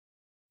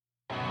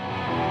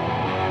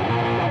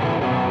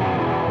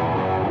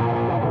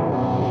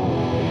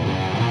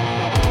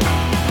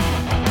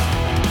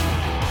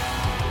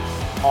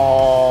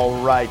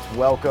right,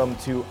 welcome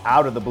to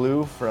Out of the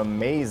Blue from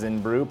Maize n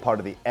Brew, part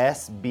of the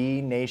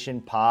SB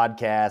Nation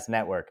Podcast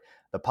Network,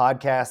 the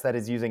podcast that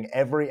is using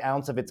every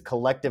ounce of its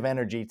collective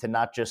energy to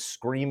not just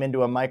scream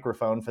into a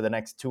microphone for the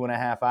next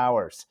 2.5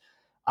 hours.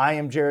 I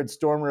am Jared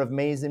Stormer of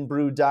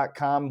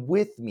MaizenBrew.com.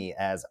 With me,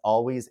 as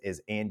always,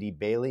 is Andy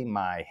Bailey,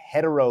 my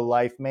hetero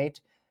life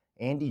mate.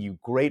 Andy, you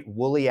great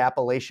woolly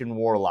Appalachian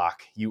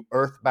warlock, you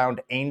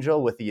earthbound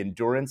angel with the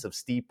endurance of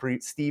Steve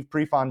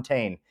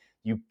Prefontaine,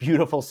 you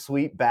beautiful,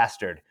 sweet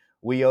bastard.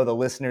 We owe the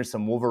listeners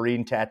some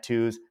Wolverine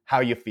tattoos. How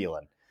you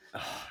feeling?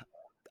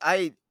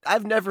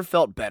 I've never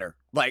felt better.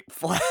 Like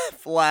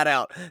flat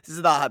out. This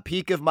is the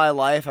peak of my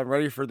life. I'm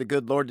ready for the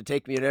good Lord to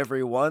take me whenever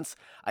he wants.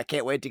 I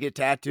can't wait to get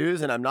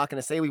tattoos, and I'm not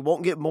going to say we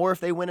won't get more if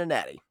they win a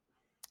natty.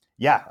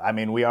 Yeah, I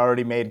mean, we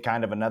already made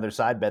kind of another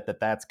side bet that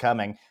that's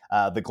coming.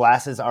 The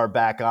glasses are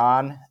back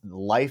on.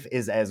 Life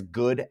is as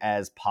good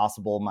as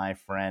possible, my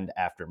friend,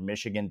 after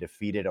Michigan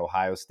defeated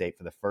Ohio State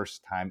for the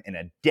first time in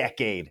a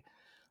decade,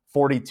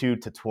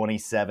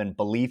 42-27.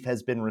 Belief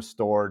has been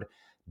restored.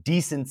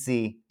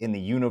 Decency in the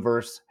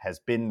universe has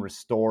been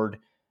restored.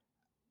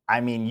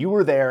 I mean, you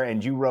were there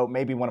and you wrote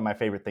maybe one of my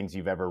favorite things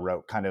you've ever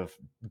wrote, kind of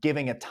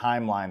giving a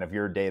timeline of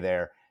your day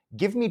there.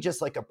 Give me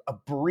just like a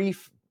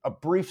brief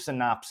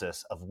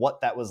synopsis of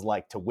what that was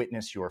like to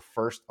witness your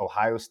first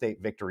Ohio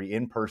State victory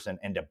in person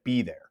and to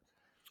be there.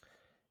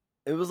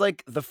 It was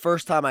like the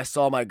first time I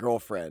saw my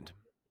girlfriend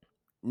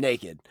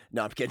naked.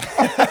 No, I'm kidding.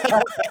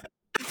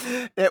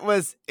 It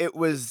was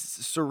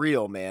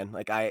surreal, man.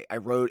 Like I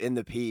wrote in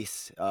the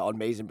piece on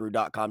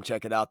MaizenBrew.com.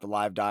 Check it out, the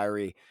live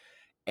diary.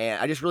 And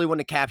I just really want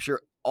to capture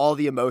all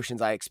the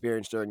emotions I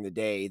experienced during the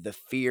day, the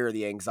fear,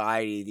 the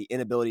anxiety, the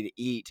inability to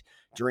eat,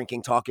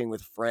 drinking, talking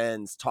with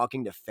friends,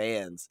 talking to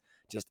fans,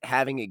 just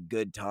having a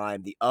good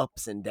time, the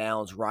ups and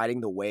downs,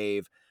 riding the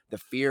wave, the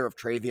fear of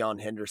Travion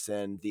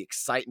Henderson, the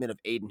excitement of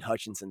Aiden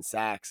Hutchinson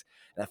sacks.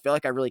 And I feel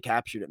like I really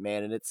captured it,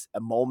 man. And it's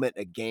a moment,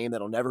 a game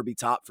that'll never be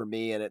topped for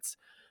me. And it's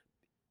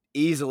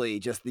easily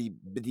just the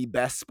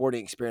best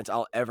sporting experience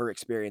I'll ever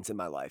experience in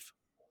my life.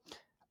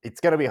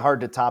 It's going to be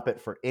hard to top it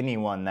for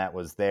anyone that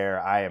was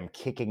there. I am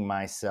kicking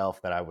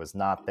myself that I was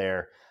not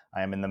there.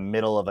 I am in the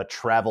middle of a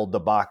travel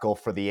debacle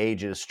for the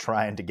ages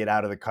trying to get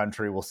out of the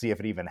country. We'll see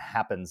if it even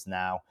happens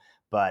now.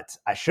 But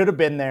I should have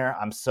been there.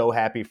 I'm so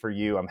happy for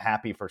you. I'm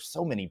happy for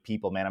so many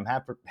people, man.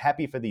 I'm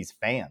happy for these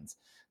fans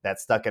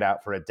that stuck it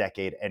out for a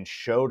decade and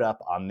showed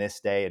up on this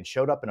day and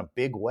showed up in a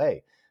big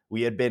way.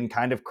 We had been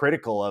kind of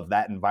critical of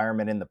that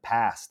environment in the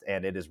past,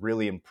 and it has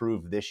really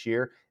improved this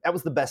year. That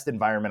was the best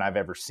environment I've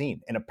ever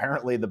seen. And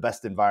apparently the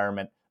best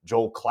environment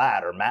Joel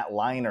Klatt or Matt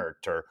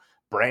Leinart or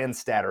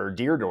Brandstad or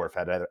Deerdorf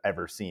had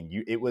ever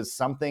seen. It was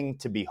something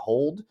to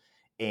behold.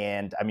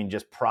 And I mean,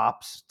 just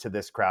props to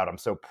this crowd. I'm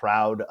so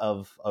proud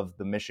of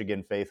the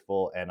Michigan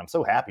faithful, and I'm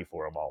so happy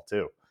for them all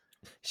too.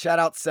 Shout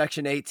out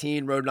Section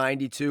 18, Road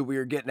 92. We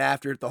were getting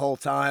after it the whole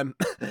time.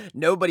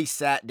 Nobody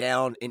sat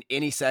down in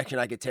any section.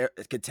 I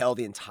could tell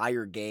the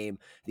entire game.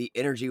 The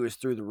energy was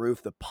through the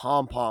roof. The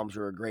pom-poms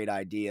were a great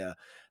idea.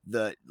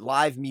 The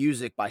live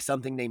music by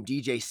something named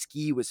DJ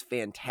Ski was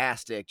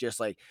fantastic. Just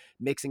like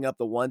mixing up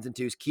the ones and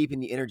twos, keeping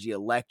the energy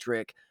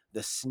electric,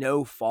 the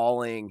snow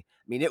falling.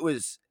 I mean, it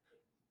was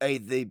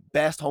the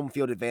best home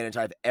field advantage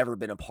I've ever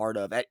been a part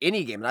of at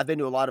any game. And I've been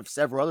to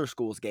several other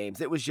schools'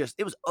 games. It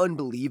was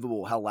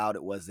unbelievable how loud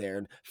it was there.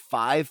 And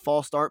 5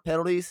 false start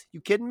penalties. You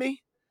kidding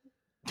me?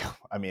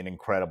 I mean,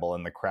 incredible.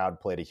 And the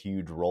crowd played a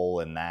huge role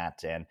in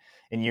that. And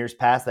in years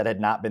past, that had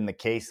not been the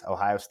case.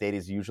 Ohio State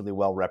is usually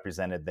well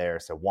represented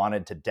there. So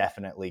wanted to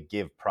definitely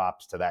give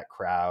props to that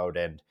crowd.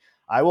 And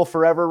I will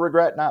forever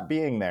regret not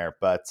being there.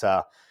 But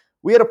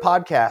we had a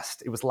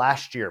podcast. It was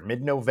last year,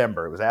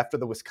 mid-November. It was after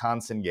the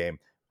Wisconsin game.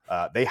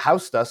 They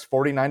housed us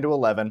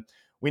 49-11.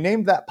 We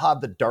named that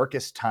pod The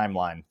Darkest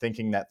Timeline,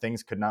 thinking that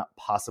things could not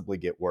possibly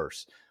get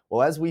worse.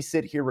 Well, as we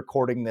sit here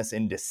recording this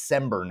in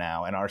December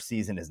now, and our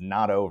season is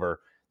not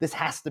over, this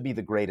has to be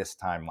the greatest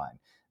timeline.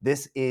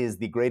 This is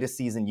the greatest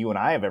season you and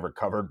I have ever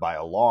covered by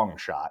a long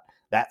shot.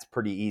 That's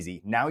pretty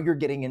easy. Now you're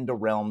getting into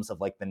realms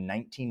of like the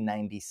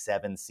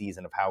 1997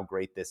 season of how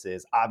great this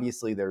is.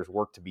 Obviously, there's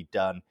work to be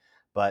done.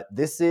 But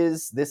this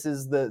is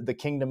the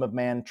kingdom of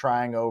man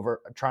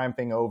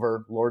triumphing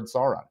over Lord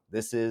Sauron.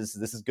 This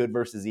is good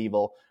versus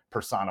evil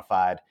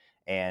personified.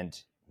 And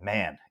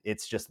man,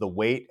 it's just the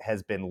weight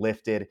has been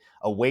lifted,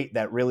 a weight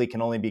that really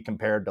can only be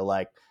compared to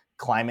like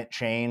climate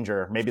change,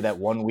 or maybe that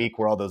one week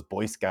where all those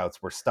Boy Scouts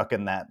were stuck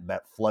in that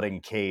flooding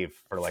cave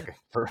for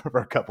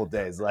a couple of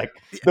days. Like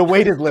the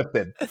weight is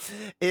lifted.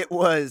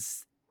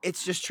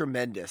 It's just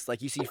tremendous.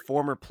 Like you see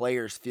former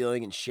players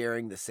feeling and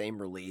sharing the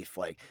same relief.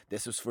 Like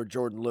this was for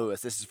Jordan Lewis.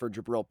 This is for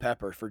Jabril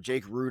Pepper, for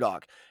Jake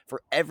Rudock,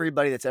 for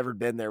everybody that's ever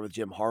been there with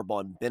Jim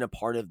Harbaugh and been a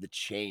part of the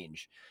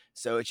change.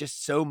 So it's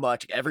just so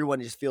much. Everyone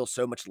just feels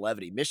so much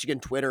levity. Michigan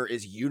Twitter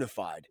is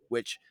unified,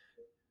 which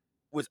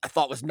I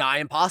thought was nigh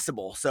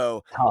impossible.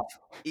 So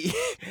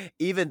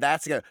even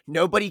that's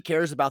nobody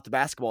cares about the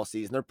basketball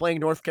season. They're playing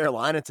North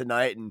Carolina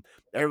tonight, and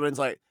everyone's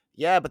like,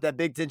 yeah, but that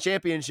Big Ten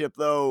championship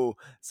though.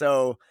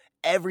 So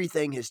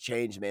everything has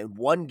changed, man.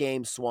 One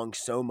game swung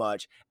so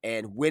much,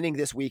 and winning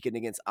this weekend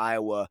against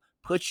Iowa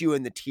puts you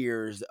in the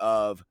tiers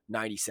of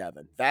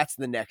 97. That's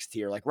the next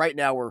tier. Like right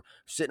now, we're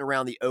sitting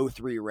around the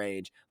 03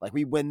 range. Like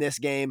we win this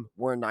game,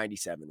 we're in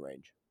 97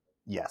 range.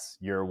 Yes,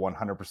 you're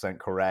 100%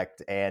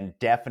 correct, and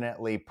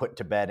definitely put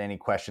to bed any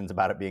questions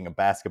about it being a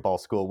basketball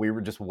school. We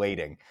were just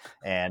waiting,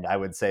 and I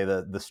would say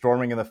the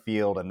storming of the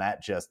field and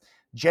that just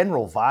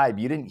general vibe,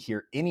 you didn't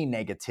hear any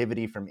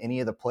negativity from any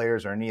of the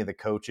players or any of the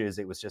coaches.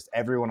 It was just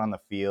everyone on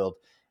the field,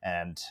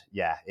 and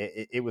yeah,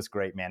 it was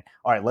great, man.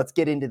 All right, let's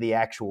get into the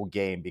actual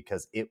game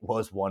because it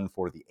was one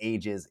for the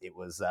ages. It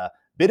was a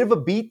bit of a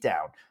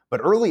beatdown, but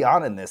early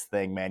on in this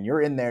thing, man,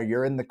 you're in there,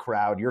 you're in the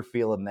crowd, you're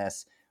feeling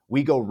this.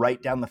 We go right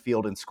down the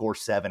field and score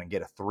 7 and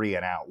get a 3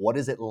 and out. What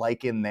is it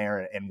like in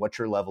there, and what's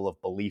your level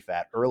of belief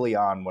at early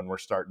on when we're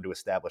starting to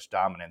establish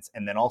dominance?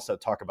 And then also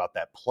talk about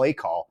that play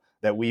call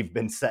that we've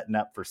been setting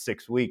up for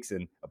 6 weeks,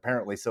 and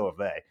apparently so have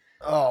they.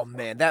 Oh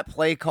man, that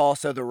play call,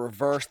 so the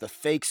reverse, the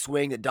fake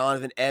swing to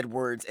Donovan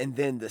Edwards, and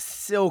then the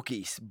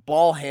silky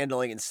ball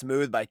handling and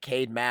smooth by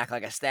Cade Mack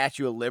like a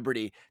Statue of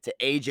Liberty to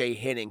AJ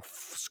Henning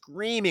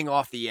screaming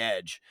off the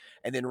edge,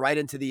 and then right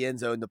into the end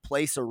zone. The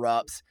place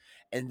erupts,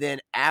 and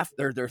then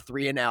after their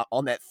 3 and out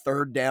on that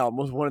third down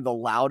was one of the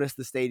loudest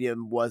the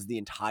stadium was the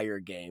entire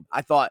game.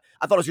 I thought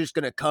it was just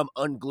going to come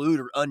unglued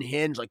or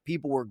unhinged, like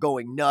people were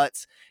going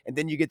nuts, and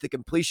then you get the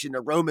completion to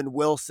Roman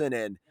Wilson,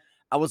 and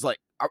I was like,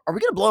 are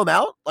we going to blow him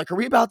out? Like, are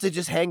we about to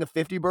just hang a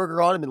 50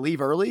 burger on him and leave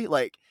early?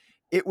 Like,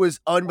 it was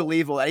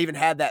unbelievable. I even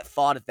had that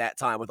thought at that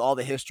time with all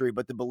the history,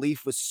 but the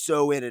belief was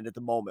so in it at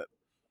the moment.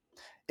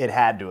 It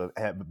had to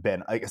have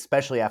been,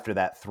 especially after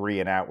that 3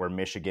 and out where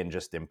Michigan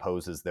just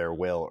imposes their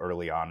will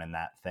early on in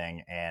that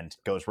thing and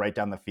goes right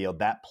down the field.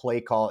 That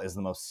play call is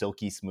the most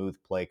silky smooth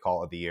play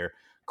call of the year,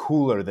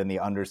 cooler than the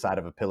underside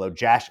of a pillow.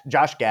 Josh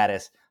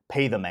Gaddis,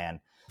 pay the man.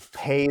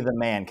 Pay the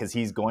man because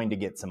he's going to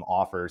get some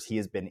offers. He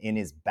has been in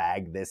his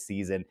bag this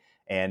season.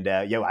 And,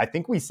 I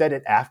think we said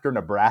it after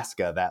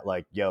Nebraska that,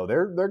 like, they're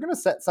going to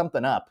set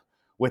something up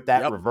with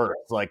that reverse.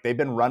 Like they've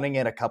been running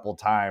it a couple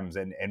times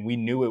and we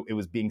knew it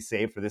was being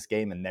saved for this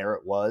game. And there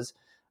it was.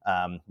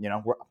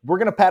 We're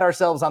going to pat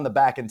ourselves on the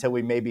back until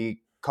we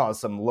maybe cause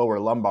some lower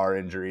lumbar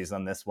injuries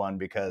on this one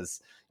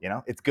because,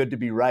 it's good to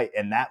be right.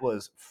 And that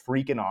was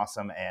freaking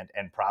awesome.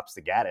 And props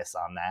to Gaddis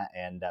on that.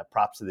 And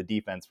props to the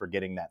defense for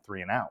getting that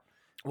 3 and out.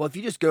 Well, if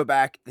you just go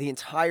back the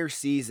entire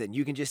season,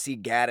 you can just see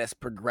Gaddis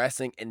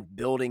progressing and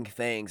building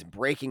things,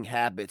 breaking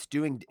habits,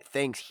 doing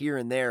things here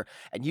and there.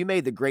 And you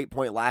made the great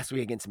point last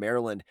week against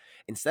Maryland.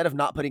 Instead of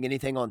not putting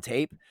anything on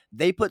tape,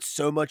 they put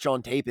so much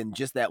on tape in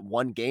just that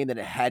one game that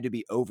it had to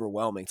be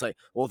overwhelming. It's like,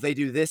 well, if they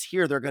do this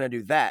here, they're going to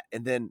do that.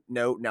 And then,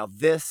 no, now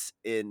this,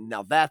 and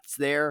now that's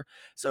there.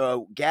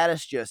 So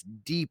Gaddis just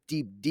deep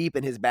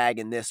in his bag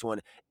in this one.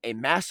 A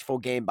masterful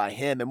game by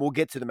him. And we'll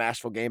get to the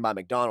masterful game by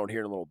McDonald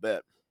here in a little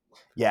bit.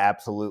 Yeah,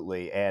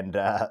 absolutely. And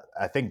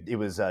I think it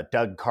was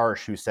Doug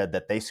Karsh who said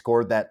that they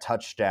scored that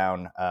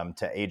touchdown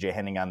to AJ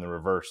Henning on the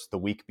reverse the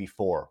week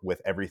before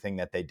with everything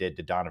that they did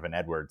to Donovan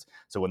Edwards.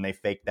 So when they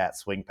faked that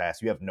swing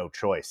pass, you have no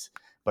choice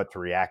but to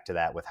react to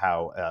that with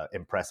how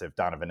impressive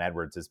Donovan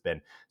Edwards has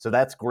been. So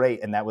that's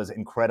great. And that was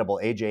incredible.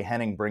 AJ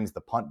Henning brings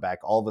the punt back.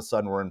 All of a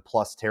sudden we're in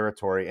plus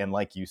territory. And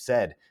like you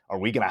said, are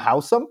we going to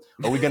house them?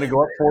 Are we going to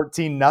go up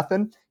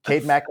 14-0?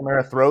 Cade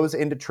McNamara throws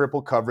into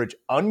triple coverage.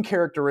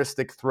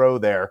 Uncharacteristic throw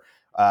there.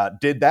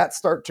 Did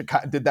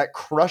that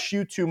crush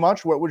you too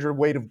much? What was your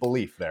weight of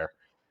belief there?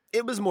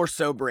 It was more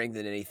sobering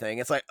than anything.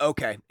 It's like,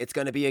 okay, it's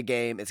going to be a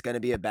game. It's going to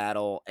be a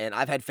battle. And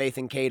I've had faith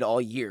in Cade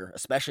all year,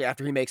 especially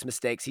after he makes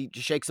mistakes. He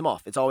just shakes them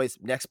off. It's always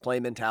next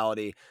play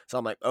mentality. So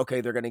I'm like, okay,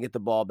 they're going to get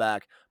the ball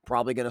back,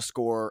 probably going to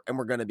score, and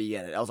we're going to be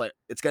in it. I was like,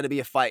 it's going to be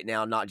a fight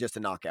now, not just a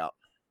knockout.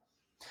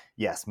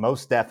 Yes,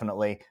 most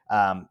definitely.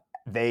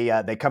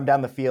 They come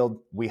down the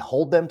field. We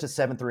hold them to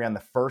 7-3 on the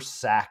first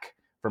sack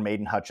from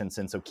Aiden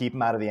Hutchinson. So keep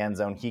him out of the end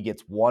zone. He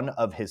gets one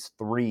of his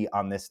 3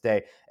 on this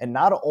day. And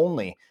not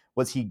only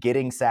was he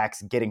getting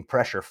sacks, getting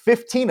pressure,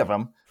 15 of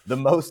them, the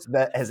most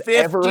that has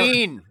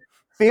 15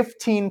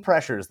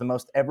 pressures, the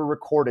most ever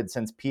recorded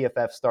since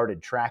PFF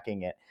started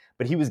tracking it.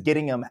 But he was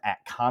getting them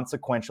at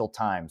consequential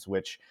times,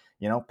 which,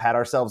 pat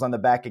ourselves on the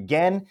back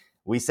again.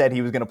 We said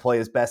he was going to play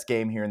his best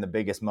game here in the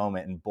biggest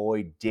moment, and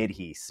boy, did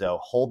he. So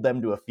hold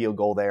them to a field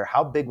goal there.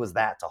 How big was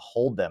that to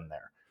hold them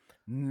there?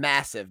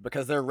 Massive,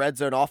 because their red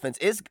zone offense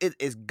is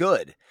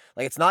good.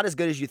 Like, it's not as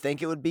good as you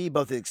think it would be,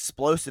 both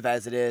explosive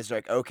as it is.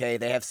 Like, okay,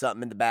 they have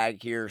something in the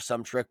bag here,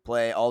 some trick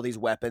play, all these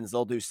weapons,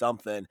 they'll do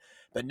something.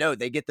 But no,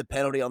 they get the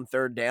penalty on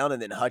third down,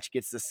 and then Hutch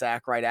gets the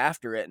sack right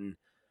after it. And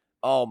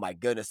oh my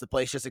goodness, the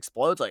place just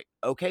explodes. Like,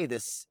 okay,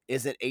 this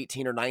isn't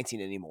 18 or 19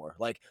 anymore.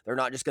 Like, they're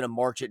not just going to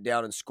march it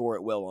down and score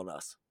at will on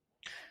us.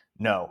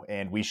 No,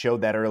 and we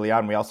showed that early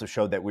on. We also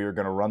showed that we were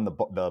going to run the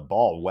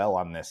ball well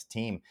on this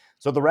team.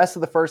 So the rest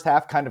of the first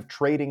half kind of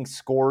trading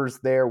scores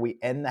there. We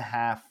end the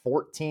half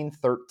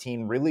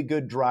 14-13. Really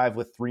good drive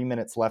with 3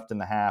 minutes left in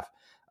the half.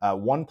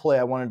 One play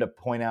I wanted to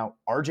point out,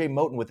 RJ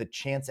Moten with a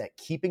chance at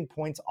keeping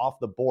points off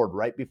the board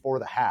right before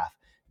the half.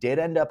 did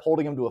end up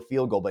holding him to a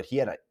field goal, but he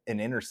had an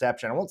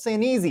interception. I won't say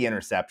an easy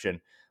interception,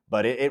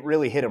 but it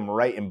really hit him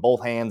right in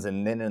both hands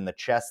and then in the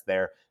chest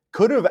there.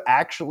 Could have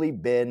actually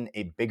been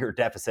a bigger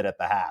deficit at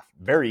the half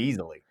very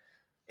easily.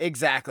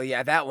 Exactly.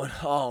 Yeah, that one.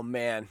 Oh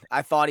man,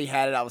 I thought he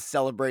had it. I was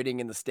celebrating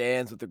in the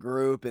stands with the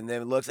group, and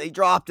then he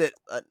dropped it.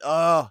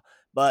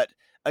 But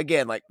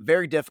again, like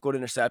very difficult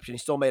interception. He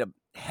still made a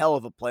hell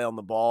of a play on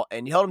the ball,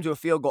 and he held him to a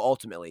field goal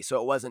ultimately,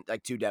 so it wasn't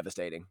like too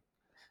devastating.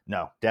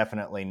 No,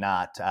 definitely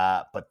not.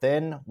 But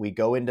then we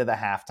go into the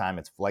halftime.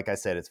 It's like I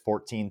said, it's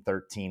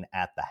 14-13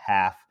 at the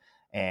half,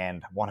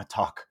 and I want to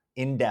talk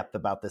in depth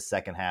about this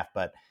second half,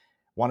 but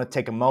want to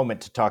take a moment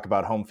to talk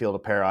about Home Field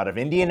Apparel out of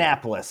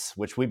Indianapolis,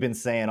 which we've been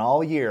saying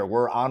all year.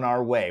 We're on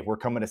our way. We're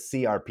coming to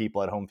see our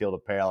people at Home Field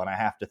Apparel, and I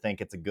have to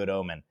think it's a good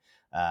omen.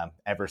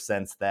 Ever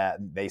since that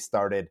they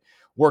started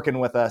working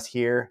with us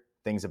here,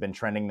 things have been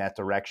trending that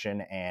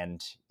direction, and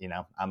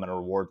I'm going to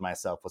reward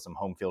myself with some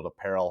Home Field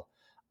Apparel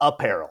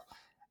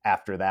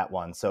after that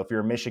one. So if you're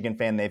a Michigan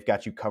fan, they've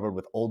got you covered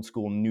with old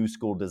school, new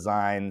school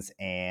designs,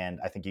 and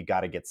I think you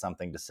got to get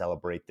something to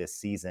celebrate this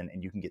season,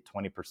 and you can get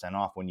 20%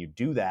 off when you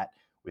do that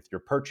with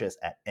your purchase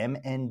at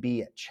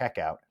MNB at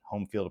checkout,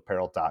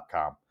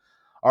 homefieldapparel.com.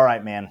 All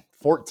right, man,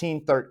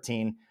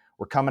 14-13.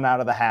 We're coming out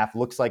of the half.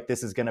 Looks like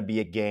this is going to be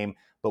a game,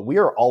 but we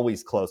are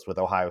always close with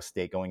Ohio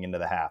State going into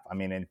the half. I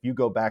mean, and if you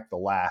go back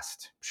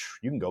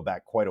you can go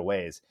back quite a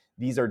ways.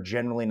 These are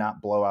generally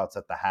not blowouts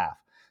at the half.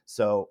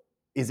 So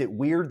is it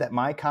weird that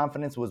my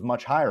confidence was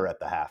much higher at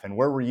the half? And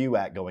where were you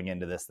at going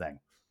into this thing?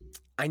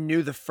 I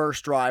knew the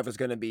first drive was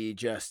going to be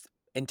just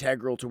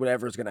integral to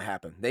whatever is going to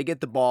happen. They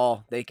get the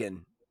ball, they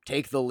can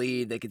take the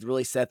lead. They could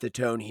really set the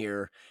tone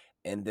here.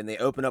 And then they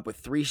open up with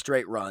 3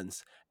 straight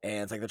runs.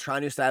 And it's like they're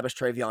trying to establish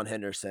TreVeyon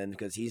Henderson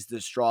because he's the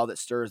straw that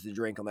stirs the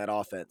drink on that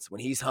offense. When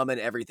he's humming,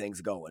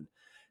 everything's going.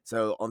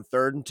 So on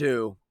 3rd and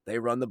 2, they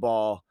run the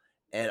ball.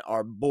 And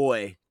our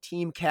boy,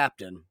 team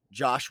captain,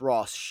 Josh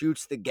Ross,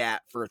 shoots the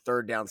gap for a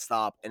 3rd down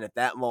stop. And at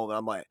that moment,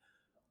 I'm like,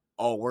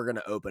 oh, we're going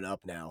to open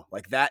up now.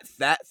 Like that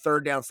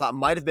 3rd down stop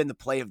might have been the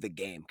play of the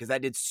game because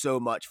that did so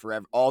much for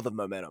all the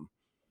momentum.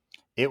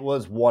 It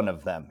was one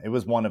of them.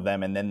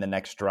 And then the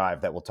next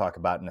drive that we'll talk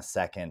about in a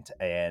second.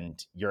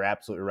 And you're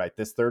absolutely right.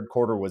 This third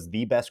quarter was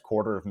the best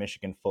quarter of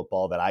Michigan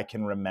football that I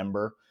can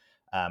remember.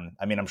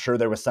 I'm sure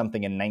there was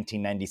something in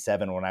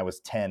 1997 when I was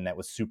 10 that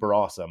was super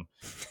awesome,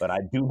 but I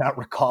do not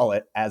recall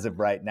it as of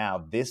right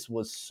now. This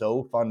was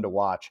so fun to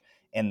watch.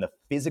 And the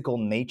physical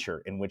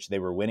nature in which they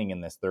were winning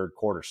in this third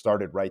quarter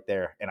started right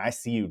there. And I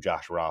see you,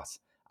 Josh Ross.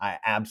 I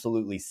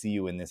absolutely see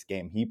you in this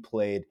game. He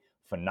played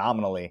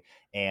phenomenally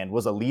and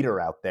was a leader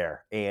out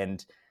there.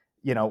 And,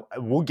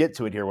 we'll get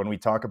to it here when we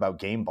talk about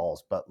game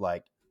balls, but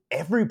like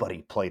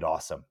everybody played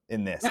awesome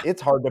in this.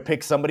 It's hard to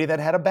pick somebody that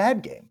had a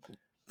bad game.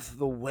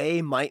 The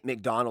way Mike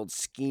Macdonald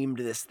schemed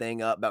this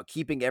thing up about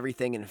keeping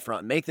everything in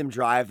front, make them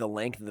drive the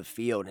length of the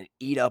field and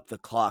eat up the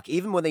clock.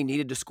 Even when they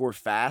needed to score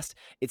fast,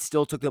 it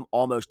still took them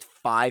almost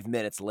 5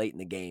 minutes late in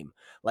the game.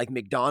 Like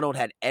Macdonald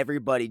had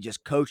everybody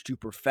just coached to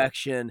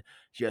perfection,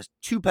 just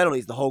 2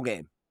 penalties the whole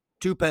game.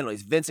 2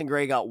 penalties. Vincent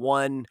Gray got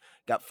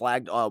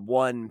flagged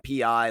 1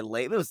 PI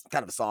late. It was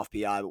kind of a soft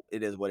PI. But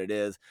it is what it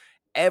is.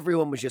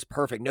 Everyone was just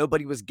perfect.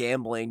 Nobody was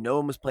gambling. No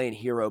one was playing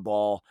hero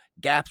ball.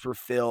 Gaps were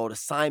filled.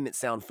 Assignment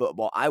sound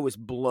football. I was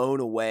blown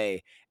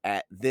away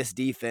at this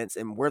defense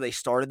and where they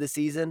started the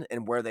season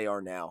and where they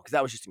are now because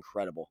that was just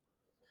incredible.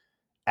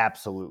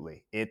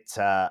 Absolutely.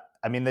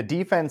 The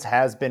defense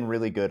has been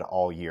really good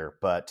all year,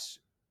 but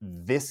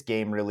this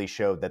game really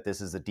showed that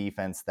this is a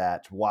defense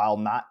that, while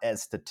not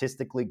as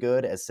statistically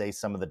good as, say,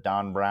 some of the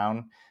Don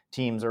Brown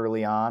teams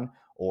early on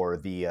or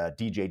the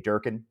DJ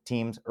Durkin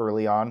teams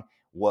early on,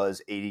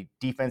 was a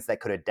defense that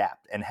could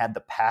adapt and had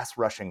the pass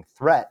rushing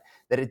threat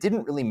that it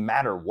didn't really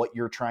matter what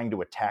you're trying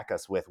to attack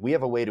us with. We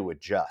have a way to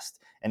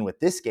adjust. And with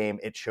this game,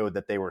 it showed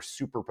that they were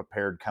super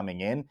prepared coming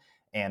in,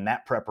 and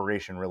that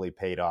preparation really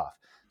paid off.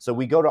 So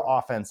we go to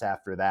offense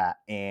after that,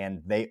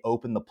 and they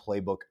open the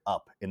playbook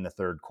up in the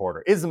third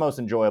quarter. It's the most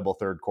enjoyable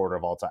third quarter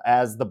of all time.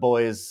 As the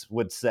boys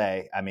would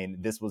say,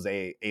 this was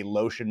a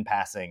lotion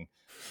passing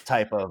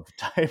type of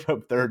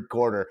third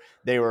quarter.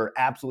 They were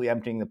absolutely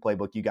emptying the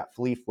playbook. You got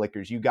flea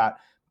flickers. You got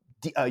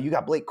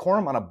Blake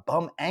Corum on a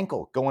bum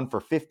ankle going for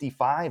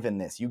 55 in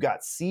this. You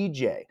got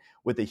CJ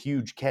with a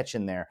huge catch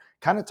in there.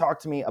 Kind of talk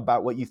to me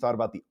about what you thought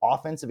about the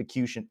offensive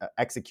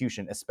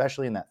execution,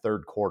 especially in that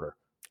third quarter.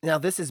 Now,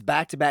 this is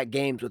back-to-back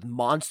games with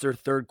monster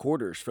third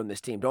quarters from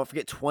this team. Don't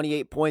forget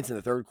 28 points in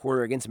the third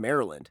quarter against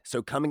Maryland.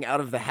 So coming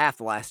out of the half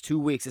the last 2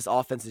 weeks, this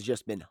offense has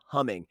just been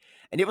humming.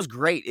 And it was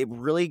great. It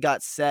really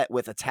got set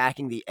with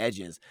attacking the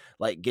edges,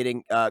 like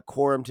getting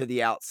Corum to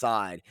the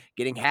outside,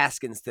 getting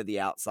Haskins to the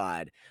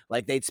outside.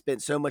 Like they'd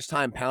spent so much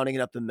time pounding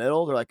it up the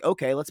middle. They're like,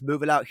 okay, let's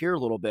move it out here a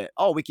little bit.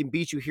 Oh, we can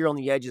beat you here on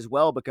the edge as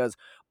well because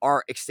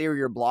our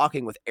exterior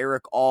blocking with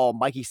Eric All,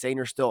 Mikey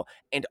Sainer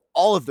and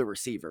all of the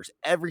receivers,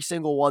 every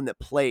single one that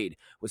played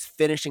was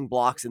finishing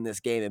blocks in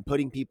this game and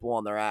putting people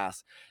on their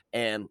ass.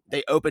 And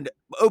they opened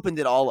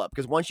it all up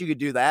because once you could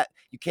do that,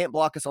 you can't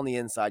block us on the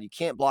inside. You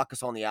can't block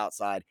us on the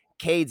outside.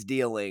 Cade's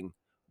dealing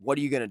What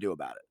are you going to do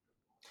about it?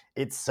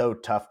 It's so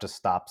tough to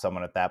stop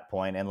someone at that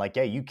point. And like,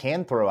 yeah, you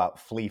can throw out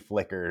flea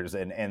flickers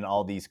and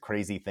all these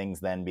crazy things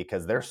then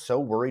because they're so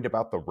worried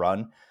about the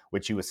run,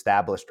 which you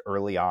established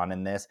early on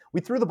in this.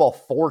 We threw the ball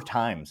 4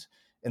 times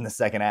in the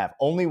second half,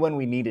 only when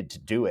we needed to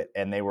do it.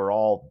 And they were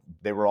all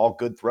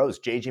good throws.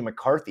 JJ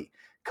McCarthy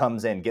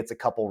comes in, gets a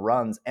couple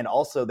runs, and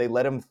also they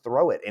let him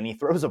throw it. And he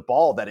throws a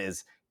ball that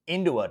is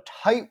into a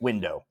tight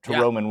window to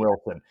Roman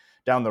Wilson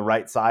down the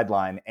right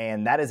sideline.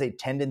 And that is a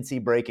tendency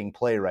breaking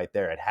play right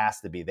there. It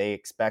has to be. They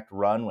expect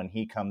run when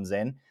he comes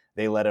in.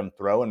 They let him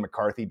throw, and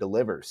McCarthy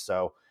delivers.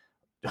 So,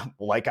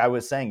 like I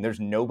was saying, there's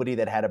nobody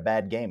that had a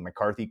bad game.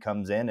 McCarthy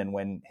comes in, and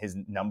when his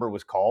number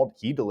was called,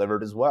 he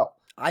delivered as well.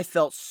 I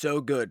felt so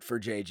good for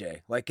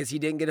JJ, like, because he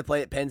didn't get to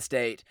play at Penn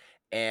State,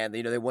 and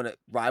they want to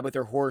ride with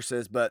their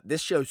horses. But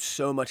this shows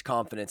so much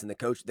confidence in the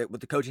coach that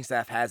what the coaching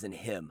staff has in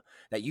him.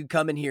 That you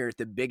come in here at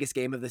the biggest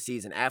game of the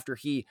season after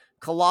he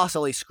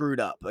colossally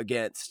screwed up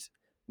against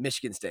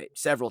Michigan State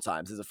several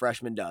times, as a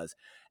freshman does.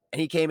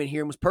 And he came in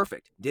here and was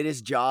perfect. Did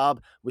his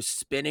job, was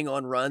spinning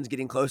on runs,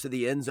 getting close to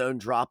the end zone,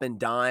 dropping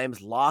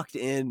dimes, locked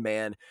in,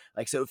 man.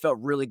 Like, so it felt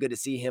really good to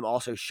see him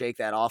also shake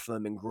that off of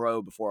him and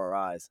grow before our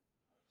eyes.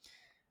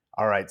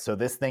 All right, so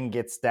this thing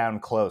gets down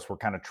close. We're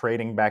kind of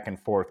trading back and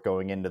forth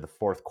going into the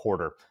fourth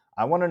quarter.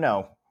 I want to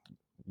know,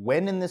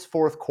 when in this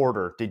fourth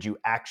quarter did you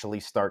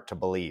actually start to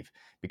believe?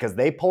 Because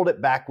they pulled it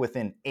back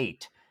within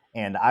 8,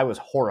 and I was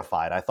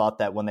horrified. I thought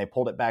that when they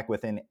pulled it back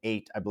within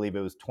 8, I believe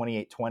it was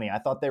 28-20, I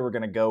thought they were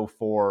going to go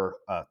for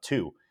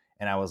 2.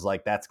 And I was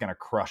like, that's going to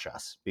crush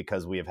us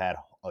because we have had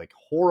like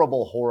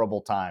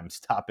horrible time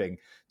stopping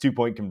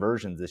 2-point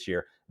conversions this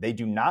year. They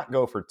do not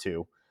go for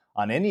 2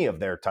 on any of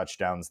their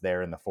touchdowns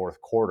there in the fourth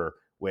quarter,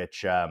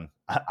 which I'm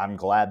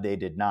glad they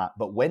did not.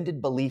 But when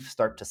did belief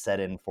start to set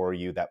in for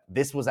you that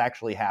this was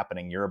actually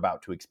happening? You're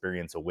about to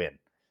experience a win.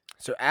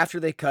 So after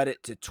they cut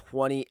it to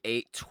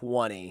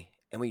 28-20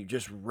 and we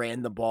just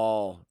ran the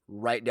ball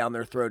right down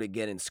their throat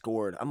again and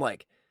scored, I'm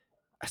like,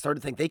 I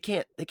started to think they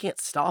can't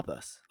stop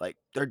us. Like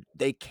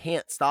they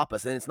can't stop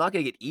us. And it's not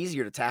going to get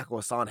easier to tackle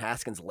Hassan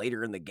Haskins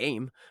later in the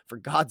game. For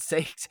God's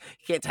sakes,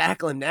 you can't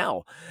tackle him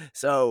now.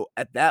 So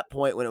at that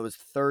point, when it was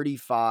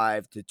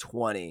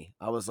 35-20,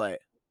 I was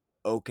like,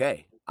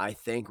 okay, I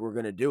think we're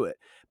going to do it.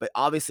 But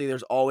obviously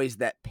there's always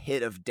that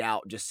pit of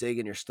doubt just sitting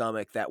in your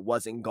stomach that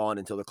wasn't gone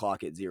until the clock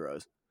hit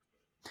zeros.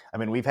 I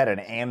mean, we've had an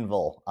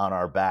anvil on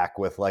our back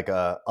with like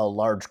a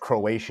large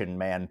Croatian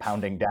man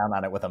pounding down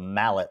on it with a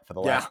mallet for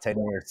the last 10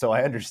 years. So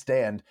I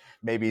understand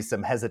maybe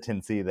some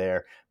hesitancy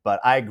there,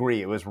 but I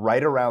agree. It was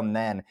right around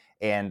then.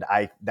 And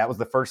that was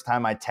the first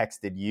time I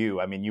texted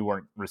you. I mean, you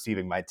weren't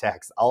receiving my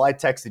text. All I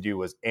texted you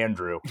was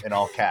Andrew in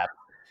all caps.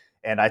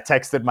 And I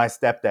texted my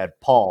stepdad,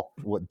 Paul,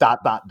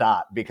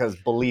 because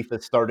belief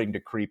is starting to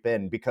creep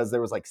in because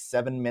there was like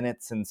 7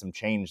 minutes and some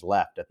change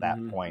left at that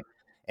point.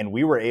 And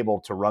we were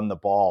able to run the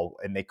ball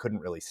and they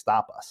couldn't really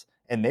stop us.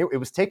 And it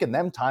was taking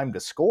them time to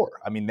score.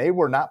 I mean, they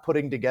were not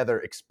putting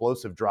together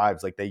explosive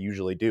drives like they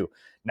usually do.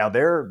 Now,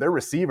 their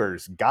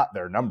receivers got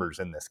their numbers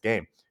in this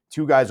game.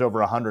 2 guys over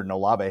 100, and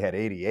Olave had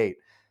 88.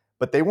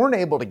 But they weren't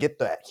able to get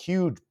that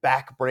huge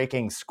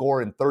back-breaking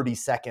score in 30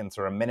 seconds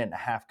or a minute and a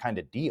half kind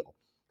of deal.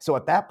 So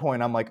at that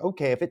point, I'm like,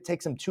 okay, if it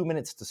takes them 2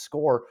 minutes to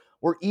score,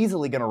 we're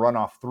easily going to run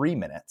off 3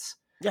 minutes.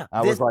 Yeah,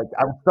 I was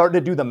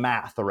starting to do the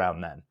math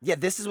around then. Yeah,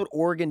 this is what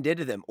Oregon did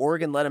to them.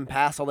 Oregon let them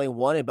pass all they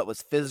wanted, but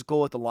was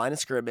physical at the line of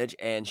scrimmage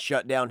and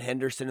shut down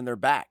Henderson in their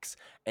backs.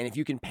 And if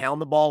you can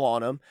pound the ball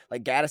on them,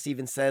 like Gaddis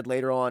even said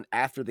later on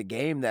after the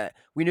game that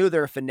we knew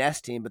they're a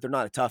finesse team, but they're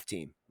not a tough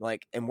team.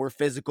 Like, and we're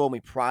physical and we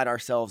pride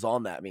ourselves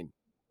on that. I mean,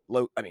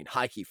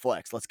 high key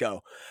flex. Let's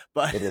go.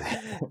 But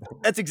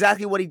that's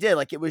exactly what he did.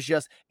 Like,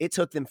 it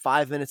took them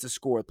 5 minutes to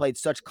score. It played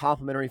such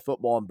complimentary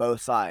football on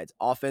both sides.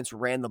 Offense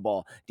ran the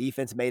ball.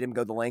 Defense made him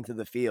go the length of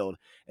the field.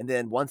 And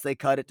then once they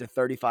cut it to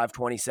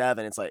 35-27,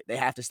 it's like they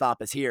have to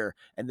stop us here.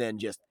 And then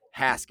just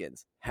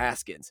Haskins.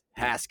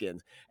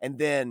 And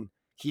then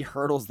he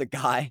hurdles the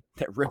guy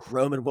that ripped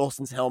Roman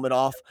Wilson's helmet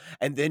off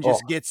and then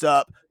just gets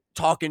up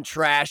talking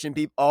trash and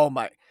people. Oh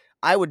my.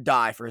 I would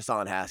die for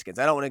Hassan Haskins.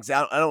 I don't want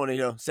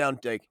to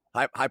sound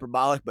like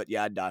hyperbolic, but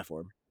yeah, I'd die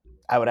for him.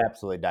 I would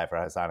absolutely die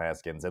for Hassan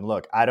Haskins. And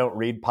look, I don't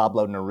read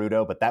Pablo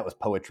Neruda, but that was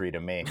poetry to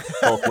me,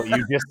 both what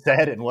you just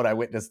said and what I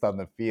witnessed on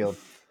the field.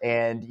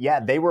 And yeah,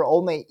 they were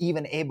only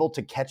even able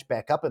to catch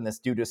back up in this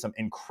due to some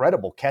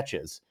incredible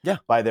catches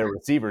by their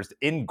receivers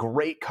in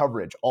great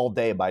coverage all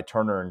day by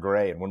Turner and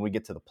Gray. And when we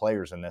get to the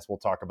players in this, we'll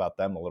talk about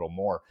them a little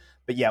more.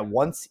 But yeah,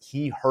 once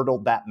he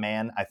hurdled that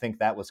man, I think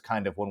that was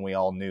kind of when we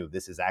all knew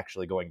this is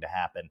actually going to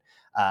happen.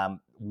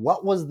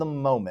 What was the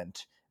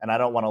moment? And I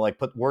don't want to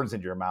put words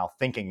into your mouth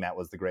thinking that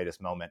was the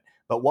greatest moment.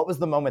 But what was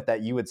the moment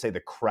that you would say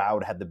the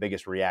crowd had the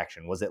biggest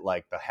reaction? Was it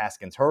like the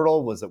Haskins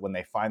hurdle? Was it when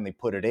they finally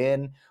put it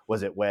in?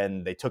 Was it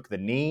when they took the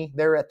knee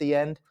there at the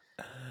end?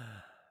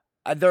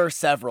 There are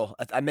several.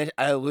 I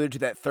alluded to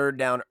that third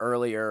down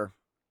earlier.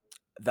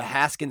 The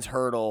Haskins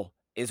hurdle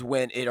is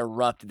when it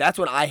erupted. That's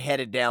when I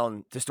headed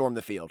down to storm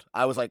the field.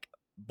 I was like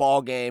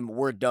ball game,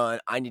 we're done.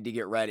 I need to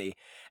get ready.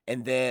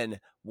 And then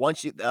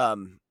once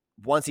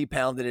he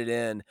pounded it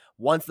in,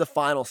 once the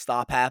final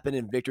stop happened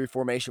and victory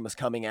formation was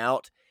coming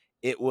out,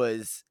 it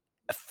was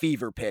a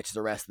fever pitch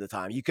the rest of the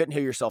time. You couldn't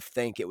hear yourself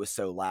think, it was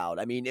so loud.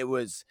 I mean, it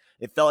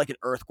felt like an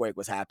earthquake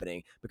was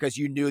happening because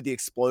you knew the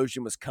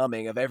explosion was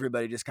coming of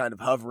everybody just kind of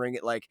hovering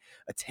at like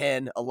a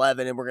 10,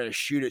 11, and we're going to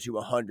shoot it to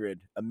 100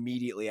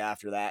 immediately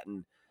after that.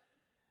 And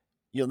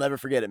you'll never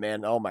forget it,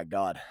 man. Oh my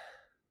God.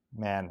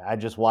 Man, I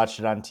just watched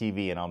it on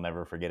TV and I'll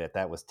never forget it.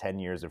 That was 10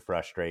 years of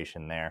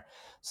frustration there.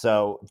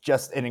 So,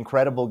 just an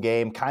incredible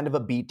game, kind of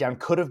a beatdown.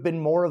 Could have been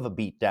more of a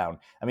beatdown.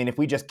 I mean, if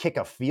we just kick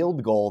a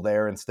field goal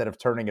there instead of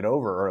turning it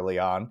over early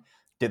on,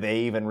 do they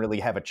even really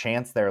have a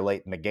chance there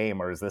late in the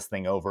game, or is this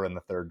thing over in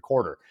the third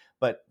quarter?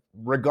 But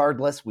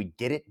regardless, we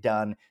get it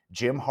done.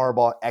 Jim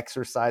Harbaugh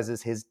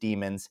exercises his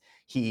demons.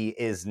 He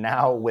is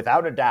now,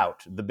 without a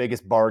doubt, the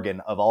biggest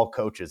bargain of all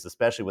coaches,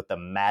 especially with the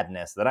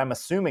madness that I'm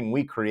assuming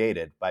we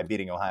created by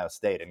beating Ohio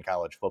State in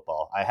college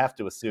football. I have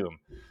to assume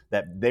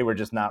that they were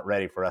just not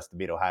ready for us to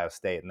beat Ohio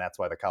State, and that's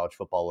why the college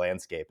football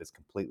landscape is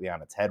completely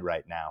on its head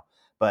right now.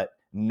 But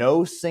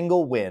no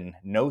single win,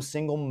 no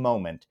single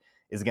moment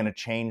is going to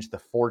change the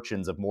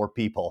fortunes of more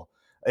people,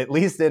 at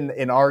least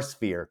in our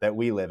sphere that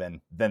we live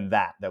in, than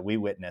that we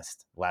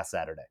witnessed last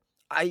Saturday.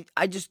 I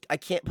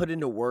can't put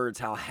into words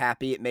how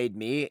happy it made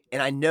me. And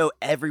I know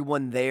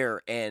everyone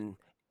there and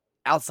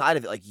outside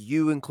of it, like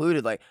you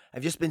included, like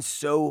I've just been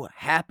so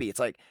happy. It's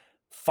like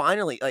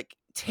finally, like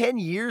 10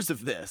 years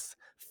of this.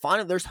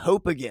 Finally, there's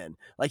hope again.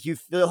 Like you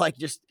feel like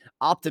just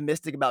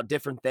optimistic about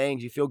different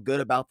things. You feel good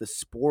about the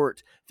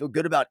sport, feel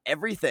good about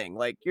everything.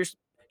 Like you're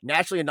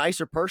naturally a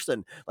nicer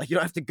person. Like you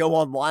don't have to go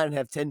online and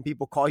have 10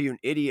 people call you an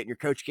idiot and your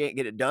coach can't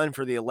get it done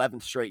for the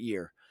 11th straight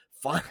year.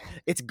 Fine,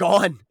 it's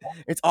gone.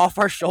 It's off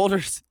our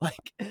shoulders.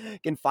 Like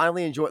can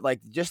finally enjoy it. Like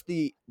just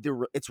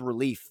it's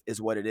relief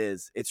is what it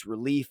is. It's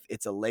relief,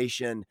 it's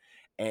elation,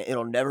 and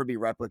it'll never be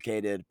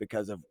replicated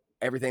because of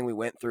everything we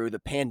went through. The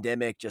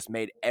pandemic just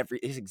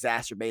it's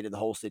exacerbated the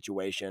whole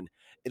situation.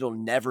 It'll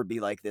never be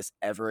like this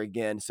ever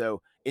again.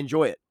 So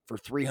enjoy it for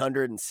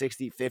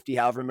 360, 50,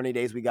 however many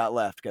days we got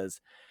left, because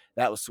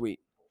that was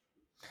sweet.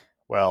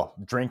 Well,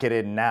 drink it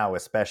in now,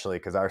 especially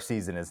because our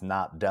season is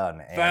not done.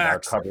 And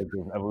Facts. our coverage,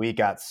 we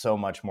got so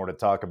much more to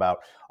talk about.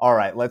 All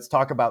right, let's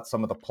talk about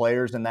some of the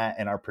players in that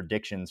and our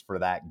predictions for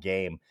that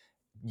game.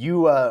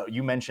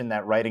 You mentioned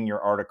that writing your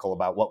article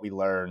about what we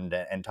learned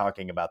and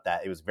talking about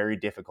that, it was very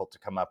difficult to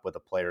come up with a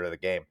player of the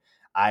game.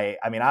 I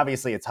mean,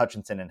 obviously it's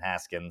Hutchinson and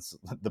Haskins,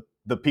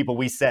 the people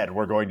we said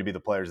were going to be the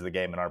players of the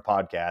game in our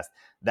podcast.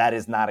 That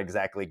is not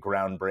exactly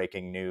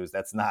groundbreaking news.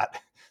 That's not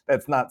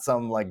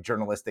some like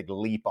journalistic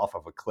leap off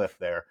of a cliff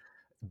there.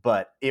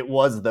 But it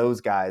was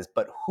those guys.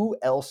 But who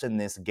else in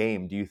this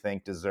game do you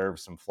think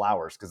deserves some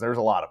flowers? Because there's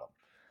a lot of them.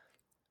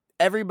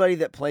 Everybody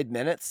that played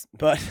minutes,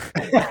 but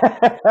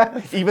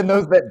even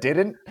those that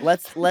didn't.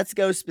 Let's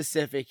go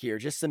specific here.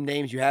 Just some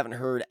names you haven't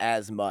heard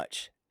as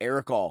much.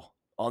 Eric All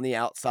on the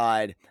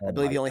outside. I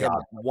believe he only had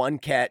one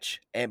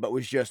catch, but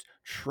was just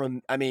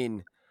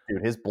dude,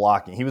 his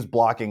blocking. He was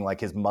blocking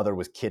like his mother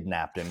was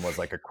kidnapped and was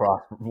like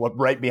across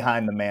right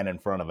behind the man in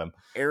front of him.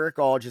 Eric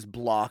All just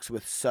blocks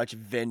with such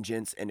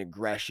vengeance and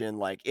aggression.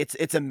 Like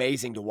it's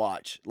amazing to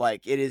watch.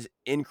 Like it is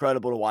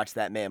incredible to watch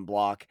that man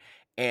block.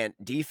 And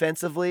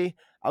defensively,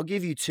 I'll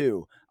give you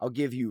two. I'll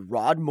give you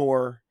Rod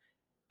Moore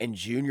and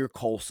Junior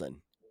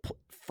Colson.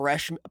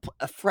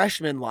 A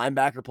freshman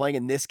linebacker playing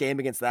in this game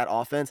against that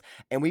offense.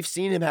 And we've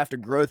seen him have to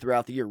grow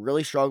throughout the year.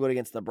 Really struggled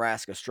against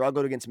Nebraska,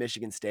 struggled against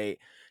Michigan State,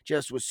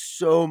 just was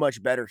so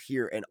much better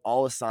here in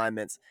all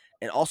assignments.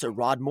 And also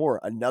Rod Moore,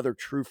 another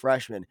true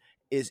freshman,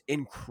 is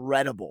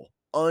incredible,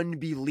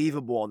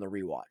 unbelievable on the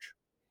rewatch.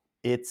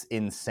 It's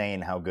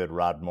insane how good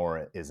Rod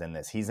Moore is in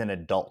this. He's an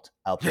adult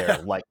out there,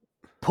 like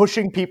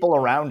pushing people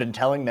around and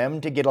telling them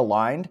to get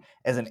aligned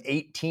as an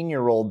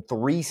 18-year-old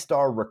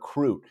 3-star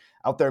recruit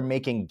out there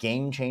making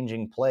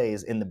game-changing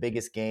plays in the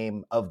biggest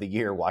game of the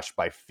year, watched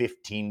by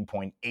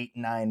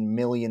 15.89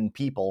 million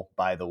people,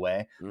 by the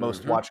way.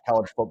 Most watched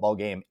college football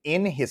game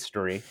in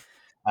history.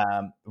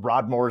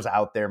 Rod Moore's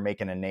out there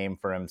making a name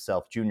for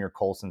himself. Junior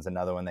Colson's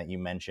another one that you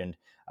mentioned.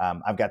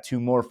 I've got two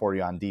more for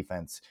you on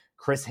defense.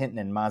 Chris Hinton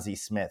and Mazi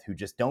Smith, who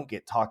just don't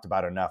get talked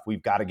about enough.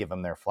 We've got to give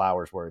them their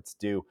flowers where it's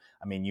due.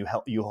 I mean, you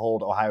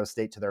hold Ohio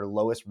State to their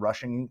lowest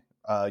rushing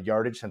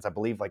yardage since I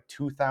believe like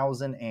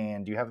 2000,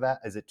 and do you have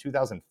that? Is it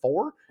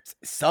 2004?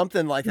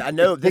 Something like that. I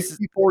know this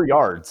 64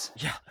 yards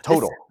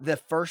total. The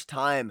first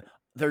time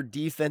their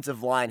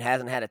defensive line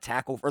hasn't had a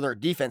tackle, or their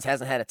defense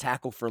hasn't had a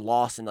tackle for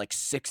loss in like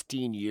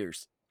 16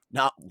 years.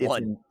 Not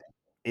one.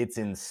 It's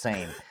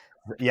insane.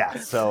 Yeah.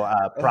 So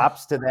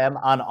props to them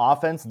on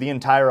offense, the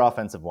entire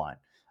offensive line.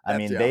 I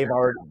mean,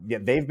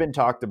 they've been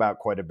talked about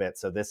quite a bit,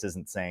 so this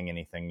isn't saying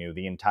anything new.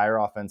 The entire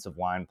offensive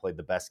line played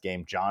the best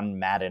game. John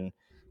Madden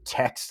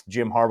texts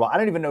Jim Harbaugh. I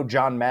don't even know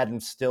John Madden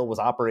still was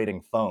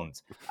operating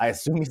phones. I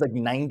assume he's like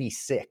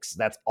 96.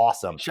 That's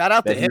awesome. Shout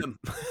out to him.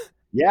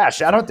 Yeah,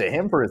 shout out to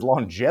him for his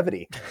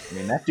longevity. I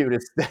mean, that dude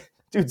is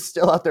dude's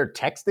still out there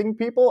texting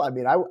people. I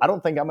mean, I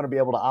don't think I'm going to be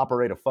able to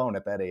operate a phone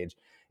at that age.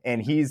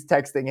 And he's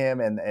texting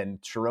him and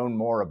Sharon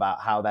Moore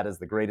about how that is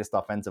the greatest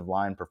offensive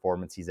line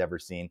performance he's ever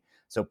seen.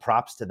 So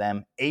props to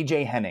them.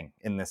 AJ Henning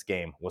in this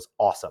game was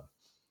awesome.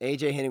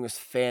 AJ Henning was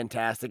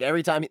fantastic.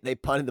 Every time they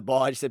punted the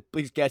ball, I just said,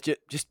 please catch it.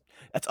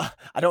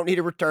 I don't need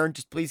a return.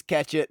 Just please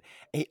catch it.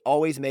 He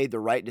always made the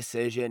right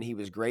decision. He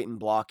was great in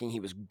blocking. He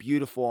was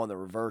beautiful on the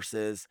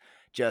reverses.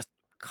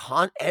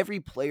 Every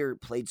player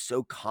played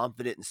so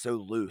confident and so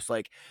loose.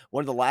 Like,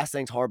 one of the last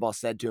things Harbaugh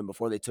said to him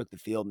before they took the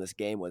field in this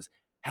game was,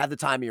 have the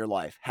time of your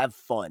life, have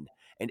fun.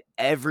 And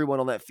everyone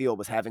on that field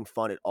was having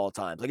fun at all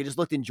times. Like, it just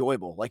looked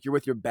enjoyable. Like, you're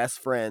with your best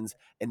friends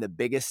in the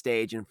biggest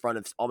stage in front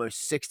of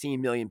almost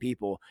 16 million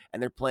people,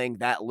 and they're playing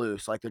that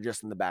loose like they're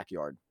just in the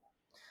backyard.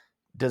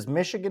 Does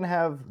Michigan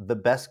have the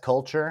best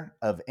culture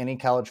of any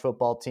college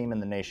football team in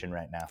the nation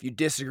right now? If you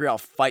disagree, I'll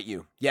fight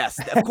you. Yes,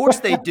 of course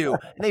they do.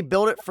 And they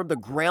built it from the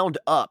ground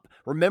up.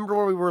 Remember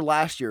where we were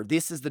last year.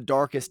 This is the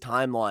darkest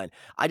timeline.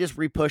 I just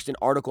repushed an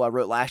article I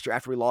wrote last year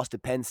after we lost to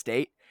Penn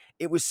State.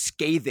 It was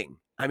scathing.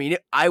 I mean,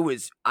 I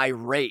was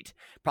irate,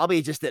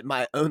 probably just at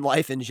my own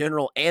life in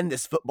general and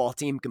this football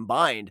team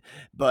combined,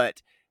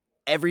 but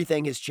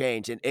everything has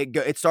changed, and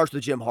it starts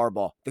with Jim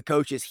Harbaugh. The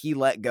coaches he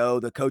let go,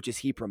 the coaches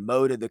he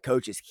promoted, the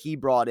coaches he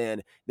brought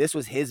in. This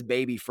was his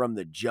baby from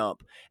the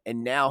jump,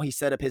 and now he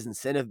set up his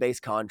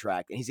incentive-based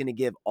contract, and he's going to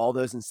give all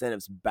those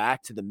incentives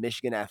back to the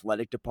Michigan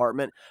Athletic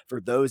Department for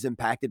those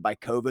impacted by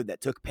COVID that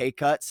took pay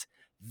cuts.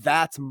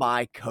 That's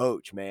my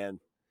coach,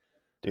 man.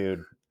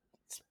 Dude.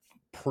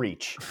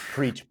 Preach,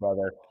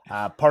 brother.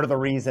 Part of the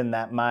reason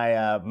that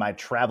my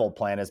travel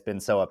plan has been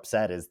so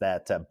upset is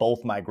that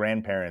both my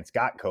grandparents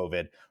got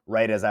COVID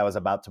right as I was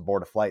about to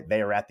board a flight.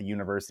 They are at the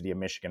University of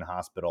Michigan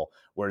Hospital,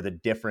 where the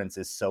difference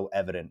is so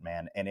evident,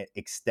 man. And it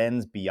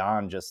extends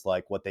beyond just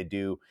like what they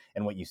do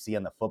and what you see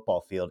on the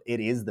football field. It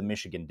is the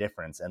Michigan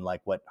difference. And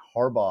like what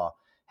Harbaugh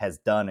has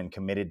done and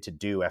committed to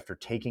do after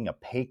taking a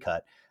pay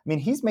cut. I mean,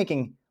 he's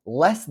making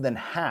less than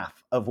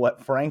half of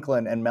what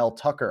Franklin and Mel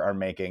Tucker are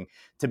making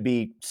to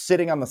be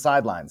sitting on the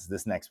sidelines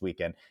this next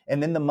weekend.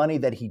 And then the money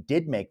that he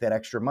did make, that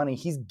extra money,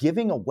 he's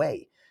giving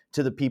away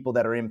to the people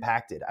that are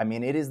impacted. I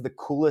mean, it is the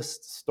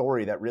coolest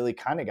story that really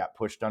kind of got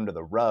pushed under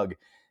the rug.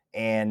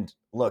 And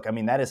look, I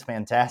mean, that is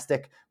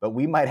fantastic, but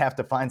we might have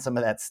to find some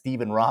of that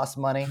Stephen Ross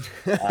money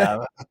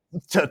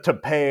to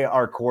pay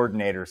our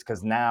coordinators,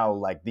 because now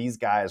like these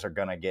guys are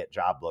going to get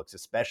job looks,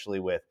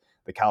 especially with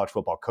the college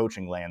football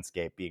coaching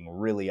landscape being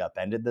really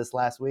upended this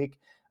last week.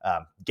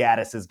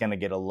 Gaddis is going to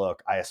get a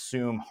look. I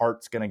assume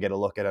Hart's going to get a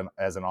look at him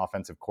as an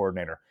offensive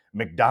coordinator.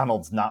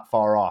 McDonald's not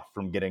far off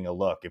from getting a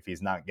look if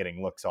he's not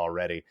getting looks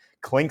already.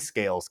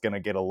 Clinkscale's going to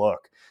get a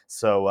look.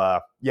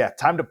 So,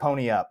 time to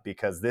pony up,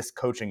 because this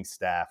coaching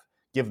staff,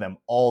 give them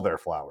all their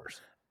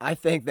flowers. I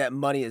think that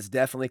money is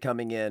definitely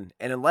coming in.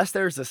 And unless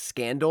there's a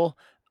scandal,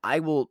 I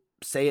will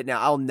say it now,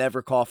 I'll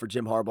never call for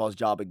Jim Harbaugh's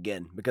job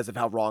again because of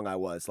how wrong I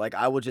was. Like,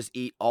 I will just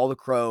eat all the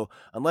crow.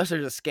 Unless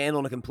there's a scandal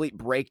and a complete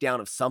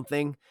breakdown of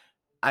something,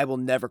 I will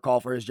never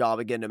call for his job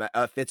again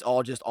if it's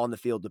all just on the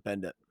field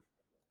dependent.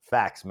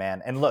 Facts,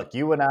 man. And look,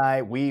 you and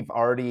I, we've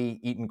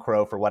already eaten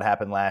crow for what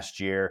happened last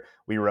year.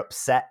 We were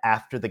upset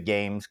after the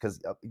games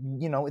because,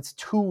 we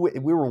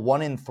were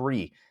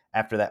 1-3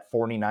 after that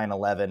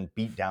 49-11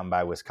 beatdown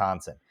by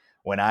Wisconsin,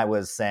 when I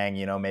was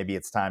saying, maybe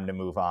it's time to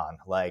move on.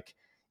 Like,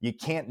 you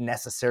can't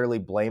necessarily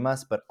blame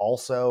us, but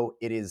also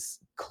it is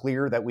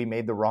clear that we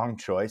made the wrong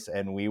choice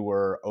and we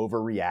were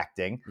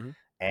overreacting. Mm-hmm.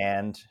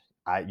 And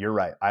you're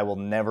right. I will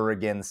never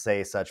again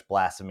say such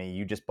blasphemy.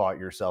 You just bought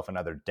yourself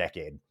another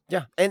decade.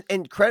 Yeah.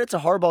 And credit to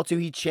Harbaugh too.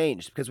 He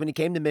changed, because when he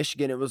came to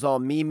Michigan, it was all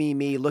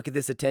me. Look at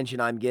this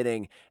attention I'm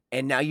getting.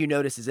 And now you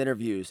notice his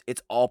interviews,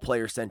 it's all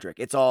player centric.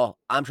 It's all,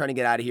 I'm trying to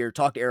get out of here.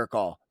 Talk to Eric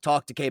Hall,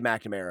 talk to Cade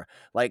McNamara.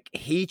 Like,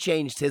 he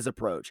changed his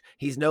approach.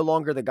 He's no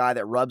longer the guy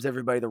that rubs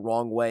everybody the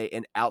wrong way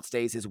and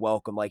outstays his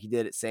welcome like he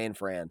did at San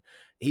Fran.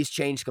 He's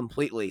changed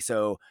completely.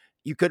 So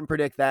you couldn't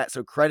predict that.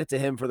 So credit to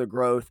him for the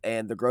growth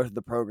and the growth of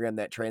the program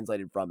that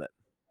translated from it.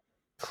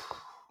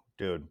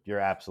 Dude, you're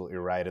absolutely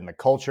right. And the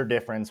culture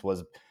difference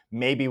was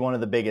maybe one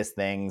of the biggest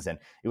things. And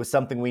it was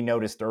something we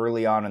noticed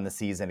early on in the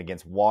season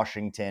against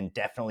Washington,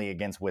 definitely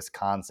against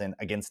Wisconsin,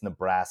 against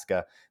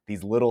Nebraska.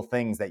 These little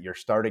things that you're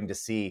starting to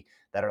see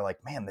that are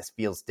like, man, this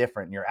feels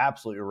different. And you're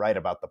absolutely right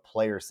about the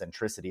player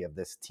centricity of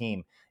this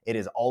team. It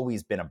has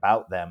always been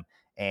about them.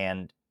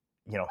 And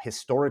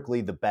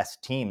historically, the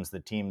best teams, the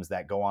teams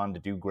that go on to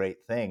do great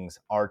things,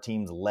 are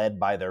teams led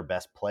by their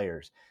best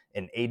players.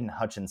 And Aiden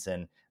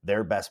Hutchinson,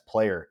 their best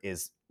player,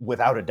 is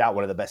without a doubt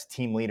one of the best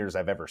team leaders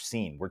I've ever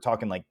seen. We're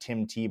talking like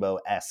Tim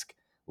Tebow-esque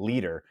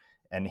leader,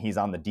 and he's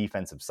on the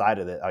defensive side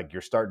of it. Like,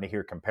 you're starting to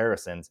hear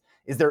comparisons.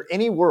 Is there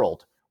any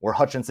world where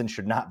Hutchinson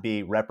should not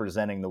be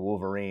representing the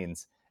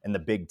Wolverines in the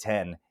Big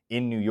Ten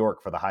in New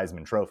York for the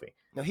Heisman Trophy?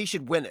 No, he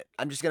should win it.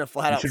 I'm just going to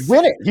flat out. He should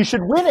win it. He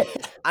should win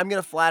it. I'm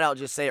going to flat out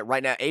just say it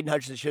right now. Aiden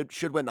Hutchinson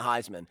should win the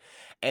Heisman.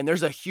 And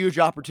there's a huge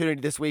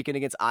opportunity this weekend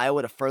against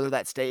Iowa to further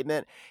that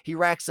statement. He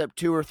racks up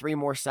 2 or 3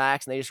 more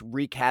sacks and they just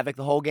wreak havoc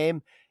the whole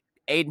game.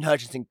 Aiden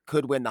Hutchinson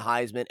could win the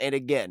Heisman. And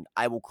again,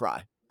 I will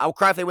cry. I will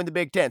cry if they win the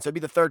Big Ten. So it'd be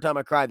the third time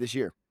I cried this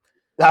year.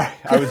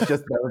 I was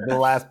just that was the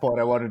last point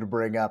I wanted to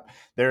bring up.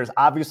 There's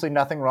obviously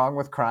nothing wrong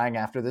with crying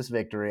after this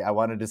victory. I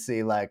wanted to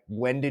see, like,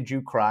 when did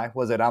you cry?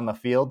 Was it on the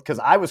field? Because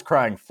I was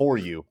crying for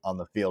you on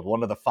the field.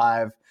 One of the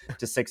 5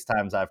 to 6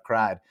 times I've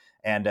cried,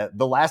 and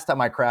the last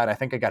time I cried, I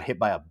think I got hit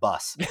by a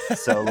bus.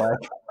 So like,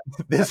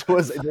 this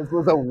was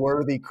a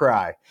worthy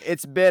cry.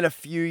 It's been a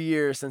few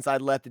years since I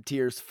let the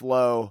tears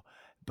flow.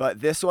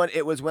 But this one,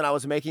 it was when I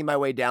was making my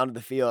way down to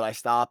the field. I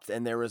stopped,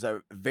 and there was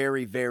a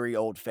very, very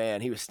old fan.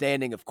 He was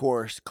standing, of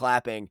course,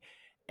 clapping,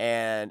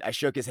 and I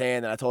shook his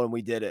hand, and I told him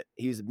we did it.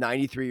 He was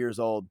 93 years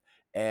old,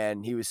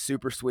 and he was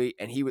super sweet,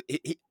 and he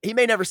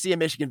may never see a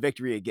Michigan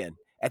victory again.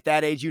 At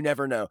that age, you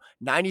never know.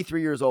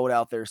 93 years old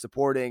out there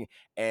supporting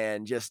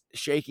and just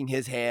shaking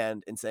his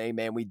hand and saying,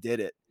 man, we did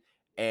it.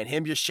 And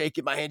him just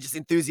shaking my hand, just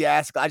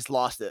enthusiastic. I just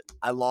lost it.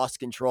 I lost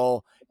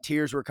control.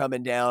 Tears were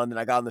coming down, and then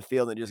I got on the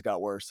field, and it just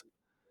got worse.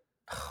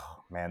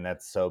 Man,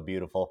 that's so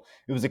beautiful.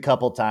 It was a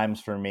couple times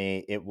for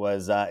me. It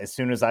was as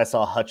soon as I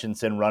saw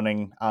Hutchinson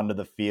running onto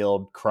the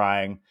field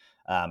crying,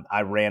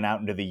 I ran out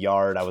into the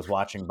yard. I was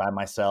watching by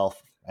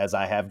myself, as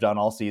I have done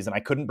all season. I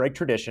couldn't break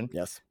tradition.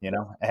 Yes.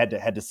 I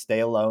had to stay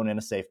alone in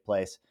a safe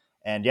place.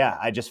 And yeah,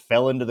 I just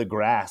fell into the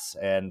grass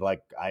and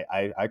like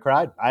I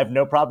cried. I have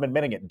no problem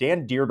admitting it.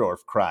 Dan Deerdorf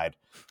cried.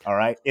 All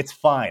right. It's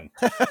fine.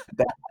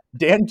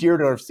 Dan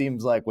Deerdorf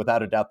seems like,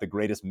 without a doubt, the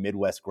greatest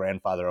Midwest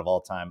grandfather of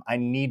all time. I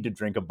need to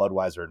drink a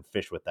Budweiser and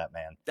fish with that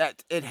man.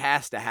 That it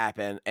has to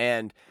happen.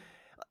 And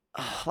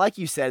like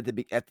you said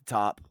at the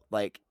top,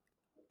 like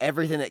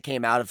everything that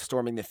came out of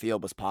storming the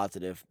field was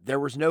positive. There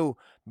was no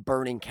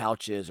burning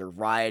couches or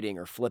rioting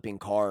or flipping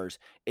cars.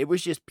 It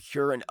was just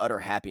pure and utter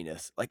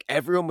happiness. Like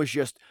everyone was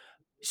just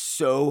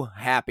so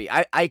happy.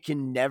 I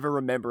can never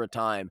remember a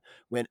time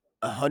when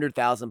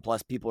 100,000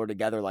 plus people are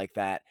together like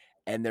that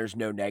and there's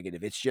no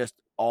negative. It's just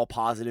all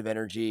positive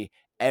energy.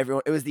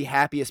 Everyone, it was the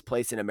happiest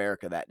place in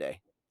America that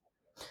day.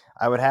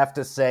 I would have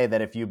to say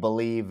that if you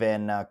believe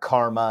in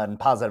karma and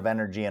positive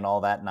energy and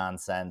all that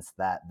nonsense,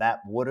 that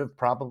would have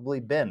probably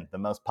been the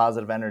most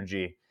positive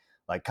energy,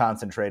 like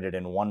concentrated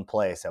in one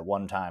place at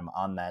one time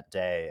on that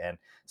day. And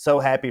so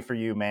happy for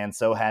you, man.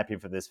 So happy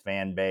for this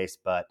fan base.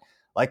 But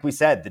like we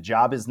said, the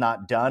job is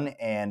not done,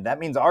 and that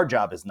means our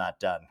job is not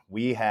done.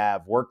 We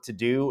have work to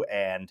do,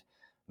 and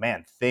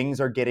man, things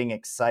are getting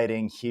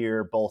exciting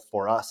here, both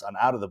for us on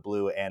Out of the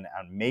Blue and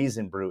on Maize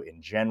n Brew in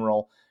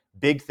general.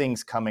 Big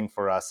things coming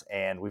for us,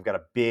 and we've got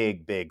a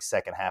big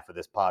second half of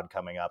this pod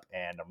coming up,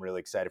 and I'm really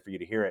excited for you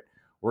to hear it.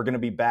 We're going to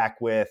be back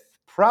with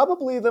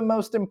probably the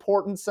most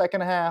important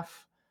second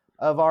half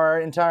of our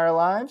entire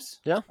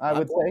lives. Yeah, I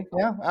would say.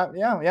 Yeah,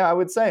 I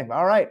would say.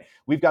 All right,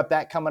 we've got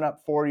that coming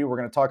up for you. We're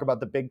going to talk about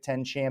the Big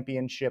Ten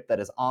championship that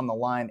is on the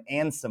line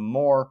and some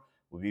more.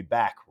 We'll be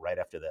back right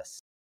after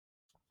this.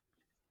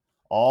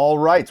 All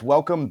right,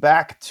 welcome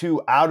back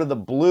to Out of the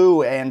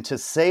Blue. And to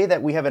say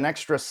that we have an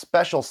extra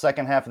special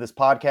second half of this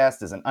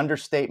podcast is an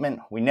understatement.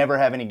 We never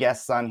have any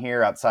guests on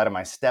here outside of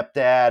my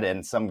stepdad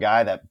and some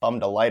guy that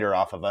bummed a lighter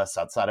off of us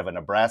outside of a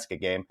Nebraska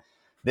game.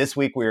 This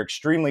week, we are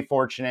extremely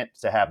fortunate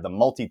to have the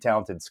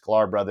multi-talented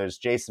Sklar brothers,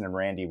 Jason and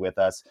Randy, with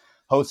us,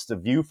 hosts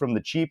of View from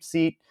the Cheap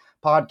Seat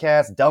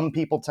podcast, Dumb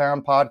People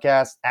Town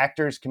podcast,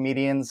 actors,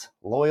 comedians,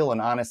 loyal and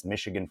honest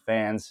Michigan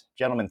fans.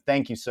 Gentlemen,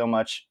 thank you so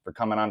much for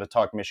coming on to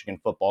talk Michigan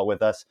football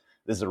with us.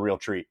 This is a real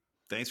treat.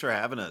 Thanks for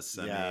having us.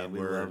 I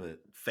mean, we're love it.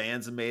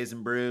 Fans of Maize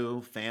n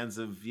Brew, fans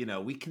of,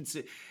 we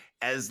consider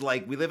as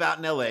like we live out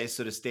in LA,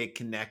 so to stay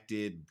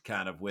connected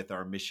kind of with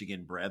our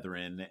Michigan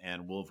brethren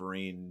and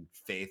Wolverine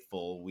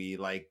faithful, we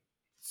like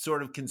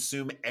sort of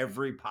consume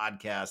every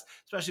podcast,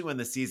 especially when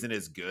the season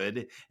is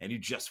good and you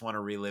just want to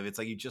relive. It's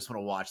like you just want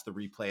to watch the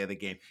replay of the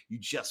game. You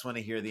just want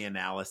to hear the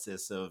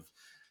analysis of,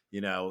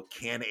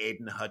 can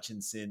Aiden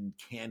Hutchinson,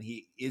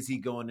 is he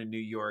going to New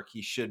York?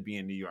 He should be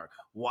in New York.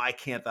 Why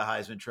can't the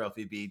Heisman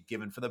Trophy be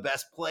given for the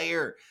best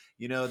player?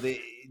 The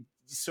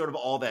sort of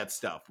all that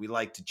stuff. We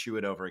like to chew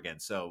it over again.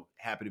 So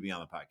happy to be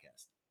on the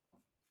podcast.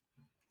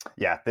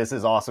 Yeah, this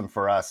is awesome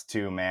for us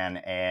too, man.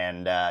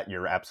 And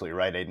you're absolutely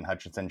right. Aiden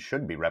Hutchinson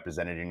should be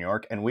represented in New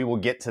York, and we will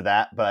get to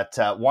that. But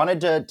wanted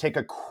to take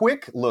a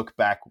quick look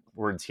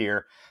backwards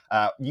here.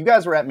 You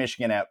guys were at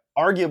Michigan at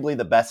arguably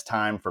the best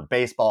time for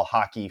baseball,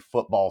 hockey,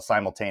 football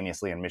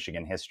simultaneously in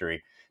Michigan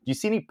history. Do you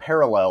see any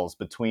parallels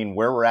between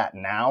where we're at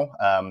now,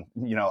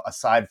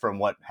 aside from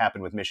what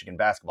happened with Michigan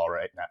basketball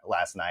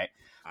last night?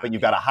 But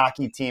you've got a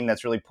hockey team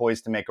that's really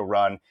poised to make a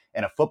run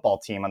and a football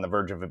team on the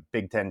verge of a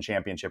Big Ten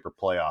championship or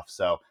playoff.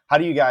 So how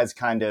do you guys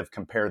kind of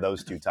compare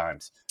those two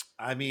times?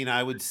 I mean,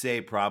 I would say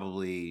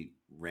probably,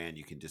 Rand,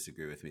 you can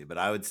disagree with me, but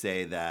I would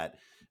say that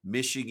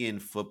Michigan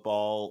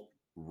football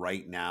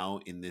right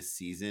now in this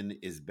season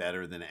is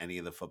better than any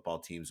of the football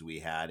teams we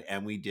had.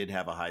 And we did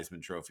have a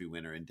Heisman Trophy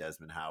winner in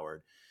Desmond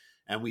Howard.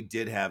 And we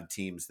did have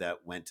teams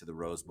that went to the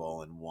Rose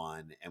Bowl and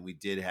won. And we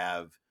did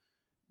have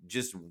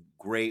just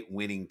great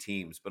winning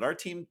teams. But our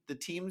team, the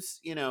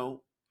teams,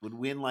 would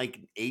win like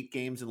 8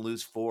 games and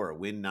lose 4,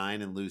 win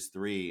 9 and lose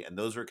 3, and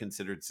those were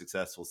considered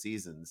successful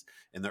seasons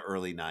in the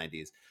early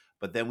 90s.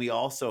 But then we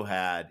also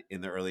had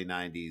in the early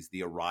 90s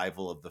the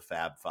arrival of the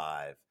Fab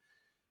Five,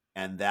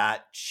 and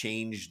that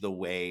changed the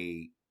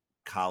way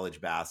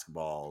college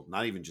basketball,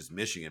 not even just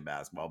Michigan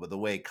basketball, but the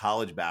way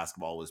college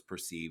basketball was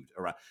perceived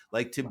around.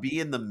 Like, to be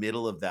in the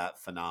middle of that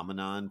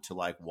phenomenon, to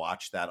like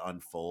watch that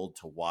unfold,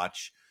 to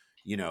watch,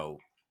 you know,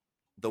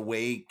 the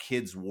way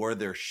kids wore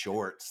their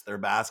shorts, their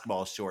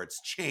basketball shorts,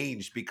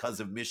 changed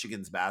because of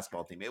Michigan's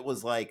basketball team. It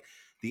was like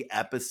the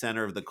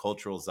epicenter of the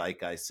cultural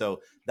zeitgeist.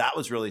 So that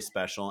was really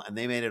special. And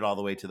they made it all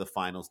the way to the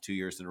finals 2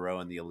 years in a row,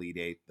 and the Elite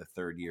Eight the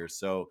third year.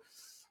 So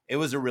it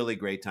was a really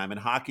great time. And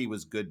hockey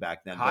was good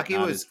back then. Hockey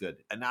but not was as good.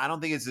 and I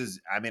don't think it's as.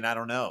 I mean, I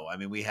don't know. I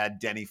mean, we had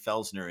Denny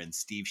Felsner and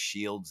Steve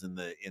Shields in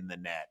the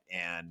net,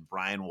 and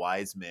Brian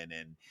Wiseman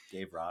and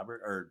Dave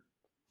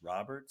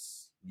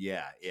Roberts.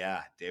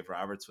 yeah. Dave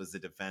Roberts was the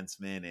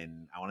defenseman,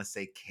 and I want to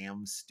say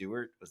Cam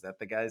Stewart, was that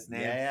the guy's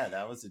name? Yeah,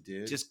 that was a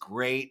dude. Just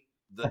great.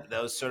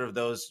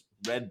 Those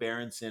Red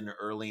Berenson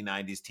early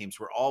 '90s teams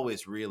were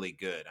always really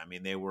good. I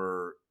mean,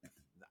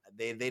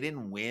 they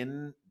didn't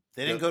win.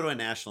 They didn't go to a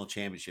national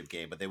championship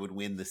game, but they would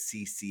win the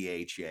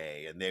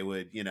CCHA, and they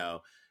would,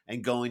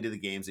 and going to the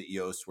games at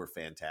Yost were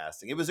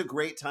fantastic. It was a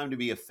great time to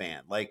be a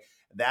fan. Like,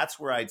 that's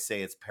where I'd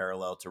say it's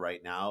parallel to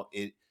right now.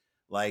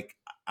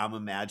 I'm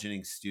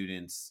imagining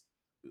students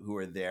who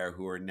are there,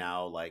 who are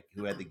now like,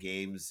 who had the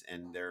games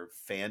and their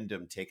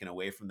fandom taken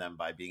away from them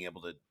by being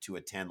able to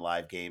attend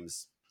live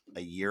games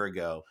a year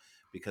ago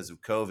because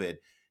of COVID.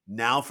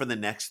 Now for the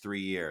next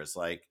 3 years,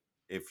 like,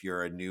 if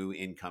you're a new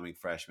incoming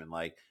freshman,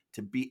 like,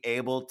 to be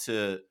able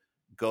to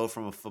go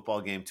from a football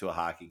game to a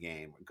hockey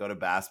game, go to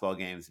basketball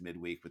games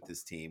midweek with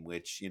this team,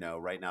 which,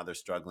 right now they're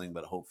struggling,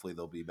 but hopefully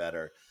they'll be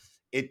better.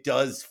 It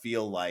does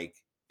feel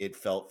like it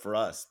felt for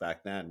us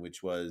back then,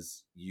 which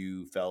was,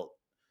 you felt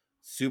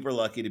super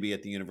lucky to be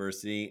at the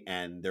university,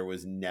 and there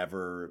was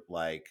never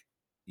like,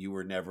 you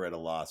were never at a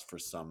loss for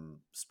some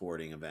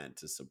sporting event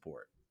to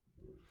support.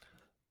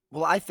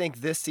 Well, I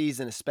think this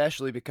season,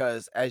 especially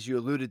because, as you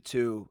alluded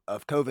to,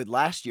 of COVID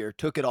last year,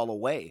 took it all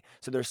away.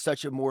 So there's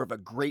such a more of a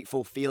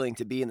grateful feeling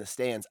to be in the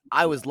stands.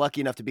 I was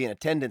lucky enough to be in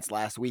attendance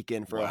last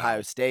weekend for Wow.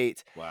 Ohio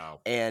State. Wow.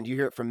 And you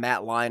hear it from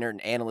Matt Leinart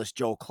and analyst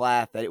Joel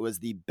Klatt that it was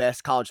the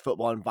best college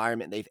football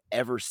environment they've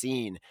ever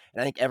seen.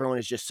 And I think everyone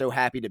is just so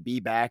happy to be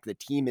back. The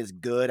team is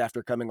good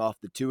after coming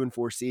off the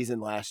 2-4 season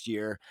last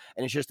year.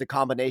 And it's just a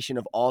combination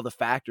of all the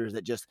factors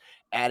that just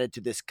added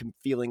to this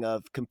feeling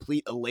of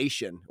complete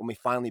elation when we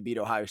finally beat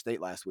Ohio State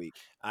last week.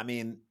 I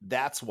mean,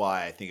 that's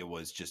why I think it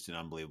was just an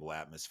unbelievable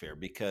atmosphere,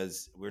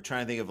 because we're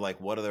trying to think of like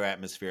what other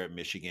atmosphere at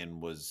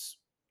Michigan was,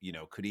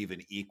 could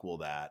even equal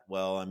that.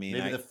 Well, I mean,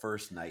 maybe the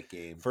first night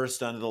game,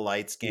 first under the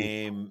lights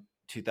game,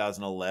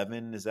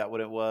 2011. Is that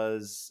what it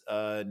was?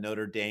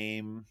 Notre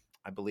Dame,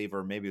 I believe,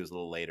 or maybe it was a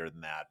little later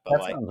than that. But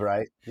that sounds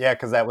right. Yeah,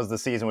 because that was the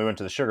season we went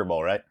to the Sugar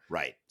Bowl, right?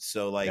 Right.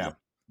 So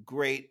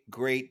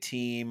great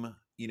team,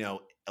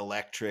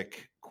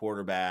 electric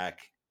quarterback.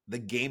 The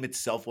game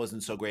itself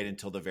wasn't so great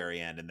until the very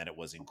end, and then it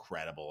was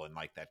incredible. And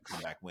like, that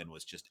comeback win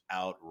was just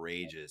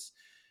outrageous.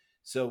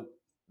 So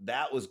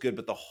that was good.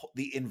 But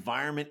the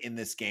environment in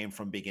this game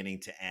from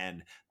beginning to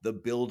end, the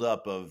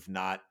buildup of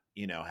not,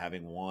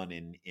 having won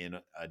in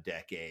a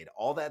decade,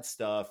 all that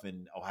stuff,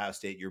 and Ohio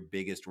State, your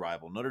biggest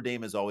rival. Notre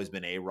Dame has always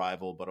been a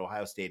rival, but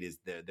Ohio State is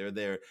they're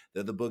the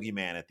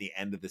boogeyman at the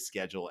end of the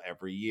schedule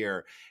every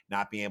year,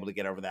 not being able to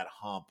get over that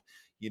hump.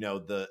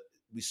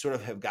 We sort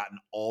of have gotten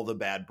all the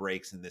bad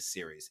breaks in this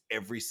series,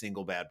 every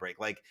single bad break.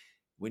 Like,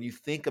 when you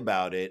think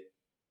about it,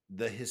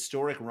 the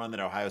historic run that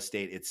Ohio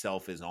State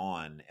itself is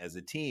on as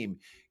a team,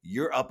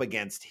 you're up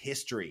against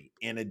history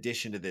in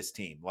addition to this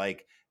team.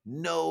 Like,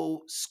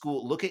 no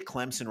school, look at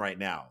Clemson right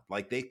now.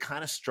 Like, they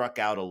kind of struck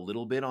out a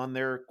little bit on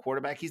their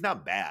quarterback. He's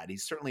not bad. He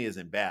certainly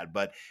isn't bad,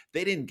 but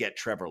they didn't get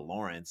Trevor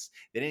Lawrence.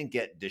 They didn't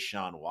get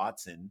Deshaun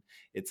Watson.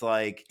 It's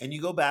like, and you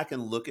go back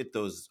and look at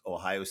those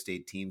Ohio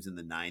State teams in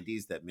the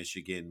 90s that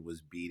Michigan was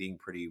beating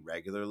pretty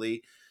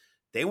regularly.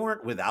 They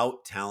weren't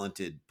without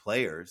talented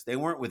players. They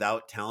weren't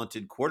without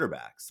talented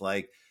quarterbacks.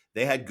 Like,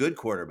 they had good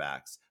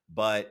quarterbacks,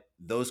 but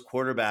those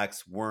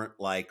quarterbacks weren't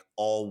like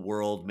all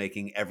world,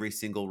 making every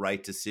single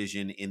right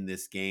decision in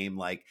this game,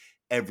 like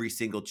every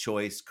single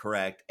choice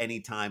correct.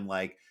 Anytime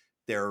like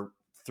their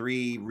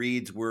 3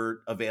 reads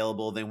were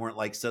available, they weren't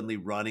like suddenly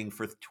running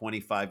for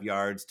 25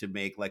 yards to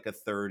make like a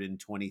 3rd and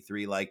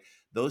 23. Like,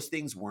 those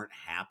things weren't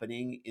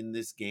happening in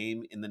this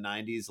game in the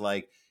 90s.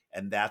 Like,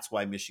 and that's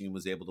why Michigan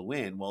was able to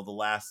win. Well, the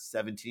last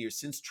 17 years,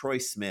 since Troy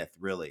Smith,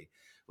 really,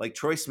 like,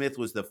 Troy Smith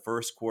was the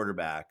first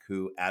quarterback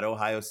who at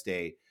Ohio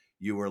State,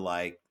 you were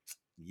like,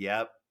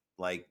 yep,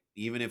 like,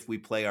 even if we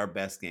play our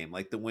best game,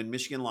 like when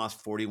Michigan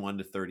lost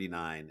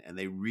 41-39, and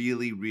they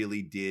really,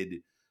 really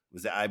did,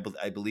 I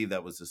believe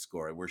that was the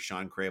score where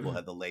Sean Crable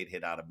had the late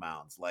hit out of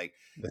bounds, like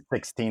the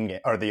 16 game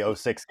or the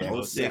 06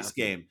 game. 06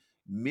 game.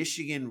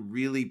 Michigan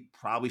really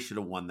probably should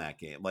have won that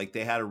game. Like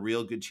they had a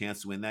real good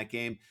chance to win that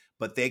game,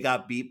 but they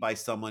got beat by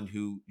someone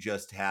who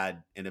just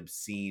had an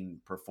obscene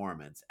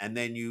performance. And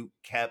then you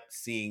kept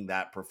seeing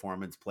that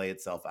performance play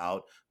itself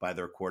out by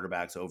their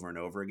quarterbacks over and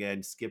over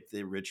again. Skip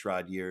the Rich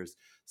Rod years,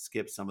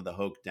 skip some of the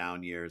Hoke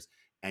down years,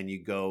 and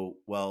you go,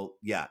 well,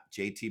 yeah,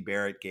 JT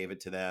Barrett gave it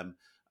to them.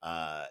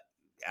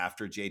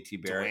 After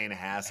JT Barrett, Dwayne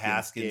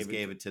Haskins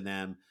gave it to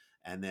them.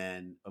 And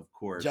then, of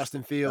course,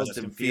 Justin Fields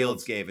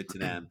gave it to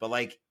them. But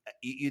like,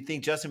 you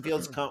think Justin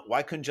Fields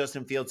why couldn't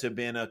Justin Fields have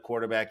been a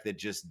quarterback that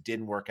just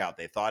didn't work out?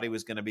 They thought he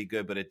was going to be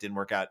good, but it didn't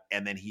work out,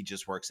 and then he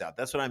just works out.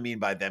 That's what I mean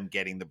by them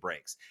getting the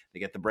breaks.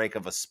 They get the break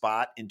of a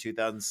spot in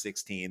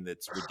 2016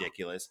 that's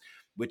ridiculous,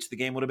 which the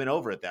game would have been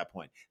over at that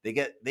point.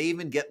 They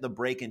even get the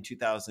break in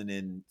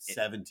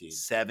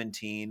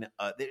 2017.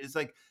 It's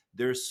like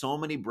there's so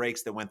many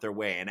breaks that went their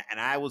way. And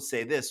I will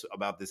say this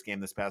about this game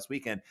this past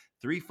weekend,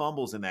 3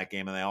 fumbles in that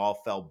game, and they all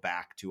fell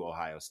back to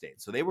Ohio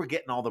State. So they were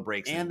getting all the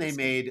breaks. And they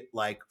made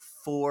like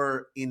 3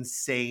 or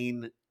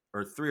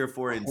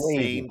 4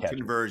 insane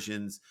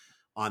conversions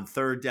on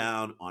 3rd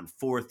down, on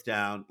 4th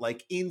down,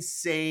 like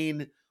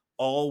insane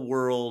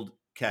all-world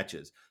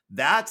catches.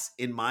 That's,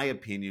 in my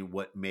opinion,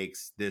 what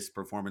makes this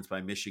performance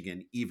by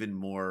Michigan even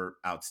more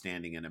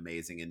outstanding and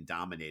amazing and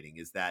dominating,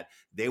 is that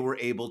they were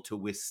able to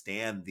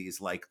withstand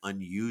these like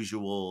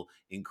unusual,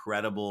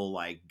 incredible,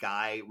 like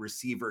guy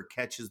receiver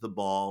catches the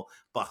ball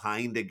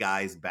behind a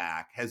guy's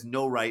back, has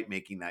no right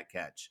making that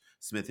catch.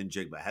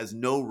 Smith-Njigba has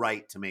no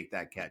right to make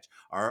that catch.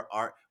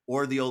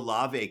 Or the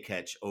Olave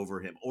catch over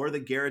him, or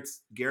the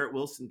Garrett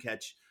Wilson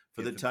catch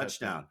for the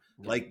touchdown.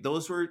 Like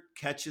those were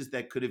catches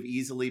that could have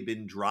easily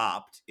been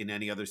dropped in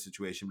any other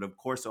situation. But of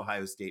course,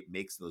 Ohio State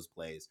makes those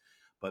plays.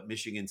 But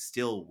Michigan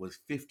still was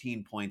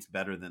 15 points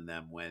better than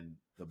them when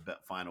the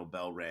final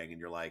bell rang. And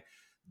you're like,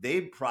 they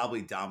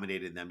probably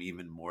dominated them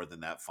even more than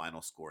that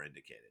final score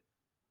indicated.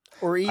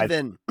 Or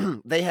even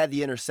they had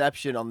the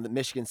interception on the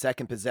Michigan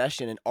second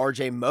possession, and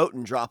RJ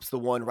Moten drops the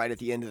one right at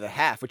the end of the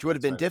half, which would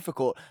have been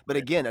difficult. But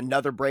again,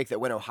 another break that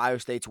went Ohio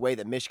State's way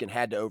that Michigan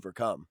had to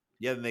overcome.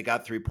 Yeah, and they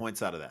got 3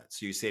 points out of that.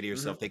 So you say to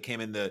yourself, they came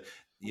in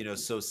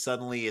so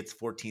suddenly it's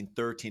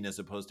 14-13 as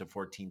opposed to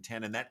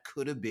 14-10. And that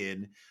could have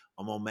been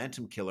a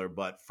momentum killer.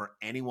 But for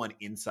anyone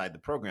inside the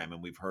program,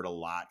 and we've heard a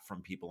lot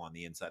from people on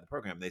the inside of the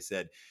program, they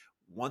said,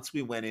 once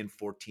we went in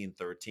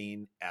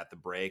 14-13 at the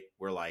break,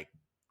 we're like,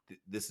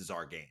 this is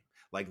our game.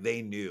 Like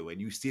they knew,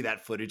 and you see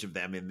that footage of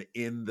them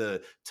in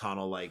the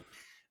tunnel. Like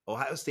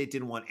Ohio State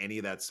didn't want any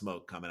of that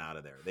smoke coming out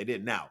of there. They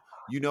didn't. Now,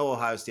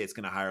 Ohio State's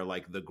going to hire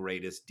like the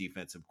greatest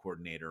defensive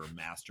coordinator or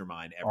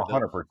mastermind ever.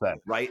 100%.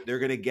 Right? They're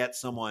going to get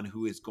someone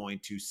who is going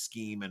to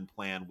scheme and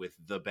plan with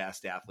the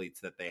best athletes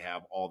that they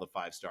have, all the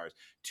 5 stars,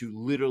 to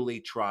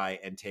literally try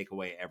and take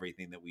away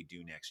everything that we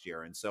do next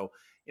year. And so,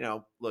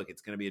 look,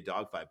 it's going to be a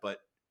dogfight. But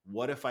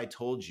what if I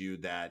told you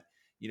that,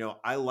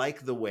 I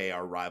like the way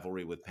our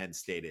rivalry with Penn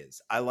State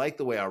is. I like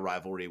the way our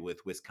rivalry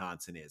with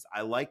Wisconsin is.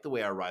 I like the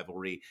way our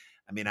rivalry.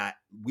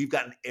 We've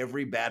gotten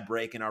every bad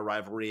break in our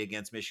rivalry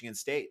against Michigan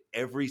State.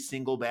 Every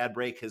single bad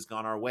break has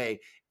gone our way,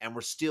 and we're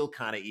still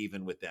kind of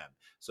even with them.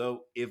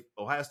 So if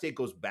Ohio State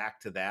goes back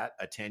to that,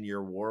 a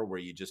 10-year war where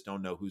you just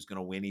don't know who's going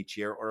to win each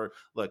year, or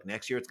look,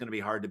 next year it's going to be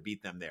hard to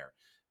beat them there.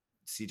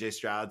 CJ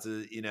Stroud's,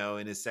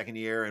 in his second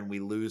year, and we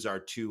lose our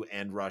 2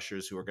 end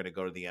rushers who are going to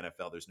go to the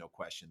NFL. There's no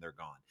question they're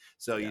gone.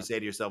 So you say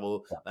to yourself,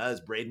 well,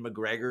 is Braden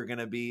McGregor going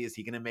to is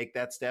he going to make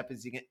that step?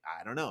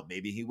 I don't know.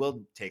 Maybe he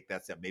will take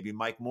that step. Maybe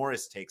Mike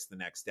Morris takes the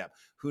next step.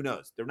 Who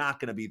knows? They're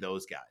not going to be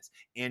those guys.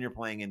 And you're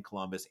playing in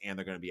Columbus, and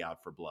they're going to be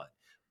out for blood.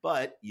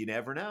 But you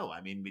never know.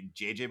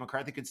 JJ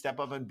McCarthy could step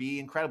up and be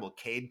incredible.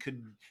 Cade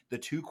could, the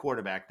 2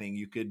 quarterback thing,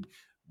 you could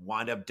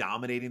wind up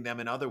dominating them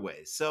in other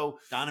ways. So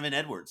Donovan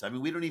Edwards.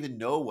 We don't even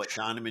know what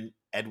Donovan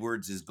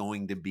Edwards is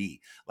going to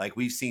be. Like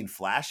we've seen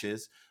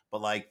flashes, but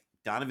like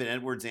Donovan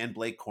Edwards and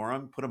Blake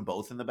Corum, put them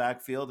both in the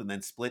backfield and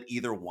then split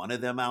either one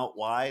of them out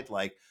wide.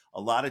 Like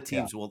a lot of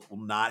teams will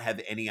not have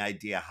any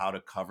idea how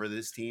to cover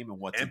this team and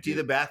what empty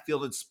the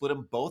backfield and split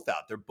them both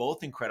out. They're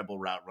both incredible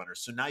route runners.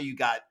 So now you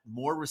got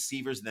more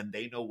receivers than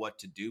they know what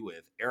to do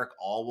with. Eric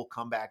All will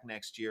come back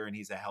next year, and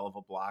he's a hell of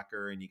a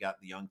blocker, and you got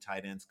the young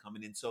tight ends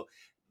coming in. So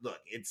look,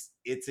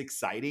 it's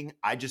exciting.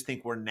 I just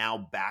think we're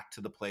now back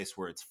to the place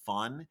where it's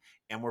fun,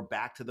 and we're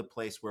back to the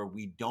place where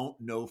we don't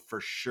know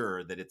for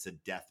sure that it's a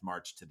death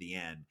march to the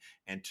end.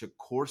 And to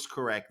course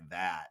correct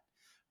that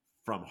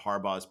from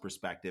Harbaugh's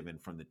perspective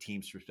and from the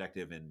team's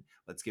perspective, and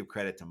let's give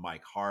credit to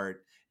Mike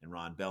Hart and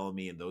Ron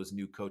Bellamy and those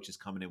new coaches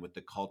coming in with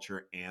the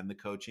culture and the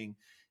coaching.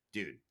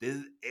 Dude,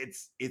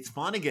 it's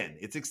fun again.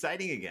 It's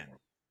exciting again.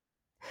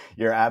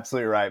 You're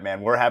absolutely right, man.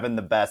 We're having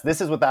the best.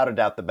 This is without a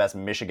doubt the best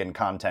Michigan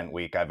content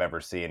week I've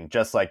ever seen.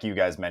 Just like you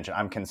guys mentioned,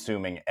 I'm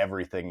consuming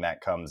everything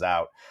that comes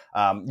out.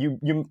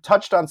 You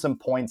touched on some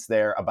points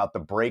there about the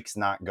breaks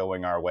not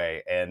going our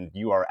way, and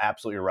you are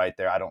absolutely right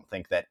there. I don't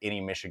think that any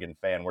Michigan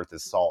fan worth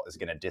his salt is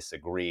going to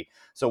disagree.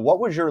 So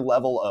what was your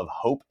level of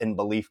hope and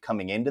belief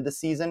coming into the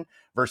season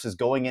versus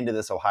going into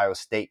this Ohio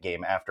State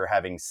game after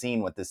having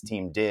seen what this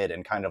team did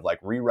and kind of like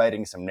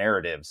rewriting some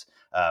narratives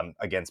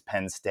against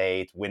Penn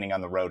State, winning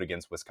on the road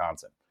against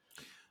Wisconsin?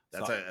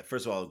 That's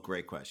first of all,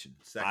 great question.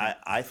 Second,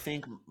 I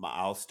think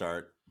I'll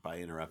start by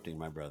interrupting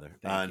my brother.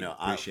 Thank you.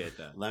 Appreciate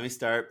that. Let me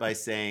start by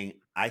saying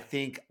I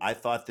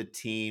thought the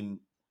team,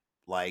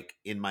 like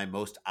in my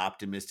most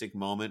optimistic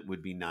moment,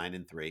 would be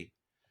 9-3,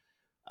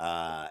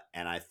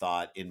 and I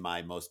thought in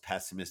my most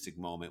pessimistic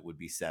moment would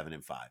be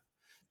 7-5.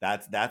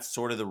 That's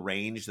sort of the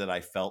range that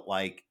I felt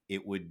like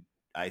it would.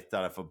 I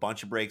thought if a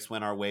bunch of breaks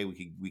went our way,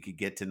 we could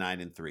get to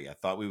 9-3. I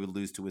thought we would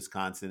lose to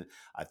Wisconsin.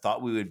 I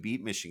thought we would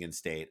beat Michigan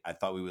State. I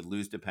thought we would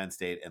lose to Penn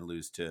State and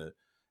lose to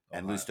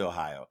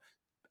Ohio.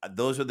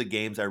 Those are the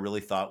games I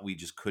really thought we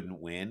just couldn't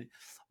win.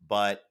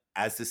 But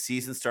as the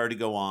season started to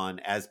go on,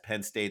 as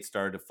Penn State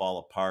started to fall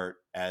apart,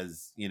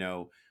 as you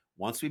know,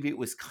 once we beat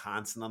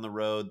Wisconsin on the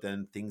road,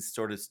 then things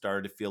sort of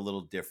started to feel a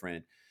little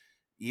different.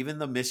 Even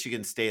the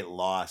Michigan State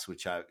loss,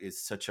 which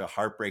is such a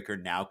heartbreaker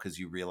now because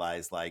you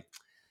realize, like,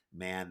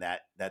 man,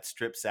 that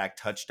strip sack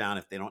touchdown,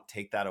 if they don't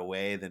take that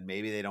away, then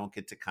maybe they don't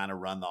get to kind of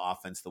run the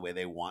offense the way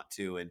they want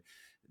to. And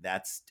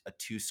that's a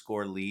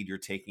 2-score lead you're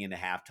taking into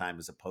halftime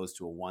as opposed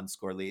to a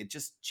 1-score lead. It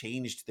just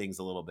changed things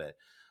a little bit.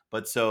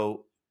 But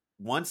so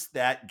once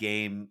that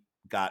game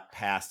got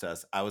past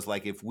us, I was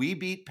like, if we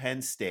beat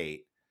Penn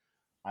State,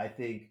 I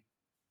think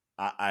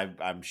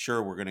I'm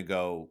sure we're going to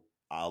go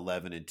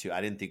 11-2.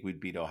 I didn't think we'd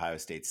beat Ohio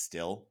State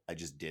still. I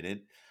just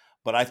didn't.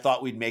 But I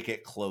thought we'd make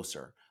it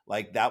closer.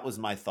 Like, that was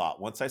my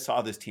thought. Once I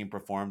saw this team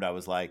performed, I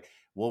was like,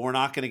 well, we're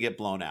not going to get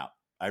blown out.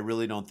 I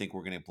really don't think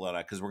we're going to get blown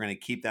out because we're going to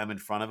keep them in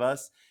front of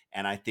us.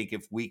 And I think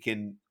if we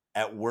can,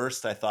 at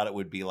worst, I thought it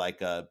would be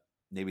like a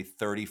maybe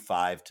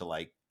 35 to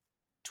like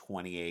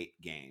 28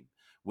 game,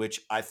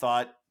 which I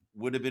thought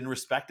would have been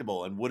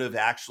respectable and would have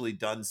actually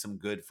done some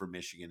good for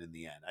Michigan in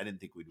the end. I didn't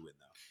think we'd win,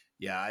 though.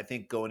 Yeah, I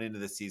think going into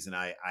the season,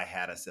 I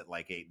had us at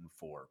like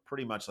 8-4,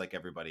 pretty much like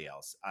everybody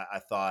else. I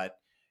thought,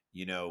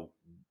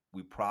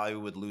 we probably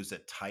would lose a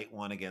tight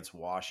one against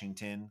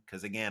Washington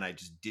because, again, I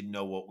just didn't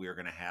know what we were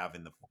going to have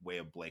in the way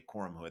of Blake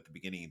Corum, who at the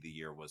beginning of the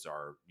year was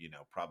our,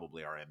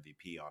 probably our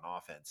MVP on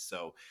offense.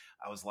 So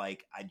I was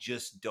like, I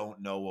just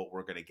don't know what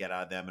we're going to get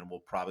out of them, and we'll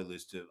probably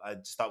lose I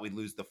just thought we'd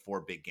lose the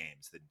 4 big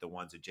games, the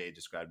ones that Jay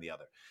described, the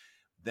other.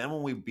 Then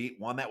when we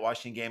won that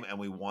Washington game and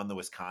we won the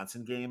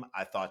Wisconsin game,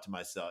 I thought to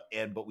myself,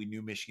 but we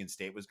knew Michigan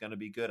State was going to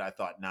be good. I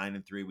thought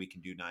 9-3, we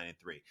can do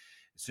 9-3.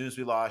 As soon as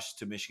we lost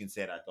to Michigan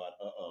State, I thought,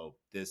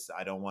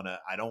 I don't want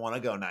to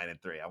go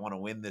 9-3. I want to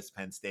win this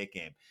Penn State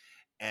game.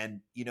 And,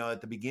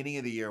 at the beginning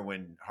of the year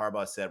when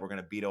Harbaugh said we're going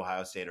to beat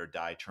Ohio State or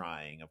die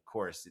trying, of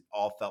course, it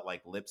all felt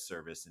like lip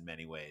service in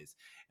many ways.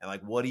 And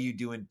like, what are you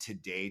doing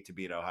today to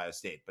beat Ohio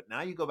State? But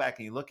now you go back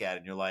and you look at it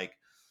and you're like,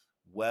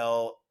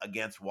 well,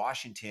 against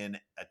Washington,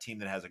 a team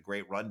that has a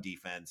great run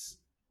defense,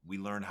 we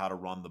learned how to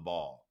run the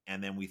ball,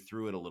 and then we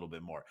threw it a little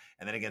bit more.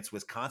 And then against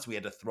Wisconsin, we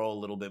had to throw a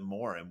little bit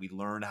more, and we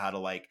learned how to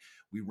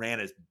we ran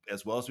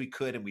as well as we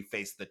could, and we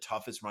faced the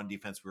toughest run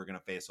defense we were going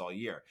to face all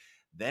year.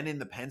 Then in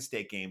the Penn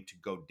State game to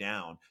go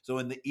down.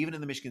 So even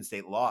in the Michigan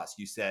State loss,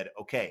 you said,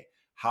 okay,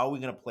 how are we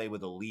going to play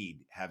with a lead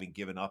having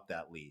given up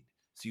that lead?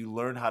 So you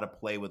learn how to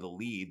play with a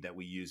lead that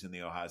we use in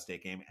the Ohio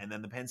State game. And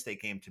then the Penn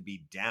State game to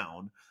be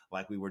down,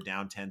 like we were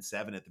down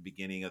 10-7 at the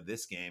beginning of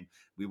this game.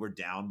 We were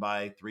down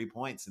by 3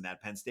 points in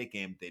that Penn State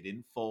game. They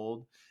didn't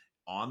fold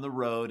on the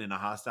road in a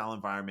hostile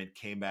environment,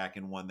 came back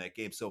and won that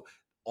game. So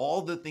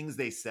all the things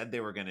they said they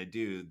were going to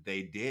do,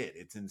 they did.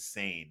 It's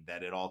insane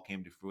that it all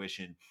came to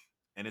fruition.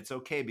 And it's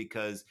okay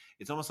because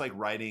it's almost like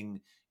writing,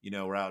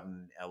 we're out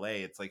in LA.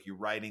 It's like you're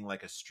writing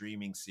like a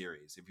streaming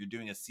series. If you're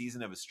doing a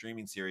season of a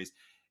streaming series,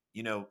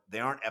 they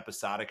aren't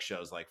episodic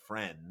shows like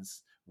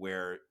Friends,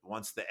 where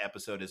once the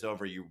episode is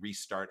over, you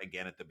restart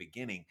again at the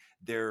beginning.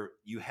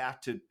 You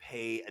have to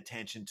pay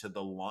attention to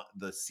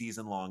the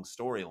season-long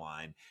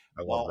storyline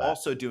while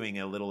also doing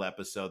a little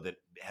episode that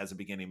has a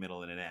beginning,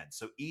 middle, and an end.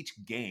 So each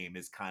game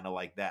is kind of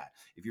like that.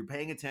 If you're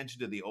paying attention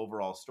to the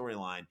overall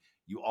storyline,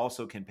 you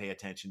also can pay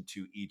attention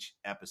to each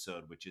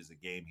episode, which is a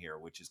game here,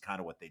 which is kind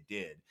of what they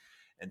did.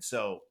 And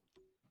so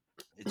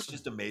it's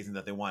just amazing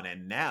that they won.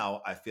 And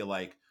now I feel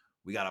like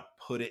we got to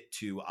put it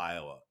to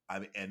Iowa.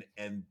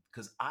 And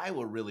because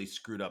Iowa really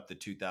screwed up the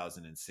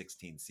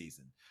 2016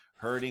 season,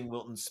 hurting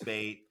Wilton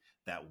Speight,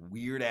 that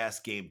weird ass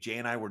game. Jay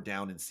and I were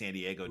down in San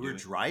Diego. We were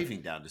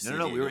driving down to San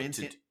Diego. No, we were in.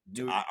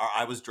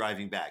 I was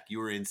driving back. You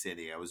were in San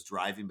Diego. I was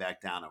driving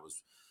back down. I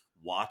was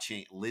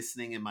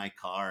listening in my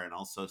car, and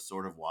also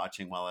sort of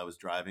watching while I was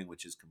driving,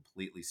 which is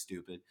completely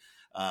stupid.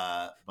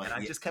 But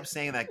I just kept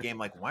saying in that game,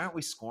 like, why aren't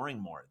we scoring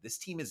more? This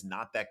team is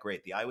not that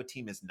great. The Iowa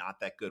team is not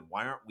that good.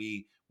 Why aren't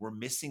we? We're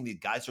missing. The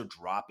guys are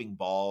dropping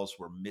balls.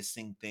 We're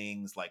missing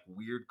things like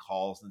weird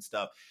calls and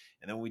stuff.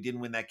 And then when we didn't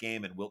win that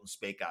game and Wilton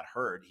Speight got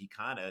hurt,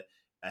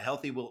 a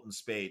healthy Wilton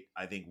Speight,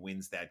 I think,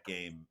 wins that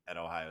game at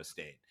Ohio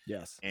State.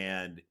 Yes.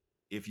 And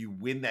if you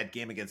win that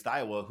game against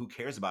Iowa, who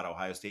cares about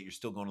Ohio State? You're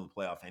still going to the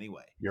playoff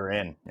anyway. You're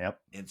in. Yep.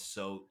 And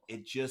so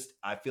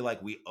I feel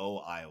like we owe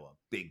Iowa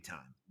big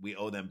time. We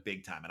owe them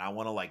big time. And I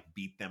want to like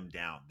beat them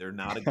down. They're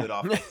not a good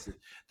offensive.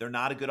 They're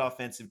not a good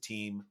offensive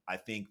team. I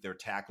think their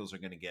tackles are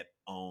going to get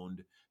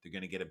owned. They're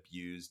going to get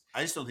abused.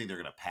 I just don't think they're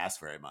going to pass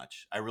very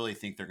much. I really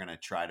think they're going to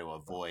try to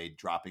avoid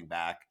dropping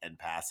back and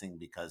passing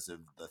because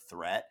of the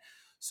threat.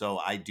 So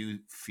I do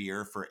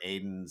fear for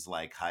Aiden's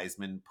like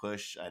Heisman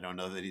push. I don't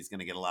know that he's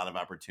going to get a lot of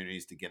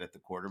opportunities to get at the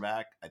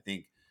quarterback. I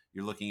think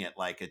you're looking at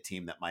like a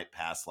team that might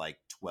pass like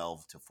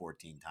 12 to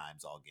 14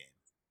 times all game.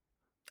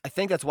 I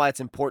think that's why it's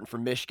important for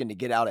Michigan to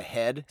get out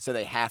ahead, so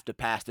they have to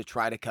pass to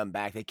try to come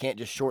back. They can't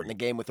just shorten the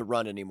game with a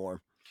run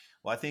anymore.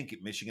 Well, I think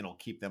Michigan will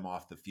keep them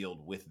off the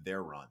field with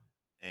their run.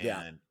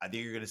 And I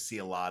think you're going to see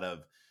a lot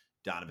of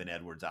Donovan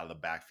Edwards out of the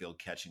backfield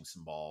catching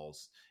some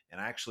balls. And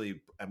I actually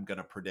am going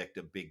to predict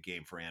a big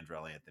game for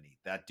Andrell Anthony.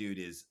 That dude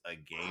is a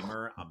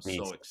gamer. I'm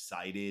so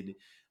excited.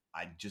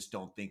 I just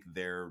don't think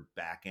their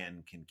back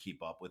end can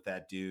keep up with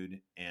that dude,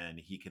 and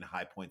he can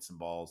high point some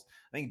balls.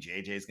 I think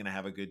JJ is going to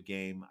have a good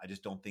game. I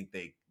just don't think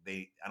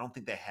I don't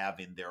think they have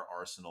in their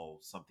arsenal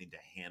something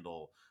to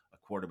handle a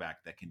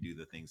quarterback that can do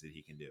the things that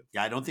he can do.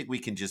 Yeah, I don't think we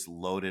can just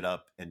load it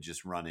up and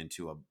just run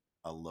into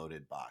a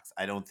loaded box.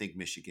 I don't think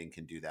Michigan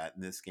can do that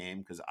in this game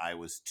because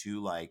Iowa's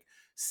too like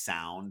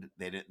sound.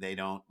 They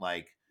don't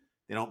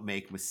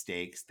make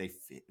mistakes. They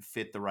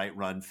fit the right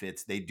run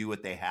fits. They do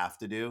what they have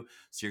to do.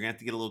 So you're going to have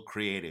to get a little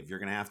creative. You're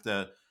going to have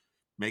to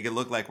make it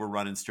look like we're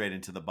running straight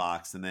into the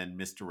box and then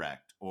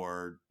misdirect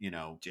or,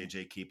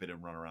 JJ keep it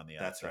and run around the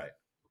outside. That's right.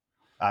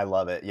 I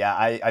love it. Yeah,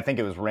 I think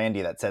it was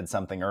Randy that said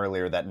something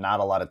earlier that not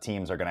a lot of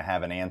teams are going to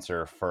have an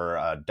answer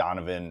for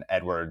Donovan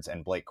Edwards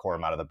and Blake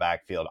Corum out of the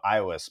backfield.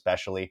 Iowa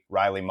especially.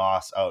 Riley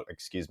Moss. Oh,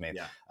 excuse me.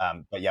 Yeah.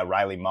 But yeah,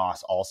 Riley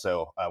Moss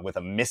also with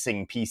a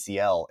missing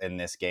PCL in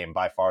this game,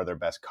 by far their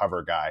best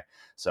cover guy.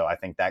 So I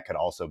think that could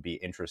also be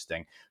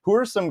interesting. Who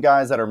are some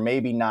guys that are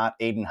maybe not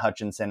Aiden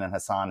Hutchinson and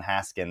Hassan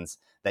Haskins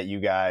that you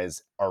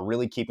guys are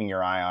really keeping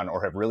your eye on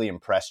or have really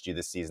impressed you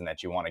this season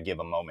that you want to give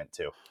a moment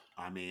to?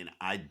 I mean,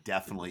 I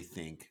definitely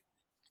think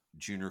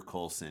Junior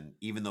Colson,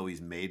 even though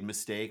he's made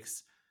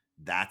mistakes,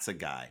 that's a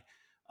guy.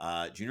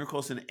 Junior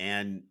Colson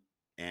and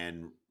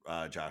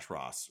Josh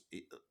Ross.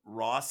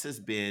 Ross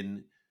has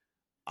been,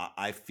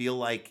 I feel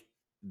like,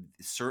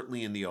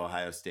 certainly in the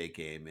Ohio State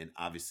game, and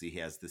obviously he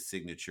has the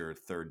signature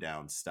third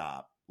down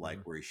stop, like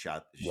where he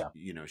shot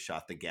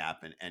the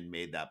gap and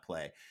made that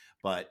play.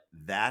 But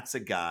that's a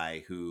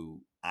guy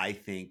who I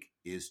think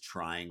is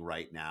trying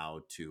right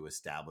now to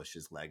establish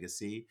his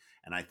legacy.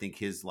 And I think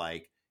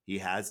he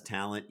has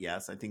talent.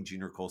 Yes, I think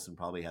Junior Colson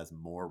probably has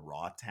more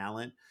raw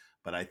talent,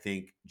 but I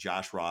think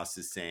Josh Ross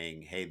is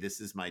saying, hey, this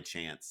is my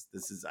chance.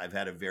 I've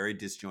had a very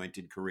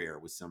disjointed career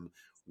with some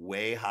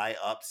way high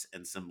ups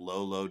and some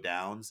low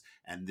downs,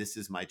 and this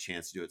is my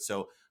chance to do it.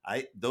 So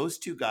those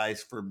two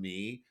guys for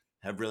me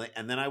have really,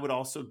 and then I'm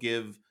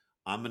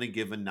going to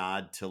give a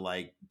nod to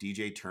like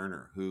DJ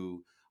Turner,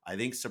 who I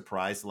think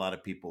surprised a lot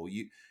of people.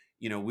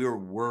 We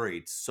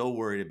were so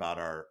worried about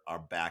our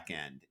back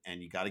end,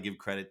 and you got to give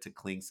credit to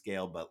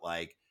Klingscale, but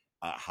like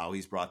how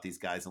he's brought these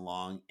guys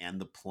along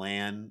and the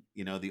plan,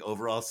 the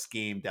overall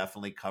scheme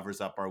definitely covers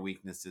up our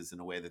weaknesses in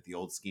a way that the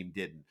old scheme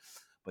didn't.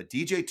 But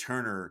DJ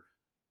Turner,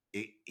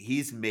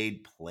 he's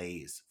made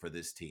plays for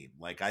this team.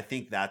 Like, I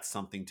think that's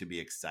something to be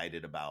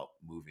excited about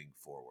moving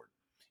forward.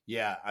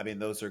 Yeah, I mean,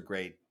 those are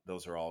great.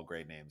 Those are all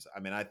great names. I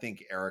mean, I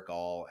think Eric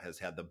All has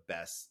had the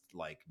best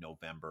like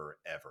November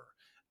ever.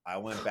 I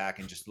went back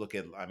and just look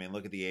at the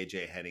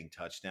AJ Henning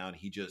touchdown.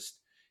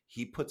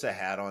 He puts a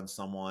hat on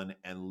someone,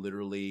 and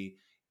literally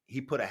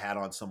he put a hat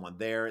on someone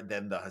there.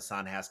 Then the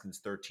Hassan Haskins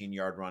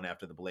 13-yard run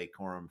after the Blake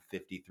Corum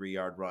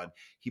 53-yard run.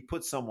 He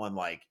put someone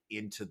like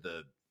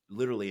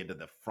literally into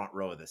the front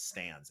row of the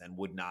stands and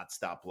would not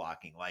stop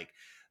blocking. Like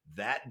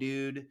that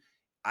dude,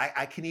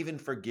 I can even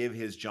forgive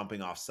his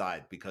jumping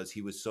offside because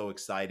he was so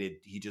excited.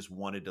 He just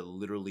wanted to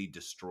literally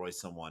destroy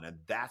someone. And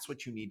that's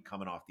what you need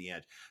coming off the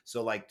edge.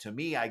 So like, to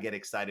me, I get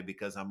excited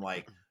because I'm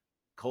like,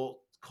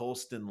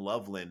 Colston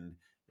Loveland,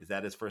 is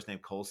that his first name,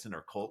 Colston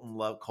or Colton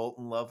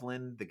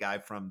Loveland, the guy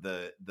from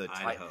the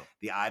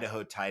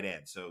Idaho tight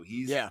end. So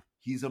he's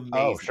amazing.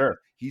 Oh, sure.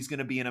 He's going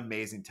to be an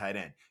amazing tight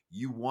end.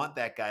 You want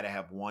that guy to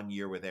have 1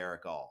 year with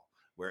Eric All,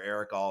 where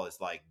Eric All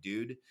is like,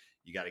 dude,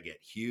 you got to get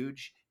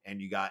huge and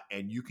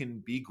you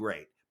can be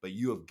great, but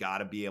you have got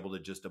to be able to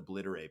just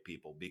obliterate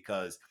people,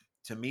 because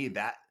to me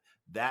that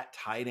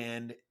tight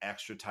end,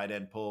 extra tight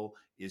end pull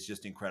is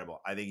just incredible.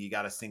 I think you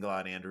got to single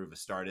out Andrew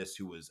Vastardis,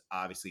 who was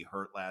obviously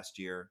hurt last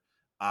year.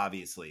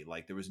 Obviously,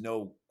 like there was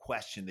no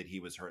question that he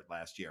was hurt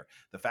last year.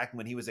 The fact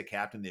when he was a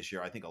captain this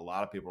year, I think a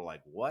lot of people were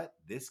like, what?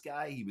 This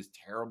guy, he was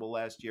terrible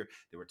last year.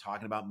 They were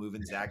talking about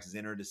moving Zach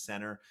Zinner to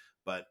center,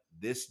 but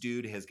this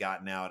dude has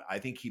gotten out. I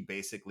think he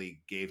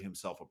basically gave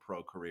himself a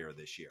pro career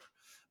this year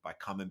by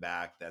coming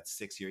back that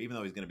 6th year, even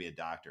though he's going to be a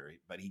doctor,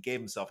 but he gave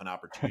himself an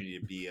opportunity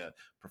to be a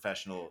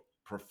professional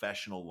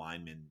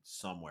lineman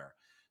somewhere.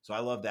 So I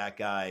love that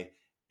guy.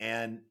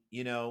 And,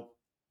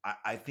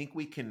 I think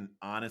we can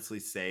honestly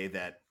say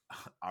that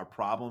our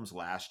problems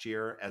last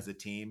year as a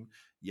team,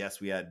 yes,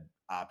 we had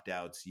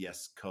opt-outs.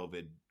 Yes,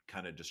 COVID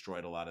kind of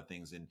destroyed a lot of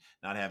things, and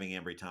not having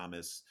Ambry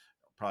Thomas,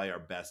 probably our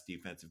best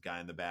defensive guy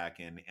in the back,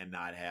 and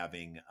not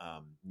having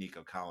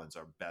Nico Collins,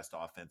 our best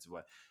offensive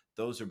one.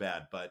 Those are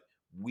bad, but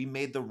we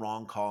made the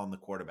wrong call on the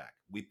quarterback.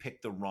 We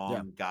picked the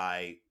wrong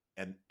guy,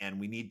 and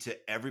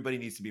everybody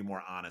needs to be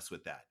more honest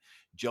with that.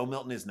 Joe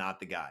Milton is not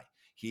the guy.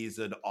 He's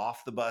an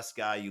off the bus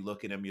guy. You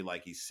look at him, you're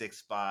like, he's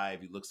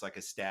 6'5", he looks like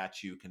a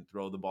statue, can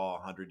throw the ball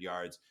 100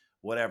 yards,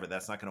 whatever.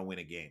 That's not going to win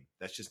a game.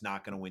 That's just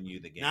not going to win you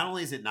the game. Not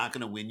only is it not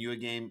going to win you a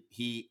game,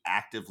 he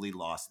actively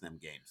lost them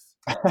games.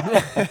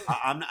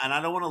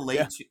 I don't want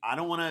to I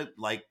don't want to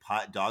like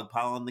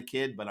dogpile on the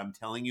kid, but I'm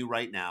telling you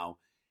right now,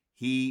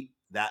 the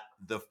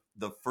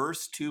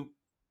first two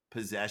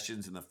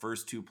possessions and the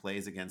first two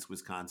plays against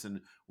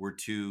Wisconsin were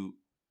two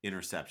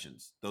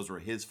interceptions. Those were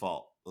his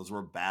fault. Those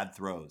were bad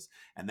throws.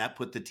 And that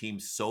put the team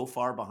so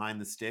far behind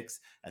the sticks.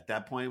 At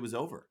that point, it was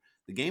over.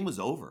 The game was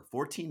over.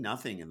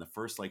 14-0 in the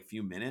first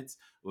few minutes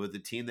with the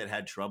team that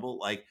had trouble.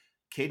 Like,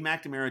 Cade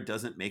McNamara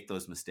doesn't make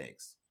those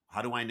mistakes.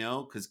 How do I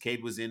know? Because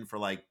Cade was in for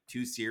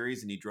 2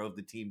 series and he drove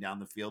the team down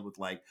the field with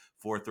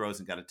 4 throws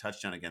and got a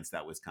touchdown against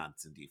that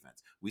Wisconsin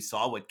defense. We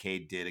saw what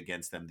Cade did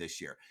against them this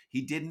year.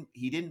 He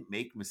didn't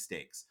make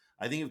mistakes.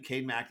 I think if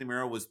Cade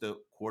McNamara was the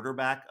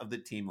quarterback of the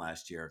team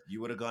last year,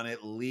 you would have gone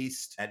at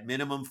least at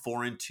minimum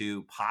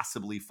 4-2,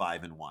 possibly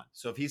 5-1.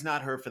 So if he's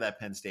not hurt for that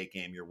Penn State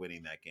game, you're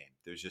winning that game.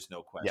 There's just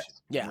no question.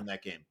 Yes. Yeah. You win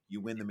that game.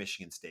 You win the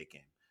Michigan State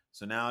game.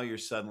 So now you're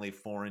suddenly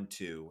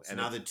 4-2. So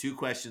now the two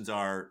questions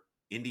are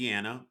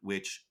Indiana,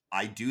 which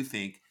I do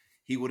think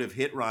he would have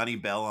hit Ronnie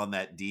Bell on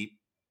that deep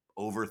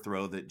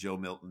overthrow that Joe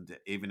Milton did,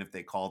 even if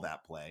they call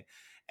that play.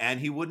 And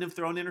he wouldn't have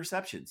thrown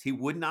interceptions. He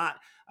would not.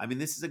 I mean,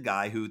 this is a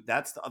guy who,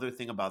 that's the other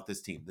thing about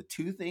this team. The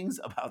two things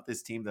about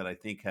this team that I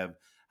think have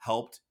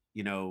helped,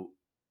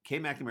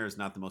 Cade McNamara is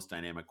not the most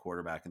dynamic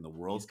quarterback in the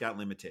world. He's got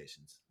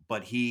limitations.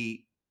 But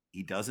he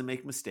doesn't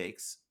make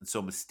mistakes. And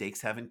so mistakes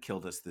haven't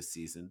killed us this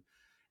season.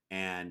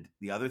 And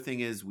the other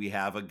thing is we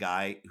have a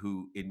guy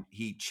who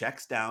he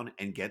checks down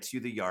and gets you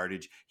the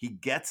yardage. He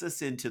gets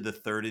us into the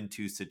 3rd and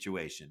 2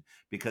 situation,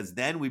 because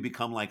then we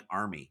become like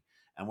Army.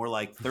 And we're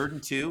like 3rd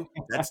and 2,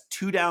 that's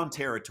 2 down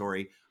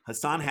territory.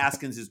 Hassan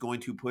Haskins is going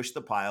to push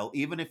the pile,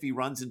 even if he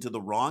runs into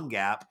the wrong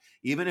gap,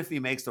 even if he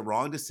makes the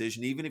wrong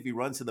decision, even if he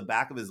runs to the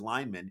back of his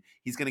lineman,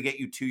 he's going to get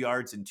you 2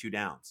 yards and 2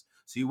 downs.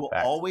 So you will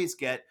always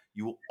get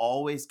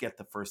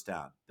the first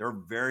down. There are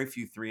very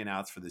few 3 and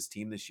outs for this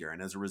team this year.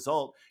 And as a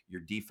result,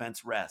 your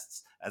defense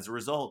rests. As a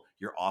result,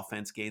 your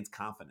offense gains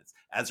confidence.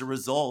 As a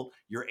result,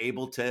 you're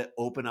able to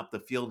open up the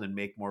field and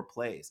make more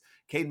plays.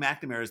 Cade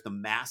McNamara is the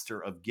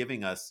master of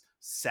giving us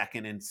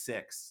 2nd and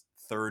 6,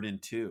 3rd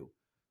and 2,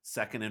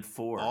 2nd and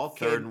 4,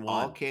 3rd and 1.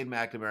 All Cade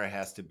McNamara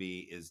has to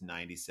be is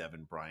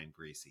 97 Brian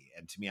Griese.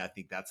 And to me, I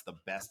think that's the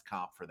best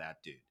comp for that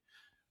dude.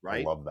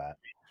 Right? I love that.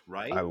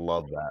 Right? I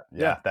love that.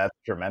 Yeah, that's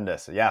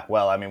tremendous. Yeah,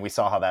 well, I mean, we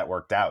saw how that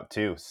worked out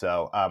too.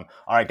 So, all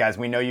right, guys,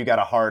 we know you got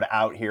a hard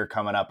out here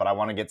coming up, but I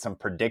want to get some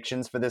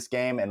predictions for this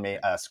game and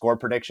score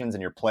predictions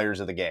and your players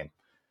of the game.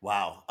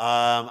 Wow.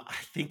 I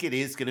think it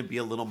is going to be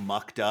a little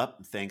mucked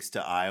up thanks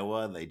to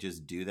Iowa. They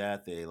just do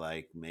that. They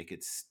make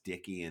it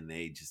sticky and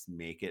they just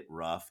make it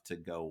rough to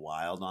go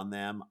wild on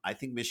them. I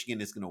think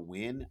Michigan is going to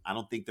win. I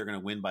don't think they're going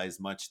to win by as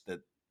much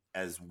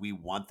as we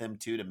want them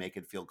to make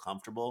it feel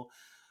comfortable.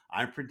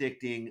 I'm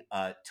predicting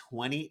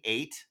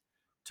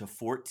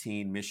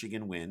 28-14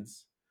 Michigan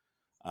wins.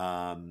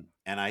 And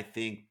I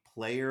think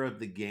player of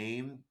the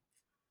game,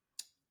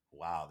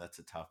 wow, that's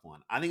a tough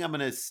one. I think I'm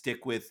going to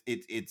stick with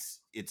it.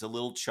 It's a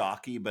little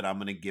chalky, but I'm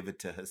going to give it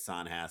to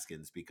Hassan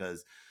Haskins,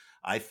 because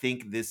I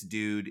think this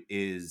dude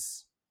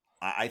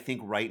I think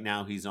right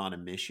now he's on a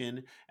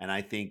mission, and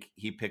I think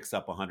he picks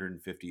up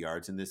 150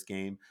 yards in this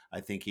game.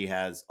 I think he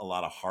has a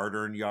lot of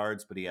hard-earned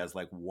yards, but he has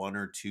 1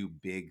 or 2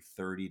 big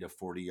 30 to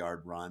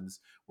 40-yard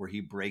runs where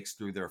he breaks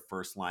through their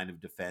first line of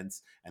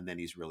defense, and then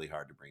he's really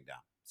hard to bring down.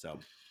 So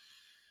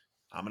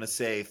I'm going to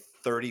say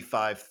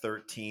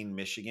 35-13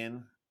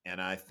 Michigan.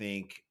 And I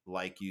think,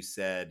 like you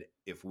said,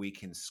 if we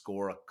can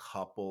score a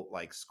couple,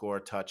 score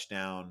a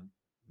touchdown,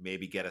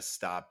 maybe get a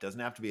stop, doesn't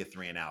have to be a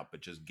 3 and out,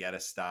 but just get a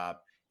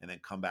stop and then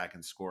come back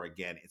and score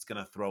again. It's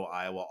going to throw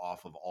Iowa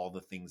off of all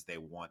the things they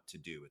want to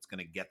do. It's going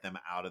to get them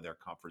out of their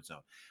comfort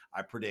zone.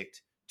 I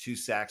predict 2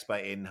 sacks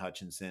by Aiden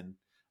Hutchinson.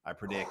 I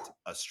predict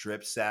a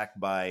strip sack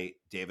by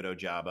David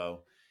Ojabo.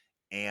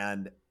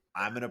 And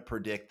I'm going to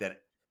predict that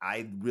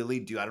I really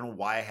do. I don't know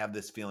why I have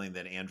this feeling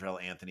that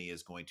Andrell Anthony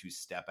is going to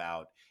step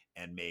out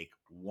and make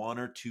 1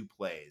 or 2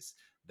 plays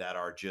that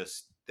are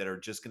just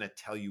going to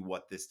tell you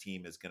what this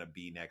team is going to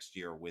be next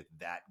year with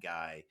that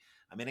guy.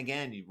 I mean,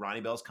 again,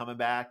 Ronnie Bell's coming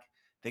back.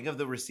 Think of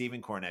the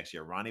receiving core next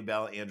year: Ronnie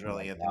Bell,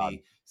 Andrell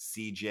Anthony,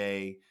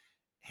 CJ,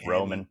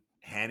 Roman.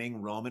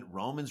 Roman.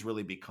 Roman's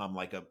really become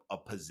a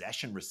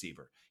possession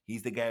receiver.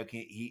 He's the guy who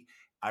can.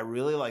 I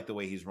really like the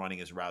way he's running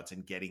his routes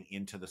and getting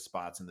into the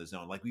spots in the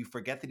zone. We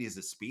forget that he's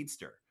a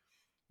speedster.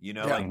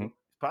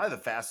 Probably the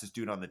fastest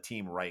dude on the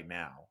team right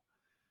now.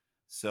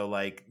 So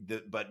like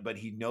but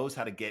he knows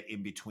how to get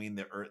in between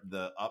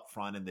the up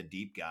front and the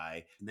deep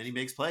guy, and then he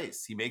makes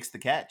plays. He makes the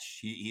catch.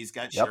 He's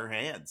got Yep. sure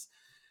hands.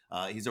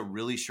 He's a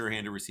really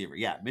sure-handed receiver.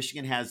 Yeah,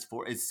 Michigan has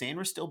 4. Is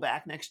Sanders still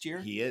back next year?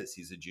 he is.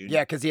 He's a junior.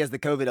 Yeah, because he has the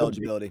COVID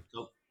eligibility.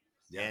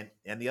 Yeah.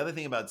 And the other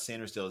thing about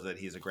Sanders still is that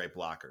he's a great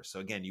blocker. So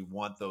again, you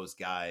want those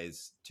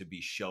guys to be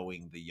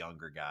showing the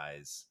younger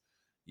guys,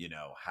 you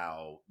know,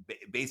 how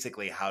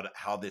basically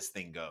how this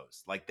thing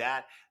goes. Like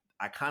that,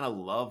 I kind of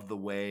love the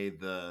way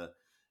the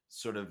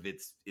sort of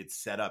it's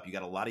set up. You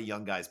got a lot of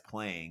young guys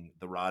playing,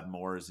 the Rod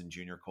Moores and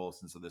Junior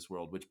Colsons of this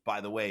world, which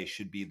by the way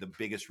should be the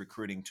biggest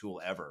recruiting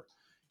tool ever.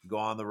 You go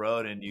on the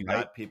road and you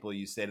got people,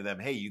 you say to them,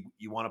 hey,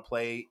 you want to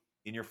play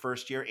in your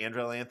first year,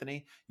 Andrel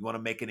Anthony, you want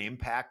to make an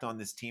impact on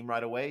this team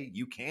right away?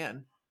 You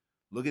can.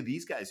 Look at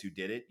these guys who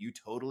did it. You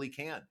totally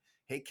can.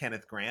 Hey,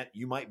 Kenneth Grant,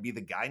 you might be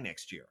the guy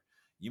next year.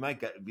 You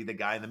might be the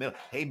guy in the middle.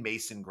 Hey,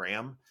 Mason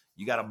Graham,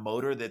 you got a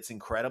motor that's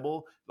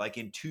incredible. Like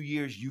in 2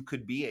 years, you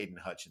could be Aiden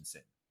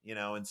Hutchinson, you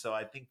know? And so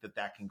I think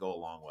that can go a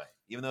long way.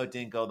 Even though it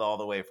didn't go all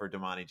the way for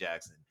Damani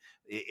Jackson,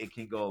 it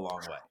can go a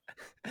long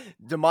way.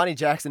 Damani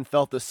Jackson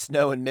felt the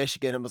snow in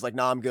Michigan and was like,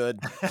 "Nah, I'm good."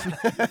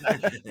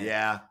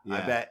 Yeah,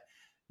 I bet.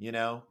 You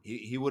know,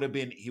 he would have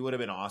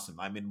been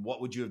awesome. I mean,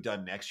 what would you have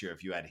done next year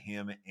if you had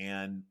him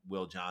and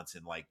Will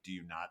Johnson? Like, do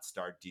you not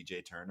start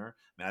DJ Turner?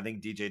 I mean, I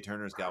think DJ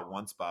Turner's got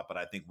one spot, but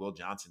I think Will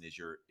Johnson is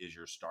your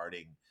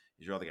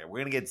other guy. We're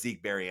gonna get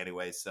Zeke Berry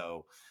anyway,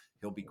 so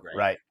he'll be great.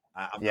 Right.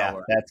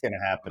 That's going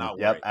to happen.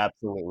 Yep,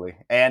 absolutely.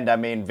 And I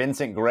mean,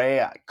 Vincent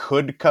Gray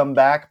could come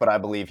back, but I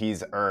believe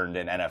he's earned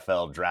an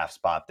NFL draft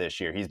spot this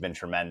year. He's been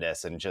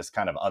tremendous and just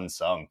kind of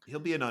unsung. He'll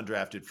be an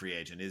undrafted free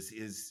agent.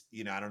 Is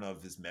you know, I don't know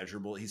if it's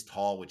measurable. He's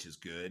tall, which is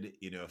good,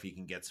 you know, if he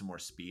can get some more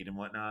speed and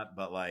whatnot.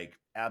 But like,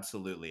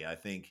 absolutely, I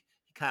think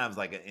he kind of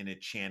like in a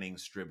Channing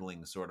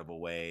Stribling sort of a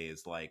way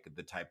is like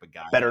the type of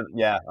guy.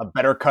 A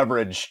better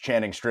coverage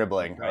Channing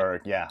Stribling, right.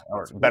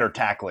 or better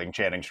tackling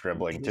Channing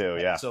Stribling too.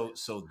 Yeah.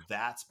 So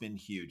that's been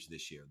huge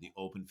this year. The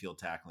open field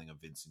tackling of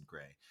Vincent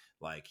Gray.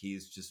 Like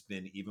he's just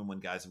been, even when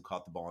guys have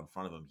caught the ball in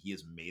front of him, he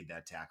has made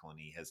that tackle and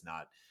he has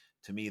not.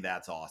 To me,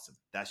 that's awesome.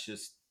 That's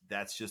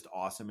just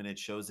awesome, and it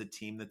shows a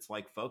team that's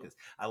like focused.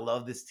 I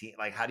love this team.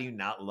 Like, how do you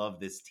not love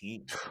this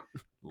team?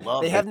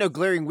 They have no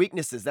glaring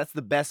weaknesses. That's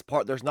the best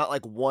part. There's not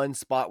like one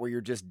spot where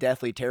you're just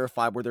deathly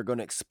terrified where they're going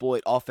to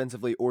exploit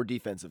offensively or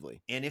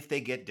defensively. And if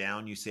they get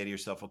down, you say to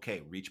yourself,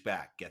 okay, reach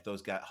back, get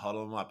those guys,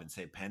 huddle them up and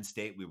say, Penn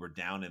State, we were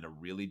down in a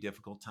really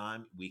difficult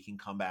time. We can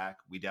come back.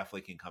 We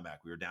definitely can come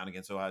back. We were down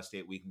against Ohio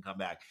State. We can come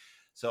back.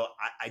 So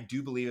I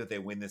do believe that they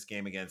win this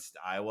game against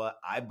Iowa.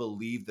 I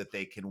believe that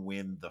they can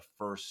win the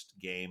first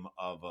game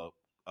of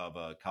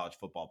a college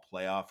football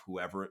playoff,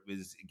 whoever it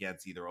is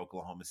against, either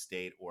Oklahoma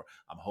State or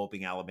I'm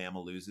hoping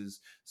Alabama loses.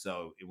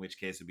 So in which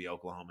case it'd be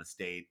Oklahoma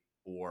State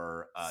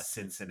or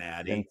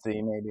Cincinnati.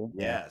 Cincy, maybe.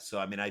 Yeah. So,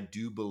 I mean, I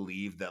do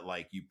believe that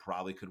like you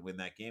probably could win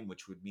that game,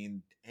 which would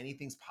mean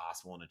anything's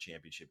possible in a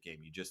championship game.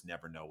 You just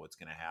never know what's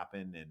going to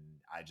happen. And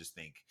I just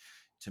think,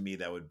 to me,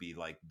 that would be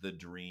like the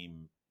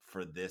dream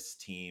for this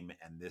team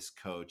and this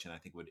coach. And I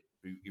think would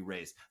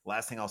erase.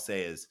 Last thing I'll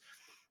say is,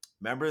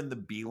 remember in the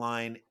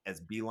Beeline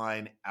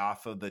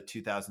off of the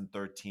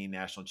 2013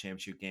 national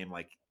championship game,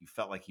 like you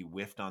felt like he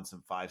whiffed on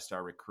some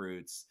 5-star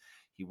recruits.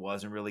 He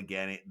wasn't really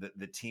getting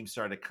the team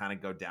started to kind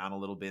of go down a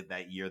little bit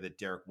that year that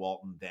Derek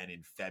Walton then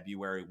in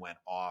February went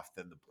off.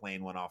 Then the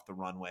plane went off the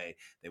runway.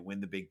 They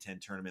win the Big Ten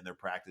tournament in their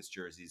practice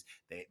jerseys.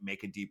 They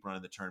make a deep run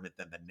in the tournament.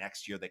 Then the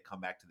next year they come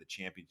back to the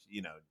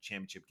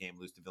championship game,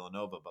 lose to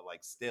Villanova. But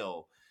like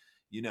still,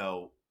 you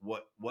know,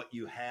 what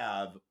you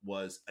have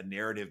was a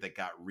narrative that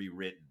got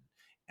rewritten.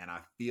 And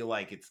I feel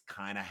like it's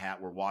kind of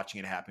we're watching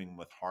it happening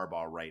with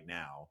Harbaugh right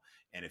now.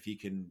 And if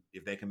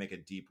they can make a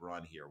deep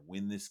run here,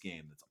 win this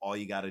game, that's all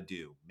you got to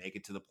do. Make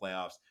it to the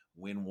playoffs,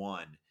 win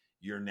one.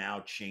 You're now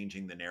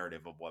changing the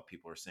narrative of what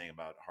people are saying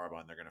about Harbaugh,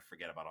 and they're going to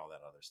forget about all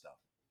that other stuff.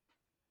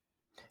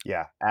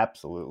 Yeah,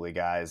 absolutely,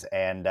 guys.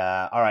 And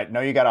all right, know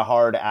you got a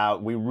hard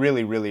out. We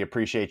really, really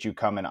appreciate you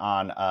coming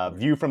on.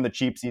 View from the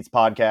Cheap Seats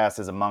podcast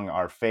is among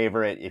our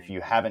favorite. If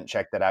you haven't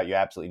checked that out, you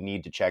absolutely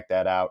need to check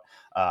that out.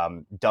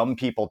 Dumb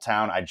People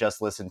Town, I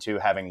just listened to,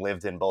 having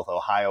lived in both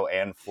Ohio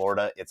and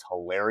Florida. It's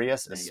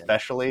hilarious,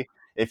 especially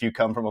if you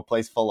come from a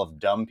place full of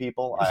dumb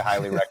people. I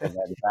highly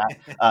recommend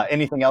that.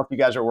 Anything else you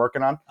guys are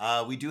working on?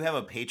 We do have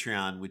a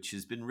Patreon, which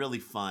has been really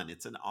fun.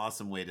 It's an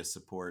awesome way to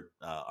support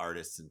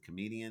artists and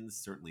comedians,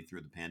 certainly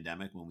through the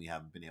pandemic when we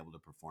haven't been able to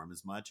perform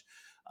as much.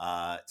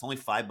 It's only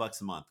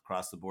 $5 a month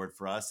across the board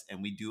for us.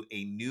 And we do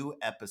a new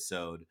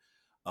episode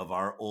of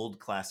our old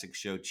classic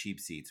show, Cheap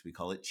Seats. We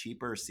call it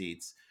Cheaper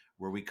Seats,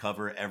 where we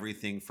cover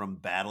everything from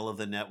Battle of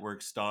the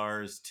Network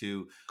Stars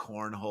to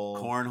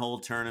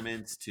cornhole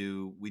tournaments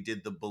to we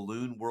did the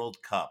Balloon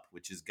World Cup,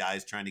 which is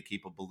guys trying to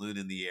keep a balloon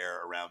in the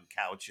air around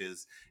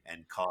couches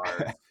and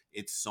cars.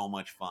 It's so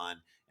much fun.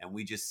 And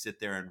we just sit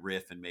there and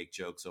riff and make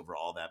jokes over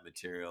all that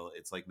material.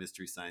 It's like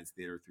Mystery Science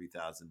Theater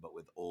 3000, but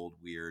with old,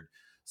 weird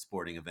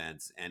sporting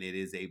events. And it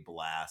is a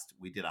blast.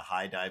 We did a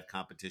high dive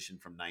competition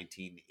from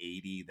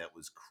 1980 that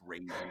was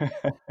crazy.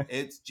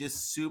 It's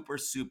just super,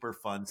 super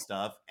fun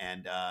stuff.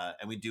 And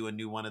we do a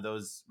new one of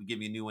those. We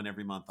give you a new one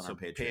every month on our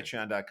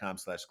Patreon.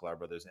 Patreon.com/Sklar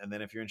Brothers. And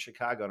then if you're in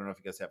Chicago, I don't know if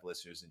you guys have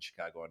listeners in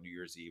Chicago, on New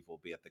Year's Eve, we'll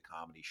be at the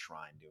Comedy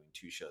Shrine doing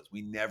 2 shows.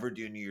 We never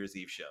do New Year's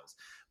Eve shows,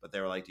 but they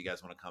were like, do you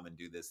guys want to come and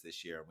do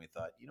this year? And we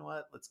thought, you know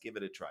what, let's give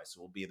it a try.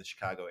 So we'll be in the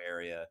Chicago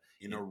area.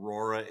 In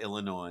Aurora,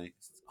 Illinois,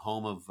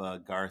 home of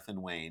Garth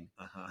and Wayne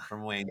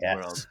from Wayne's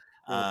World.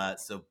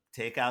 So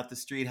take out the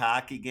street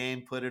hockey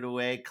game, put it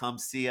away, come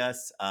see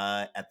us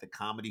at the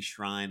Comedy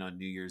Shrine on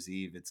New Year's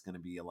Eve. It's going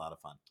to be a lot of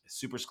fun.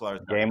 Super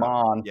Sklar. Game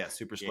on. Yeah,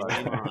 Super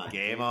Sklar.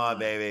 Game on,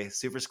 baby.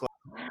 Super Sklar.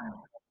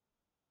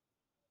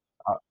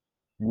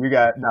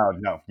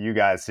 You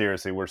guys,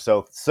 seriously, we're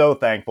so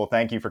thankful.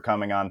 Thank you for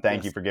coming on.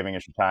 Thank you for giving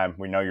us your time.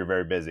 We know you're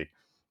very busy.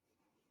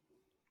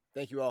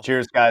 Thank you all.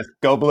 Cheers, guys.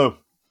 Go Blue.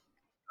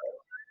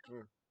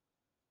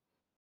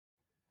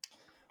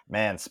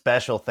 Man,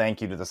 special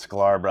thank you to the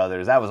Sklar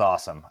brothers. That was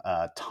awesome.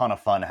 A ton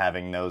of fun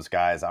having those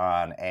guys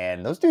on.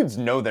 And those dudes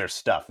know their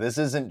stuff. This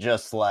isn't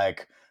just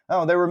like,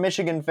 oh, they were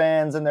Michigan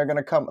fans and they're going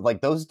to come. Like,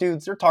 those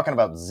dudes, they're talking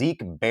about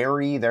Zeke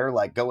Berry. They're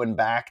like going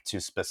back to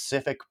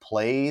specific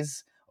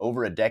plays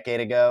over a decade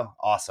ago.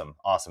 Awesome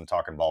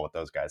talking ball with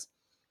those guys.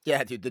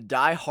 Yeah, dude, the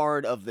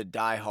diehard of the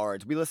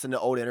diehards. We listened to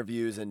old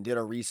interviews and did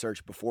our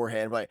research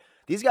beforehand. Like,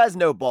 these guys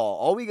know ball.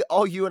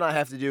 All you and I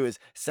have to do is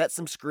set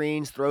some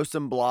screens, throw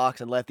some blocks,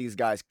 and let these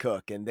guys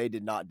cook. And they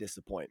did not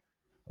disappoint.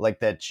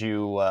 Like that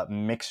you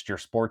mixed your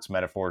sports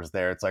metaphors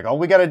there. It's like, all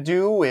we got to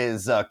do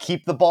is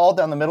keep the ball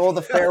down the middle of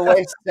the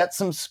fairway, set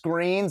some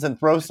screens, and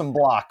throw some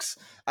blocks.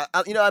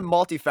 I'm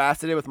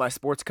multifaceted with my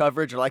sports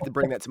coverage. I like to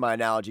bring that to my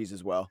analogies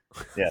as well.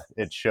 Yeah,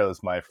 it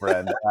shows, my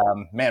friend.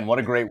 Man, what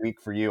a great week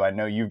for you. I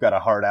know you've got a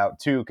heart out,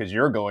 too, because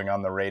you're going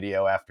on the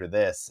radio after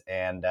this.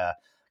 And,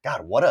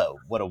 God, what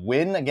a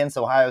win against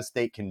Ohio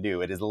State can do.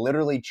 It has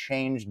literally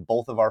changed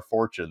both of our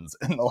fortunes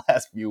in the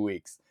last few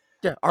weeks.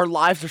 Yeah, our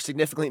lives are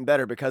significantly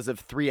better because of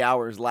 3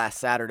 hours last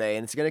Saturday,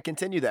 and it's going to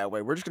continue that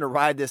way. We're just going to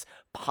ride this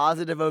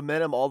positive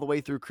momentum all the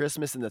way through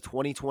Christmas into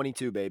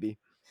 2022, baby.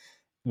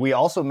 We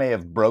also may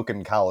have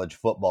broken college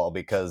football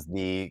because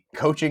the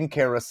coaching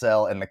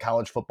carousel and the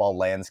college football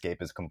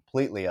landscape is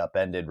completely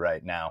upended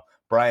right now.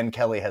 Brian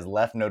Kelly has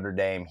left Notre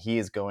Dame. He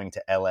is going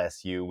to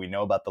LSU. We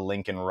know about the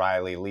Lincoln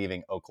Riley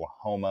leaving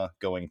Oklahoma,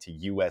 going to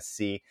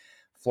USC.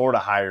 Florida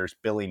hires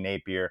Billy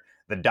Napier.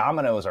 The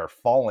dominoes are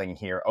falling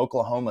here.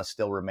 Oklahoma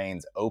still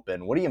remains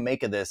open. What do you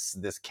make of this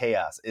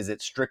chaos? Is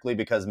it strictly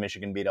because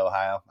Michigan beat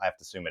Ohio? I have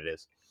to assume it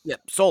is. Yeah,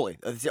 solely.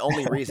 That's the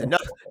only reason.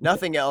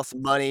 Nothing else.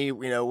 Money,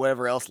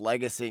 whatever else,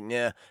 legacy.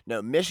 Yeah,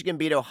 no. Michigan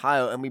beat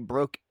Ohio, and we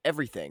broke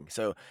everything.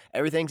 So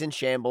everything's in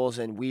shambles,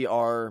 and we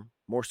are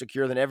more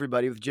secure than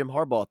everybody with Jim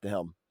Harbaugh at the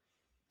helm.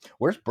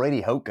 Where's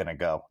Brady Hoke going to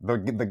go?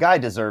 The guy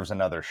deserves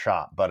another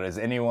shot, but is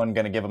anyone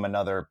going to give him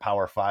another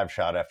Power 5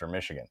 shot after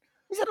Michigan?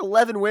 He's had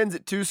 11 wins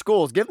at 2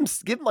 schools. Give him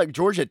like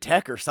Georgia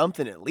Tech or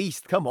something at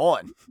least. Come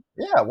on.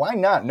 Yeah, why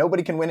not?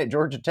 Nobody can win at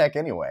Georgia Tech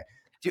anyway.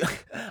 Dude,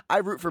 I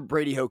root for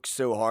Brady Hoke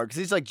so hard because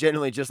he's like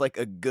generally just like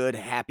a good,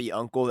 happy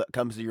uncle that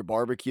comes to your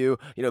barbecue.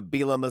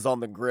 Bielema is on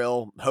the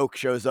grill. Hoke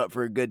shows up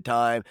for a good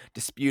time.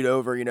 Dispute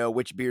over,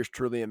 which beer's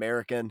truly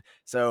American.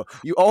 So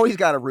you always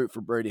got to root for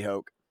Brady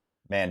Hoke.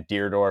 Man,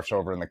 Deerdorf's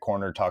over in the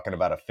corner talking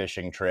about a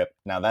fishing trip.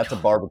 Now that's a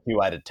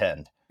barbecue I'd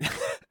attend.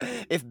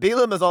 If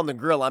Bielema's on the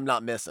grill, I'm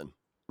not missing.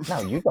 No,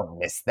 you don't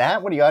miss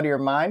that. What, are you out of your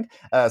mind?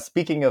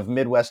 Speaking of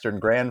Midwestern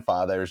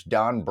grandfathers,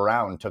 Don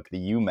Brown took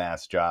the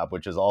UMass job,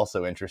 which is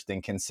also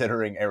interesting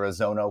considering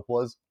Arizona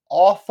was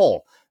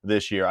awful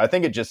this year. I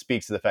think it just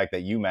speaks to the fact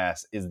that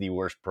UMass is the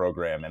worst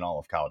program in all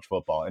of college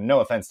football. And no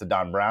offense to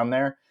Don Brown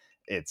there.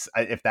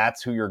 If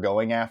that's who you're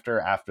going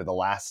after the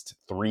last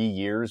 3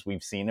 years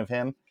we've seen of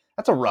him,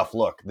 that's a rough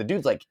look. The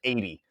dude's like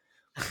 80.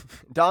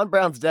 Don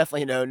Brown's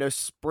definitely no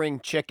spring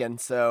chicken,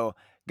 so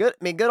good.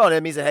 I mean, good on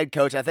him. He's a head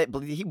coach. I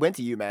think he went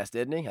to UMass,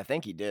 didn't he? I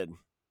think he did.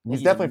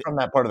 He's definitely from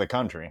that part of the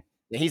country.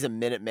 Yeah, he's a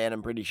Minuteman,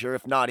 I'm pretty sure.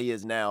 If not, he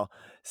is now.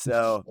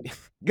 So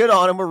good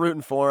on him. We're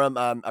rooting for him.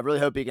 I really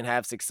hope he can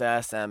have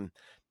success. I'm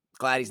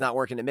glad he's not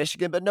working at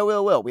Michigan, but no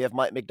ill will. We have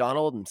Mike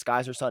McDonald, and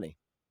skies are sunny.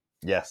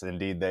 Yes,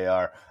 indeed they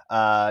are.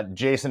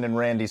 Jason and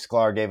Randy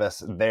Sklar gave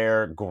us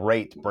their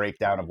great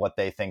breakdown of what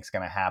they think is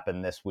going to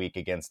happen this week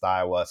against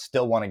Iowa.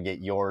 Still want to get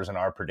yours and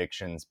our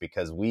predictions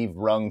because we've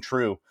rung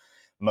true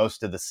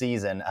most of the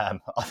season.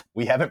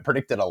 We haven't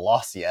predicted a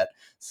loss yet,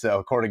 so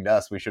according to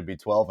us, we should be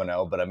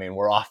 12-0, but I mean,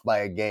 we're off by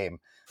a game.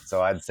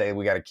 So I'd say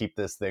we got to keep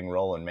this thing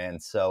rolling, man.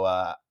 So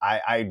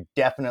I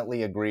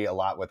definitely agree a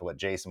lot with what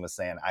Jason was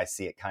saying. I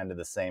see it kind of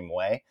the same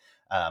way,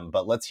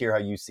 but let's hear how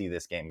you see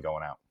this game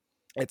going out.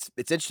 It's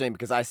interesting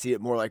because I see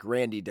it more like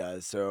Randy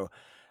does. So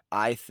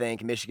I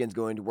think Michigan's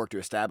going to work to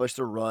establish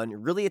the run,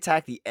 really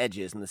attack the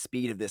edges and the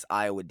speed of this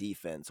Iowa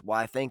defense. While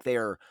I think they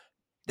are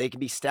they can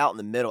be stout in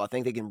the middle. I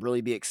think they can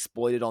really be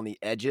exploited on the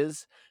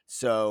edges.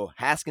 So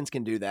Haskins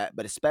can do that,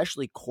 but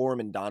especially Corum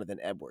and Donovan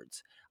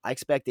Edwards. I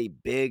expect a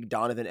big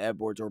Donovan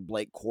Edwards or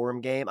Blake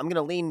Corum game. I'm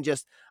gonna lean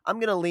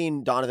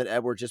Donovan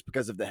Edwards just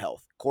because of the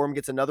health. Corum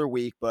gets another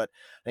week, but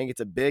I think it's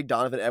a big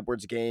Donovan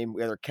Edwards game,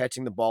 whether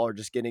catching the ball or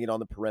just getting it on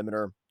the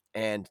perimeter.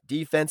 And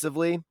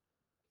defensively,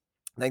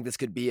 I think this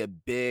could be a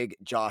big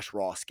Josh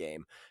Ross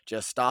game.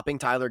 Just stopping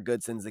Tyler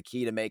Goodson's the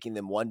key to making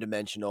them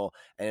one-dimensional.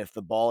 And if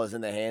the ball is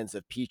in the hands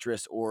of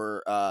Petrus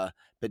or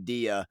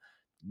Padilla,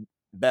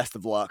 best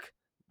of luck.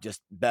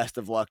 Just best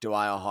of luck to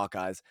Iowa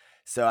Hawkeyes.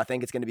 So I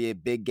think it's going to be a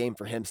big game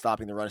for him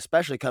stopping the run,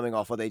 especially coming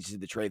off what they just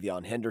did to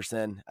TreVeyon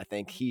Henderson. I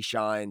think he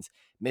shines.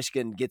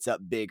 Michigan gets up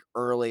big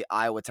early.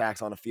 Iowa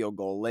tacks on a field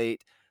goal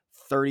late,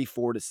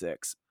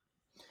 34-6.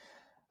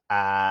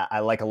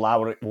 I like a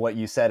lot of what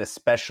you said,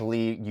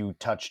 especially you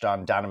touched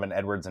on Donovan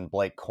Edwards and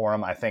Blake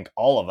Corum. I think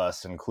all of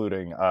us,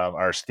 including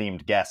our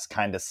esteemed guests,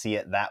 kind of see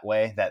it that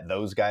way, that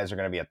those guys are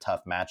going to be a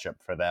tough matchup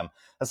for them.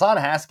 Hassan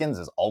Haskins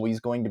is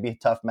always going to be a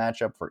tough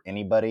matchup for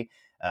anybody.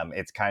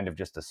 It's kind of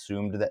just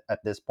assumed that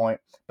at this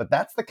point. But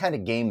that's the kind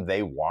of game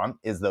they want,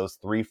 is those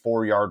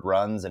 3-4 yard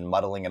runs and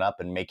muddling it up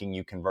and making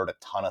you convert a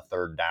ton of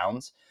third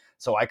downs.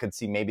 So I could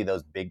see maybe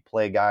those big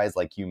play guys,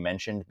 like you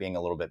mentioned, being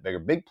a little bit bigger.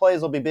 Big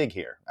plays will be big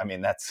here. I mean,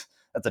 that's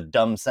a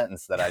dumb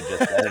sentence that I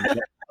just said.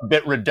 A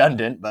bit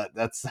redundant, but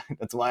that's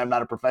why I'm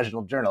not a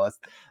professional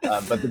journalist.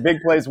 But the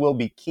big plays will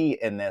be key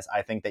in this.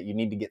 I think that you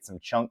need to get some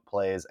chunk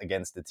plays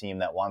against a team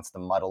that wants to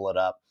muddle it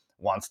up,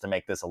 wants to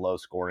make this a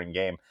low-scoring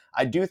game.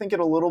 I do think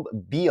it'll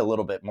be a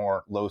little bit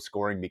more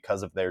low-scoring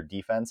because of their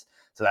defense.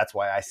 So that's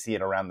why I see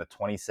it around the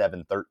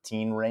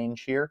 27-13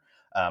 range here.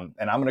 And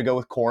I'm going to go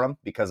with Corum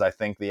because I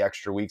think the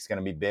extra week's going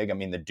to be big. I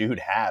mean, the dude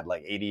had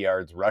like 80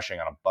 yards rushing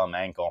on a bum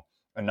ankle.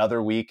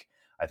 Another week,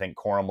 I think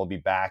Corum will be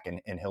back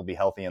and he'll be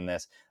healthy in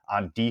this.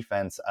 On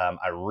defense,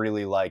 I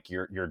really like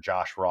your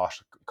Josh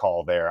Ross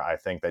call there. I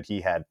think that he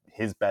had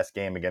his best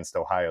game against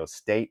Ohio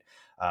State.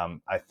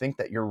 I think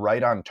that you're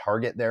right on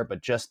target there,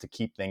 but just to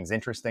keep things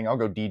interesting, I'll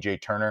go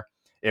DJ Turner.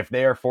 If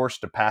they are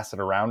forced to pass it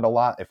around a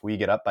lot, if we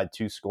get up by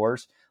 2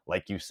 scores,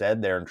 like you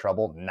said, they're in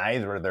trouble.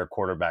 Neither of their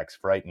quarterbacks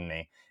frighten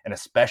me, and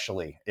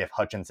especially if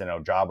Hutchinson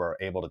and Ojabo are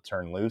able to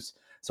turn loose.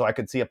 So I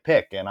could see a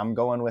pick, and I'm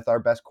going with our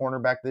best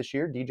cornerback this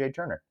year, DJ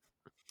Turner.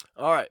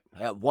 All right.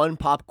 I have one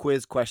pop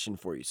quiz question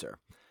for you, sir.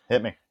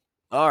 Hit me.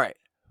 All right.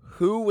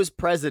 Who was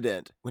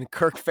president when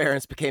Kirk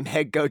Ferentz became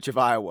head coach of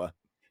Iowa?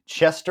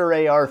 Chester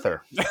A.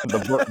 Arthur,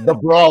 the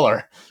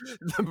brawler.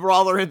 The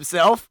brawler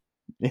himself?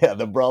 Yeah,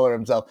 the brawler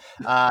himself.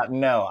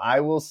 No,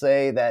 I will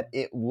say that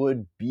it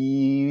would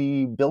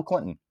be Bill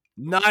Clinton.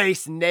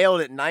 Nice.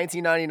 Nailed it.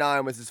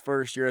 1999 was his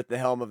first year at the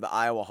helm of the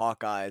Iowa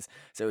Hawkeyes.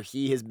 So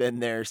he has been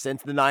there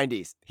since the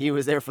 90s. He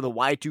was there for the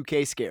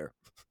Y2K scare.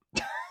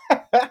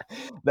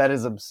 That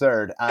is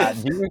absurd.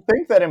 Do you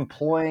think that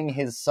employing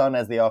his son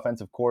as the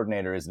offensive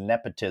coordinator is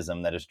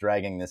nepotism that is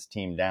dragging this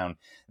team down?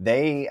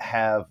 They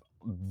have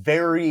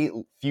very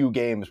few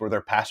games where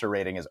their passer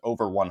rating is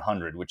over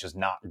 100, which is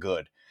not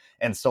good.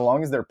 And so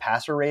long as their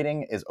passer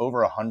rating is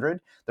over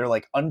 100, they're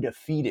like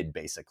undefeated,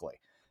 basically.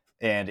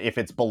 And if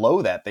it's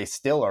below that, they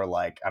still are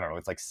like, I don't know,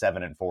 it's like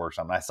 7-4 or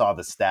something. I saw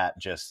the stat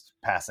just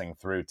passing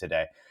through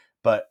today.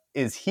 But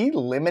is he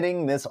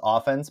limiting this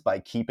offense by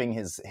keeping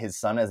his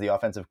son as the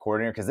offensive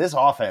coordinator? Because this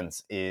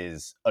offense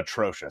is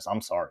atrocious.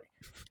 I'm sorry.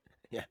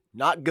 Yeah,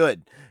 not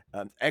good.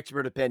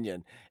 Expert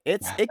opinion.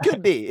 It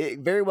could be. It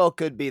very well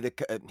could be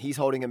that he's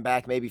holding him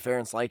back. Maybe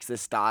Ferentz likes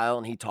this style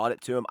and he taught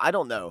it to him. I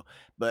don't know.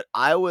 But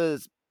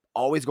Iowa's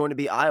always going to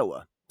be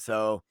Iowa.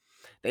 So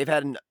they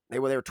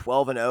were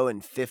 12-0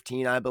 and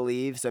 15, I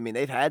believe. So I mean,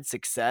 they've had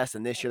success,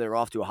 and this year they're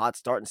off to a hot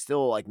start and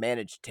still like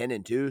managed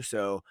 10-2.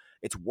 So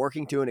it's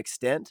working to an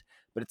extent,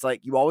 but it's like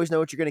you always know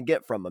what you're going to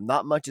get from them.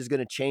 Not much is going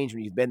to change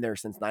when you've been there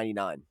since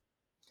 99.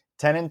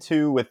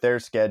 10-2 with their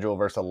schedule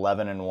versus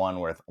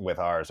 11-1 with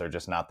ours are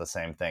just not the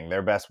same thing.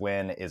 Their best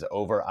win is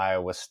over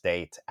Iowa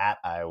State at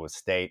Iowa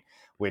State,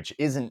 which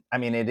isn't, I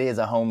mean, it is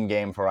a home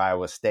game for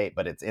Iowa State,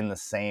 but it's in the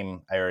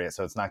same area,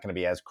 so it's not going to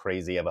be as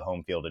crazy of a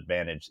home field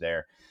advantage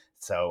there.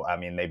 So, I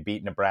mean, they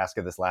beat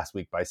Nebraska this last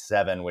week by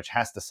 7, which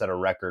has to set a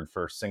record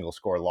for single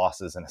score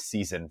losses in a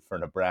season for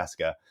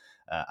Nebraska.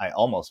 I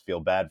almost feel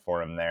bad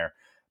for him there.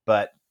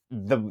 But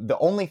the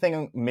only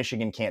thing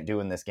Michigan can't do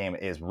in this game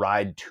is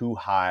ride too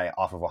high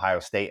off of Ohio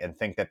State and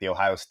think that the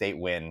Ohio State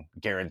win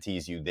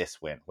guarantees you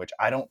this win, which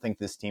I don't think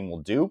this team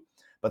will do.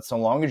 But so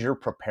long as you're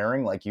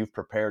preparing like you've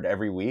prepared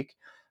every week,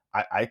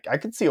 I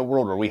could see a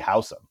world where we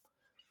house them.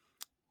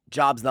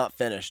 Job's not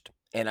finished.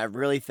 And I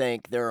really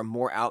think there are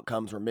more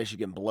outcomes where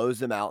Michigan blows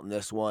them out in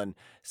this one.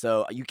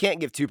 So you can't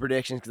give 2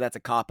 predictions because that's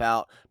a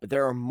cop-out, but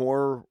there are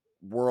more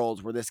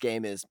worlds where this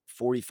game is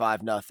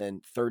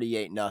 45-0,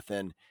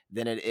 38-0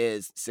 than it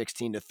is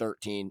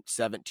 16-13,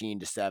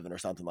 17-7 or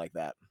something like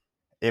that.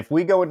 If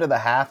we go into the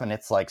half and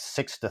it's like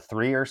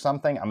 6-3 or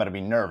something, I'm going to be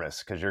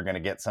nervous because you're going to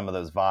get some of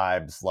those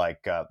vibes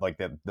like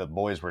the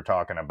boys were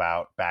talking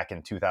about back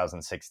in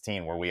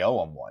 2016 where we owe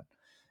them one.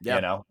 Yeah.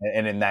 You know,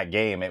 and in that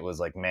game, it was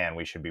like, man,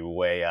 we should be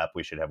way up.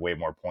 We should have way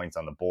more points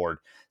on the board.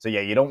 So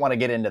yeah, you don't want to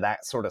get into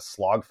that sort of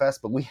slog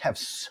fest, but we have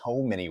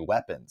so many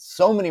weapons,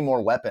 so many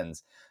more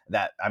weapons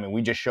that, I mean,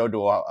 we just showed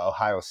to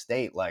Ohio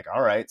State, like,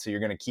 all right, so you're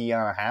going to key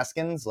on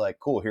Haskins, like,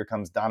 cool, here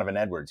comes Donovan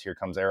Edwards, here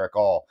comes Eric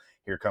All,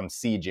 here comes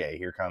CJ,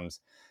 here comes.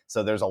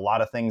 So there's a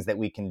lot of things that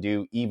we can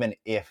do, even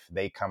if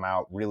they come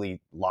out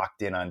really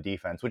locked in on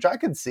defense, which I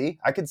could see.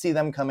 I could see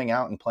them coming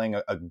out and playing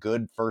a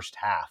good first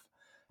half.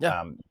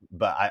 Yeah.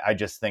 But I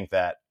just think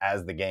that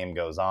as the game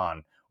goes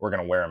on, we're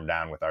going to wear them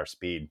down with our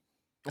speed.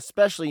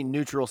 Especially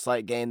neutral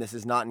site game. This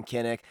is not in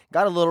Kinnick.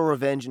 Got a little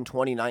revenge in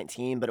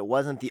 2019, but it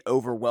wasn't the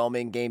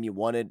overwhelming game you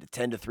wanted.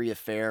 10-3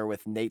 affair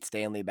with Nate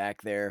Stanley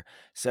back there.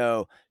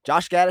 So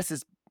Josh Gaddis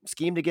has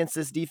schemed against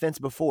this defense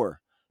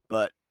before,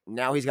 but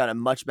now he's got a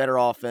much better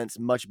offense,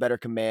 much better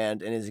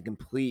command, and is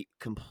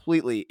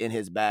completely in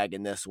his bag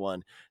in this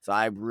one. So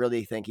I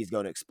really think he's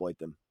going to exploit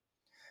them.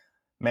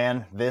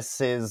 Man,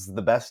 this is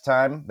the best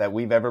time that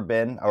we've ever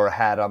been or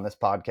had on this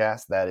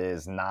podcast. That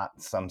is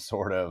not some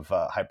sort of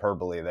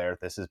hyperbole there.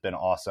 This has been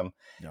awesome.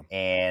 Yeah.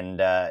 And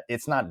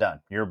it's not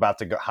done. You're about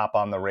to hop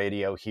on the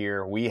radio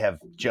here. We have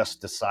just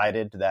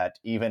decided that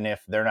even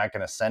if they're not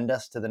going to send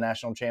us to the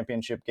national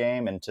championship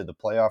game and to the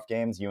playoff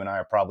games, you and I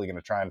are probably going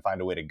to try and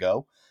find a way to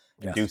go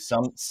and do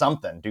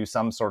something, do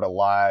some sort of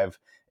live,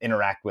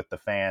 interact with the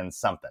fans,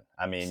 something.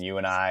 I mean, you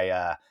and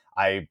I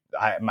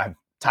my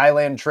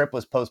Thailand trip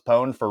was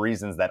postponed for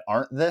reasons that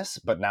aren't this,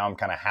 but now I'm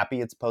kind of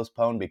happy it's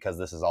postponed because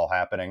this is all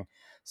happening.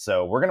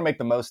 So we're going to make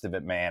the most of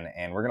it, man.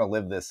 And we're going to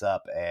live this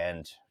up.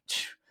 And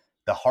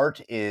the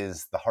heart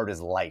is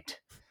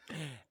light.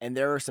 And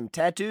there are some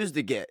tattoos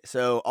to get.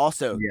 So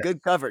also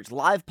good coverage,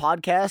 live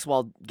podcast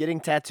while getting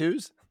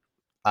tattoos.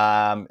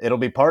 It'll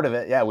be part of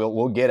it. Yeah,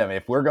 we'll get them.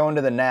 If we're going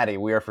to the Natty,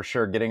 we are for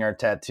sure getting our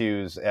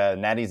tattoos.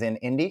 Natty's in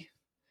Indy.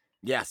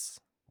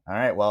 Yes. All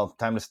right, well,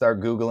 time to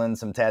start Googling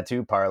some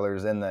tattoo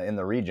parlors in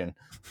the region.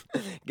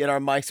 Get our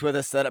mics with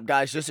us set up,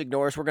 guys. Just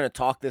ignore us. We're going to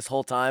talk this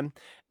whole time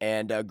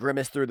and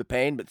grimace through the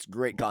pain, but it's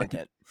great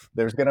content.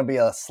 There's going to be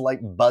a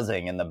slight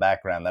buzzing in the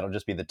background. That'll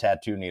just be the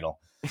tattoo needle.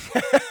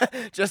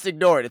 Just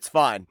ignore it. It's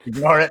fine.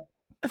 Ignore it.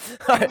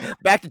 All right,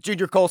 back to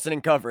Junior Colson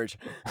in coverage.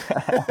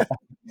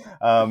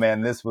 Oh,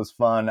 man, this was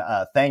fun.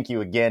 Thank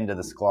you again to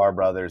the Sklar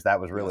brothers.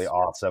 That was really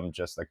awesome.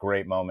 Just a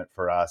great moment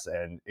for us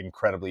and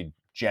incredibly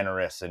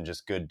generous and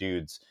just good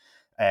dudes.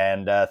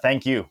 And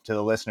thank you to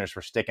the listeners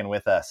for sticking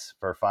with us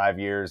for 5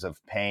 years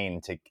of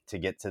pain to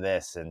get to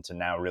this and to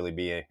now really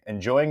be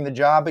enjoying the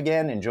job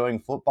again, enjoying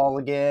football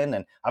again.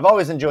 And I've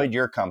always enjoyed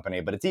your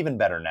company, but it's even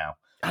better now.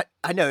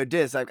 I know it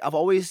is. I've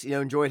always,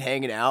 enjoyed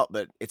hanging out,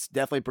 but it's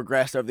definitely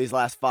progressed over these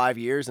last 5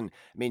 years. And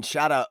I mean,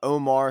 shout out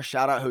Omar,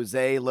 shout out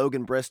Jose,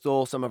 Logan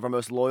Bristol, some of our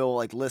most loyal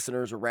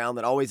listeners around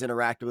that always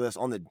interact with us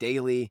on the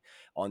daily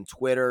on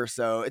Twitter.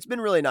 So it's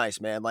been really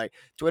nice, man. Like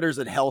Twitter's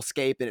a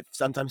hellscape and it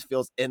sometimes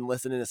feels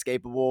endless and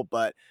inescapable,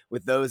 but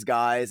with those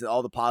guys and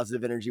all the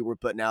positive energy we're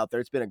putting out there,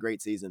 it's been a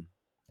great season.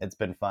 It's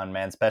been fun,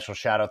 man. Special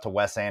shout out to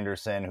Wes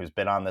Anderson, who's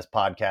been on this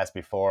podcast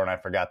before, and I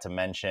forgot to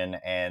mention,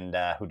 and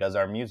who does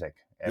our music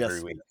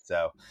every week.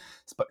 So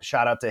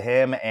shout out to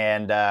him.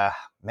 And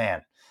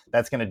man,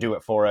 that's going to do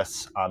it for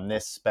us on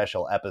this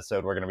special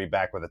episode. We're going to be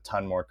back with a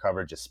ton more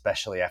coverage,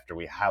 especially after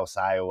we house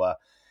Iowa.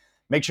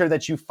 Make sure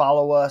that you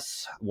follow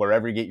us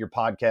wherever you get your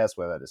podcasts,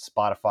 whether it is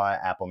Spotify,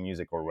 Apple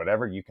Music, or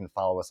whatever. You can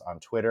follow us on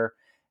Twitter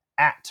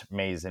at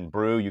Maize and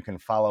Brew. You can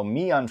follow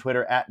me on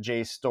Twitter at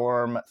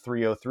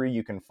JStorm303.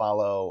 You can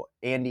follow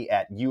Andy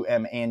at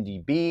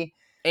UMAndyB.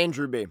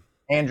 Andrew B.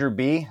 Andrew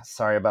B.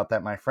 Sorry about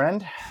that, my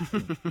friend.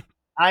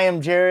 I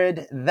am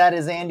Jared. That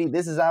is Andy.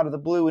 This is Out of the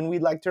Blue, and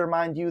we'd like to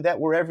remind you that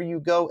wherever you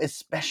go,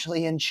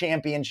 especially in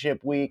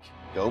championship week,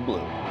 go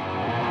blue.